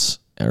sweatshirts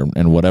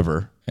and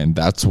whatever. And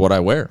that's what I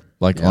wear,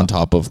 like on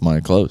top of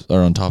my clothes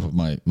or on top of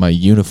my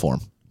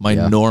uniform, my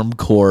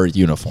normcore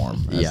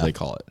uniform, as they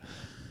call it.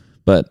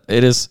 But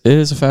it is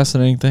a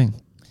fascinating thing.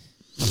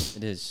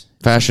 It is.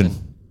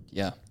 Fashion.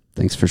 Yeah.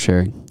 Thanks for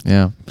sharing.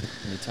 Yeah.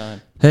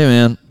 Anytime. Hey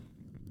man,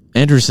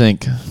 Andrew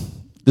Sink,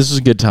 this was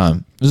a good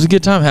time. It was a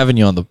good time having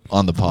you on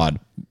the pod.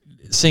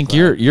 Sink,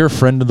 you're a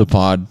friend of the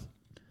pod,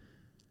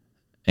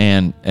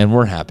 and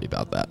we're happy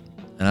about that.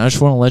 And I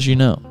just want to let you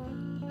know.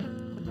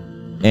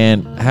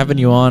 And having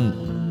you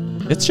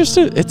on,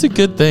 it's a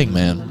good thing,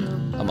 man.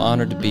 I'm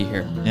honored to be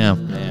here. Yeah.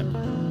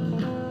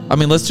 Man. I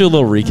mean, let's do a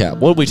little recap.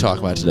 What did we talk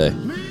about today?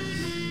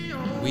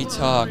 We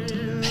talked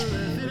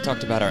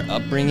about our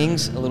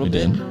upbringings a little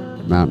bit.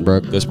 Mountain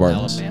Brook. Go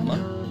Spartans.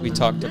 Alabama. We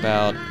talked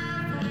about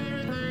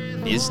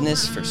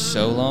business for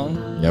so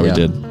long. Yeah, we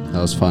did.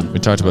 That was fun. We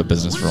talked about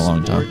business for a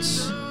long time.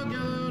 Sports.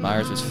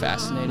 Myres was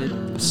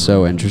fascinated.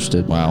 So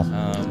interested. Wow.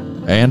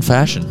 And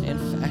fashion.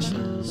 And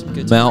fashion. Some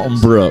good Mountain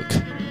times. Brook.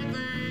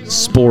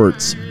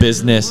 Sports,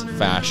 business,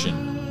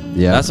 fashion.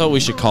 Yeah. That's what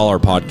we should call our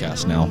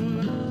podcast now.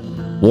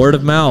 Word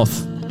of mouth.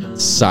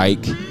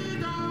 Psych.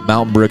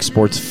 Mountain Brook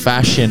Sports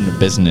Fashion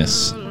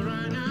Business.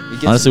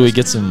 Honestly, we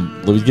get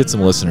some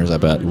listeners, I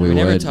bet. We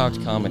never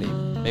talked comedy.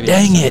 Maybe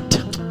Dang it.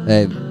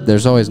 Hey,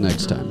 there's always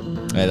next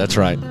time. Hey, that's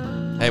right.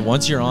 Hey,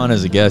 once you're on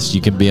as a guest, you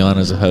can be on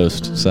as a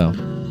host. So,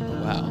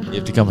 wow. you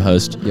have to come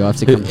host. You'll have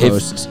to come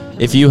host.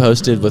 If you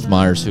hosted with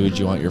Myres, who would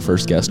you want your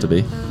first guest to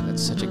be?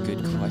 That's such a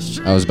good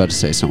question. I was about to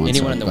say someone.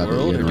 Anyone in the glad that you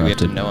world, or do we have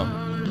to interrupted.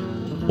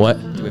 know him?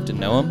 What? Do we have to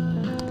know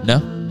him?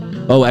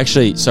 No? Oh,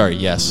 actually, sorry,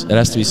 yes. It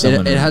has to be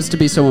someone. It has to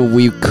be someone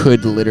we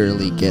could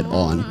literally get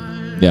on.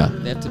 Yeah.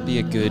 They have to be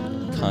a good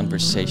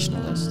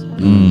conversationalist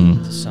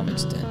to some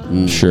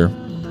extent. Sure.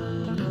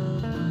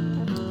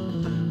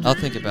 I'll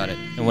think about it.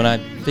 And when I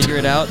figure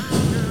it out,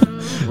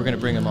 we're going to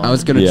bring him on. I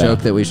was going to joke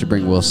that we should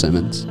bring Will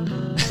Simmons.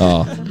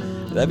 Oh,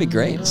 That'd be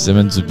great.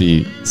 Simmons would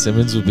be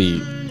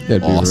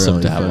That'd be awesome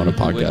really to have on a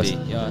funny. It would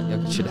podcast. be. Yeah,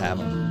 you should have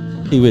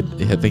him. He would.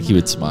 I think he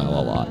would smile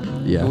a lot.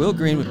 Yeah. Will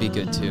Green would be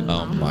good too.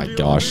 Oh my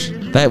gosh,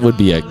 that would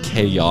be a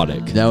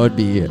chaotic That would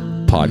be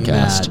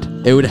podcast.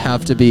 mad. It would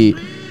have to be.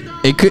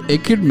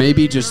 It could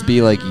maybe just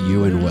be like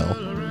you and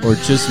Will, or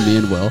just me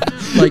and Will.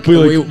 Like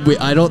we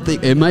I don't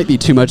think it might be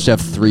too much to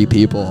have 3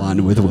 people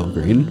on with Will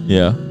Green.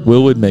 Yeah,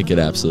 Will would make it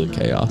absolute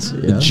chaos.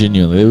 Yeah.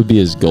 Genuinely, it would be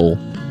his goal.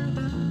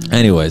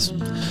 Anyways,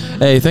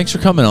 Hey, thanks for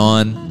coming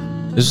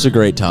on. This was a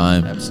great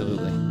time.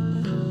 Absolutely.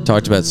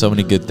 Talked about so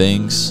many good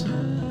things,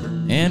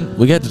 and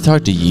we got to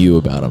talk to you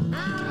about them.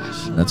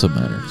 Gosh. That's what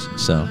matters.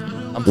 So,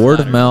 I'm word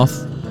of flattered.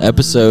 mouth,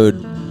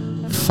 episode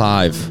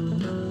 5.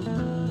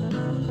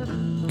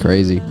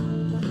 Crazy.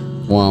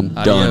 Wham.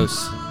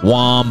 Adios.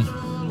 Wham.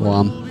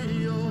 Wham.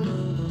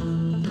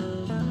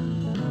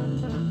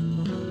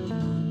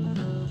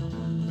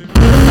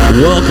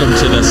 Welcome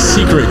to the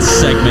secret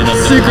segment of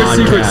the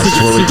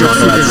podcast where we talk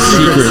about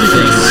secret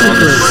things on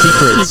the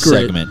secret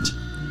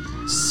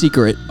segment.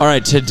 Secret. All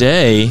right,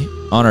 today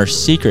on our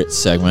secret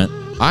segment,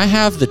 I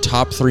have the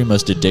top 3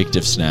 most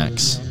addictive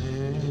snacks,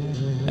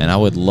 and I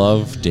would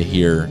love to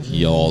hear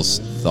y'all's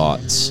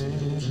thoughts.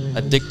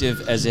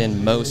 Addictive as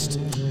in most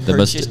The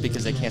most- purchased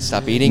because they can't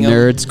stop eating them.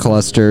 Nerds,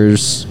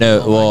 clusters.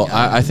 No, Oh my well,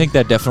 God. I think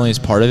that definitely is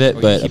part of it, Or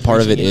you but a keep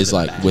part of it reaching into is the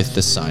like back. with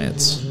the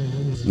science.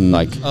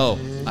 Like, Oh,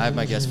 I have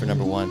my guess for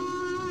number 1.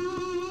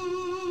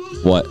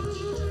 what?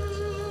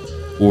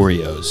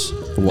 Oreos.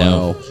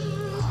 Whoa.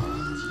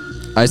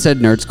 I said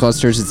nerds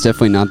clusters. It's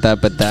definitely not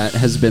that, but that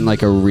has been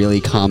like a really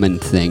common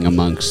thing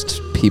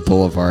amongst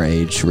people of our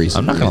age recently.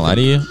 I'm not going to lie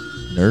to you.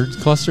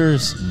 Nerd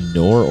clusters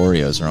nor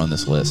Oreos are on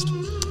this list.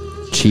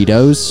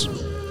 Cheetos.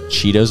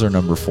 Cheetos are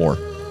number 4.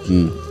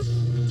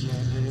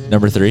 Mm.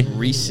 Number 3?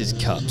 Reese's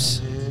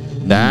Cups.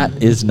 That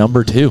is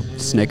number 2.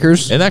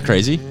 Snickers. Isn't that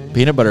crazy?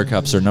 Peanut butter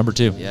cups are number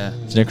 2. Yeah.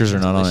 Snickers are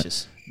not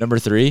Delicious. on it. Number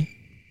 3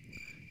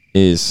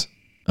 is...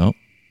 Oh.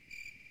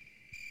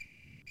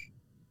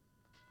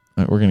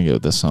 All right, we're going to go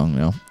with this song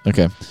now.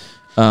 Okay.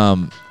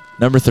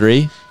 Number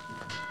 3,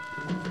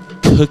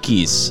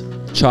 cookies.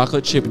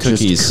 Chocolate chip cookies.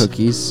 Just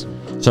cookies.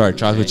 Sorry,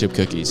 chocolate Okay. chip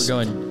cookies.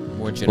 We're going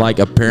more general. Like,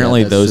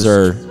 apparently Yeah, that's those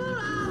are...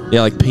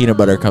 Yeah, like peanut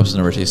butter cups is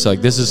number 2. So,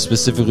 like, this is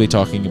specifically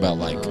talking about,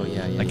 like... Oh,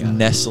 yeah, yeah, like yeah.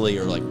 Nestle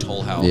or like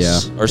Toll House. Yeah.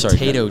 Or sorry,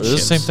 Potato are those the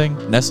chips. same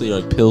thing? Nestle or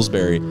like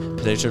Pillsbury.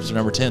 Potato chips are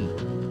number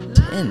 10.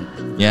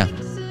 10. Yeah.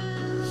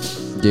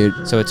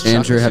 Dude. So it's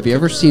Andrew, chocolate have chip you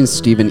ever seen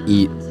Steven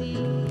eat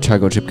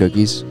chocolate chip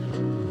cookies? No.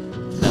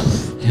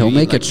 He'll You eat,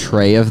 make like, a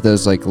tray of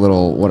those like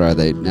little, what are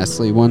they,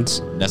 Nestle ones?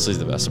 Nestle's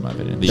the best in my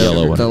opinion. The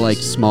yellow one. The like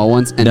small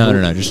ones. And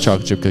No, just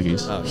chocolate chip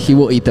cookies. Oh, He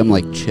will eat them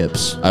like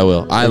chips. I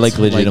will. I It's like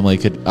like-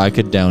 legitimately I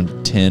could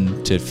down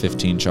 10 to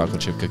 15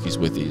 chocolate chip cookies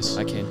with these.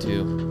 I can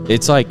too.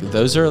 It's like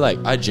those are like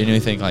I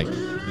genuinely think like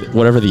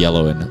whatever the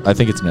yellow in. I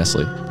think it's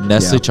Nestle.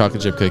 Nestle Yeah.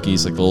 chocolate chip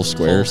cookies, like the little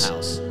squares. Full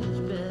House.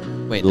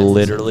 Wait, that's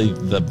Literally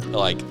the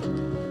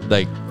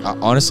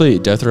honestly,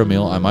 death row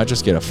meal. I might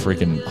just get a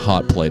freaking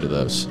hot plate of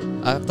those.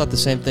 I thought the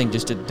same thing.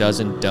 Just a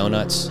dozen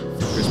donuts for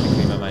Krispy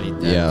Kreme. I might eat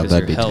that. Yeah, 'cause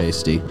that'd your be health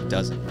tasty.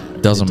 Doesn't matter.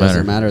 Doesn't matter.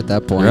 Doesn't matter at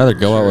that point. I'd rather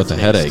go out Sure with a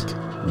taste. headache.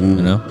 Mm.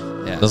 You know,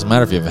 Yeah. doesn't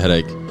matter if you have a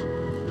headache.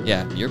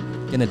 Yeah, you're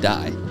gonna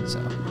die. So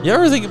You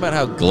ever think about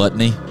how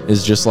gluttony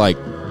is just like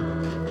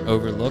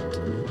overlooked.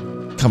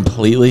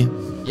 completely?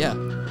 Yeah.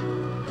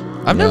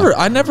 I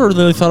never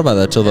really thought about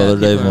that till the Yeah,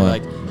 other day. people are when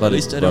like, my at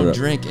least I buddy brought don't it up.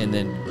 drink, and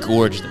then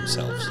gorge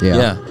themselves.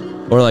 Yeah.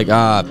 Or like,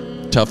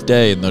 tough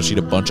day, and they'll eat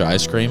a bunch of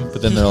ice cream,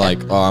 but then they're like,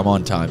 oh, I'm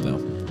on time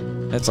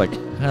though. It's like,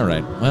 all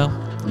right, well,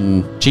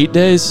 cheat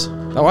days?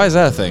 Why is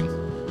that a thing?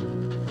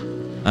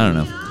 I don't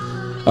know.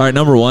 All right,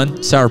 number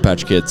 1, Sour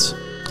Patch Kids.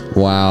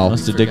 Wow.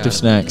 Most Forgot addictive about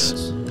snacks.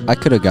 those. I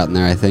could have gotten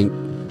there, I think.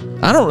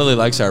 I don't really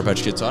like Sour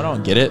Patch Kids, so I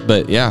don't get it,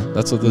 but yeah,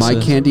 that's what this My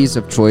is. candies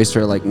of choice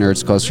are like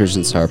Nerds Clusters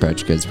and Sour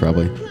Patch Kids,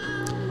 probably.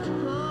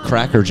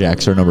 Cracker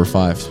Jacks are number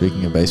 5,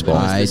 speaking of baseball.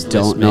 Why is I this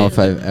don't list know made? if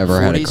I've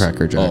ever had a 40s?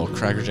 Cracker Jack. Oh,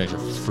 Cracker Jacks are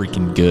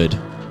freaking good.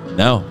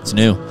 No, it's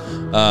new.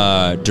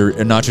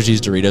 Nacho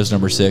Cheese Doritos,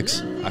 number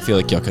 6. I feel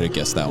like y'all could have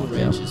guessed that one.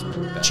 Ranch is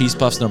better. Cheese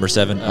Puffs, number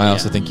 7. Oh, I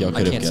also yeah. think y'all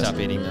could I have can't guessed. stop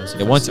eating those.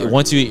 if I Once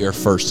start. you eat your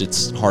first,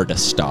 it's hard to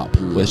stop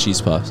with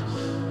Cheese Puffs.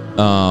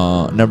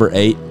 Number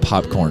 8,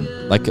 popcorn,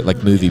 like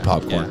movie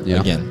popcorn.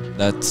 Yeah. Again,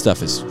 that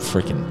stuff is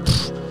freaking.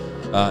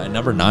 And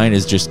number 9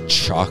 is just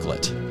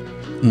chocolate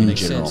in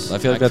Makes general. sense. I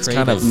feel like I that's crave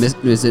kind it.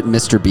 of Is it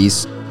Mr.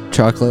 Beast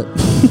chocolate?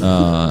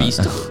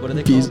 Beast. What are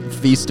they called?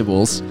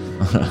 Feastables.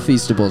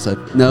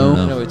 Feastables. No.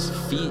 No. No, it's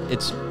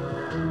it's.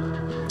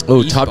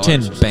 oh, Beast top bars 10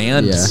 or something.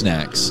 banned Yeah.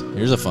 snacks.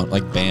 Here's a fun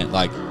wait,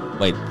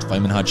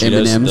 Flamin' Hot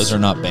Cheetos. M&Ms? Those are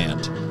not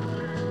banned.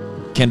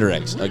 Kinder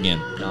Eggs again,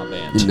 not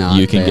banned. Not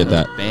you can get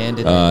banned. that. Banned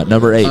it.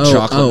 Number 8, Oh,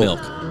 chocolate oh. milk.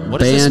 What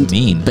does Banned, this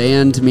mean?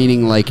 Banned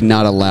meaning like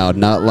not allowed,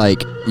 not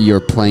like you're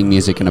playing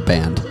music in a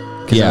band.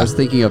 Because Yeah. I was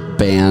thinking of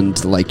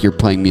band like you're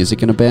playing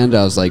music in a band.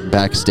 I was like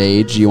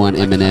backstage, you want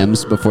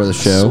M&Ms before the I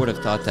show. sort of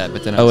thought that,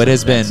 but then I Oh, was it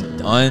has like,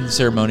 been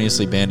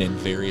unceremoniously banned in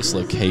various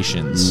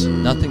locations.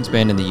 Nothing's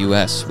banned in the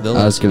U.S. They'll I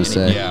let was you gonna in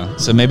say. it. Yeah.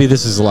 So maybe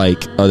this is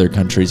like other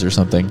countries or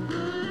something.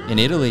 In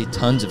Italy,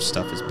 tons of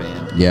stuff is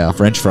banned. Yeah.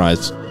 French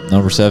fries,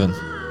 number 7.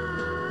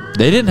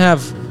 They didn't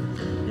have.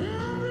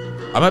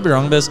 I might be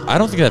wrong with this. I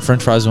don't think that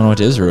French fries when I went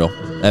to Israel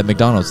at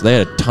McDonald's. They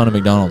had a ton of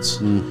McDonald's.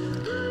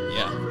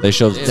 Yeah. They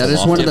showed. It That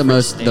is one of the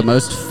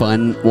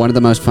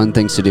most fun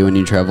things to do when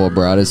you travel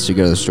abroad is to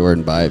go to the store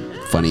and buy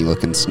funny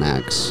looking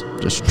snacks.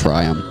 Just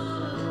try them.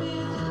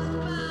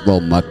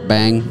 Little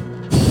mukbang.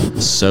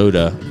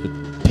 soda,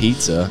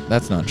 pizza.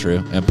 That's not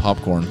true. And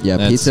popcorn. Yeah,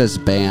 That's- pizza's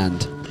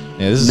banned.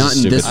 Yeah, this is Not in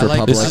stupid. this I like,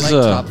 Republic. I This like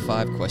is, top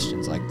 5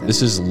 questions like that.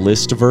 This is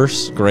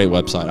Listverse. Great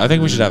website. I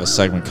think we should have a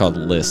segment called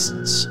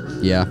Lists.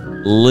 Yeah. I have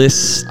a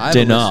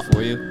Listing list up.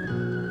 for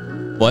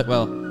you. What?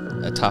 Well,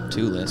 a top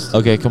 2 list.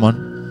 Okay, come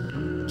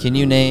on. Can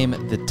you name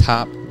the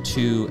top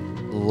 2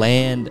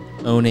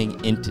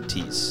 land-owning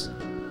entities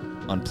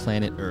on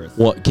planet Earth?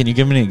 What? Can you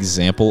give me an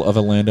example of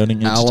a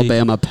landowning entity?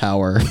 Alabama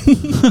Power.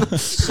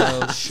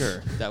 So,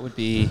 sure, that would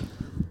be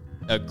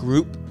a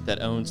group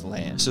that owns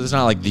land. So it's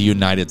not like the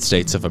United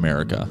States of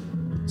America.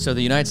 So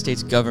the United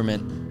States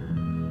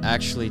government,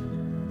 actually,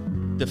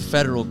 the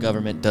federal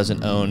government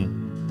doesn't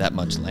own that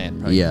much land.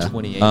 Probably Yeah.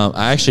 28.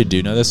 I actually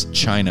do know this.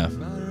 China.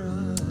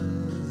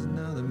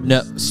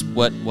 No,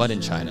 what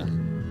in China?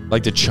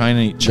 Like the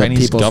Chinese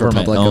People's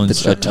government Republic of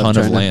owns the a ton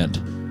of China.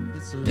 land.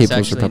 It's People's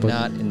actually Republic.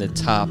 not in the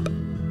top 2.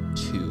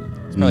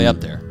 It's probably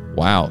up there.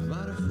 Wow.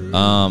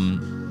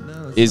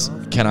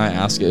 Can I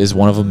ask? Is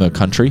one of them a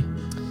country?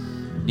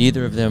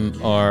 Neither of them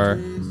are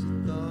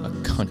a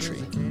country.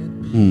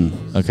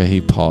 Okay, he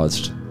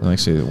paused. That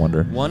makes me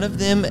wonder. One of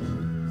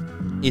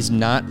them is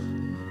not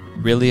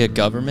really a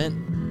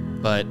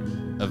government, but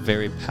a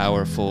very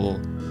powerful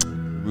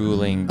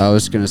ruling. I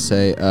was gonna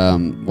say,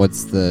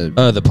 what's the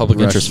The Public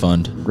Interest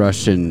Fund.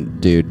 Russian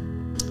dude?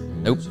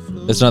 Nope.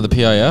 It's not the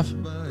PIF.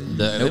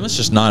 They must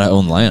just not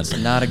own land. It's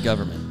not a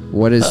government.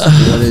 What is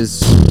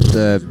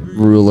the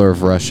ruler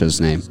of Russia's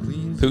name?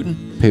 Putin?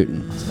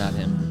 Putin. It's not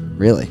him.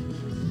 Really?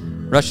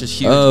 Russia's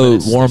huge. Oh, but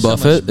it's- Warren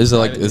there's so Buffett. much Is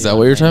privately that owned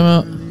what you're talking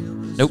land.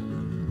 about? Nope.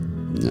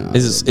 No.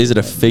 Is it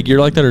a figure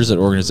like that, or is it an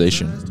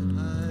organization?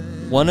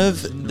 One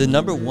of the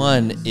number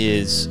one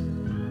is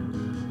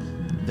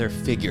their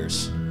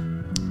figures.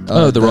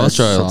 The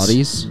Rothschilds.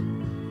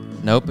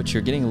 Saudis. Nope, but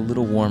you're getting a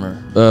little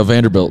warmer.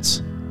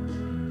 Vanderbilts.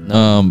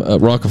 No,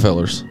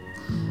 Rockefellers.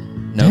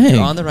 no, dang.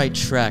 you're on the right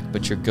track,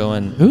 but you're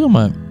going. Who am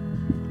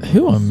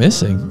I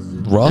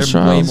missing?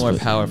 Rothschilds. more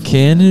but powerful.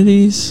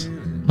 Kennedys.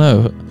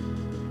 No.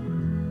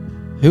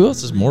 Who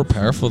else is more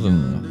powerful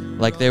than?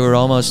 Like they were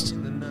almost.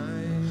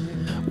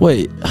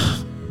 Wait.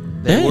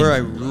 They Dang. were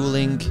a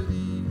ruling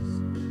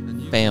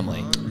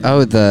family.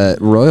 Oh, the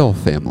royal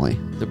family.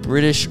 The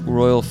British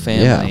royal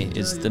family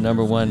is the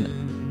number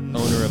one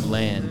owner of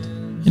land of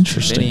any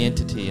Interesting.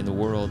 entity in the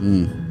world,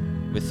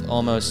 with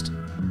almost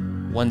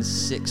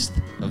 1/6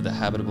 of the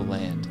habitable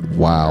land.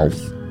 Wow.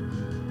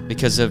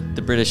 Because of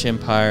the British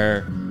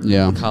Empire,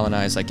 Yeah.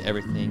 colonized like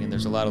everything, and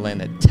there's a lot of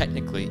land that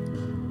technically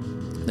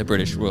the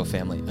British royal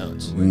family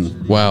owns.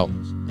 Wow.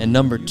 And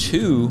number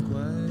 2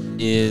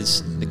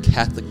 is the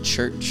Catholic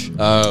Church.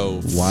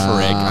 Oh, Wow.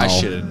 frick. I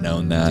should have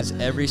known that. Because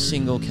every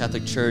single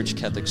Catholic church,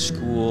 Catholic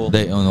school,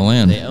 They own the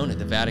land. they own it.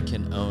 The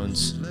Vatican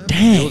owns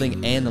Dang. the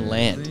building and the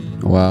land.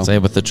 Wow.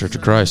 Same with the Church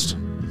of Christ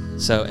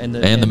So and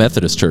the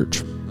Methodist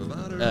Church.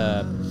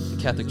 the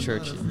Catholic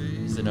Church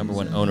is the number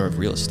one owner of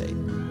real estate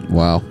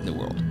Wow. in the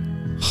world.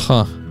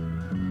 Huh.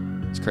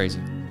 It's crazy.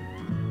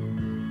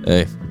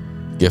 Hey,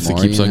 gift that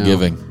More keeps you on know.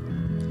 giving.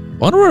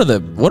 Wonder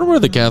where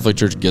the Catholic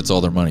Church gets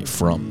all their money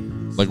from.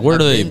 Like, where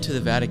do I've they? been to the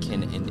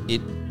Vatican, and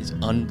it is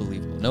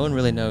unbelievable. No one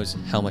really knows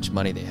how much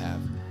money they have.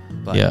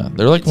 But Yeah,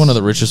 they're like it's one of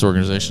the richest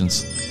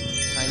organizations.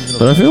 tiny little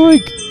But I feel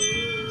like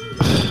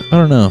I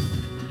don't know.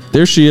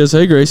 There she is.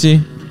 Hey,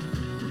 Gracie.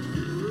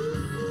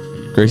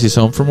 Gracie's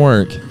home from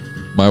work.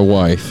 My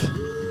wife.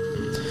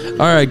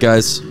 All right,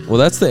 guys. Well,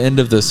 that's the end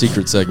of the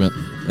secret segment,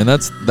 and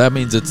that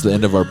means it's the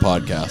end of our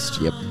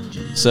podcast. Yep.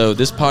 So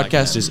this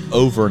podcast is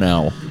over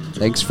now.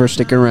 Thanks for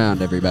sticking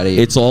around, everybody.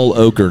 It's all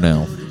ogre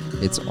now.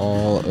 It's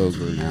all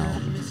over now.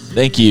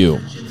 Thank you.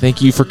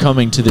 Thank you for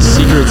coming to the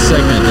secret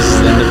segment. This is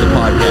the end of the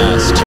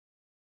podcast.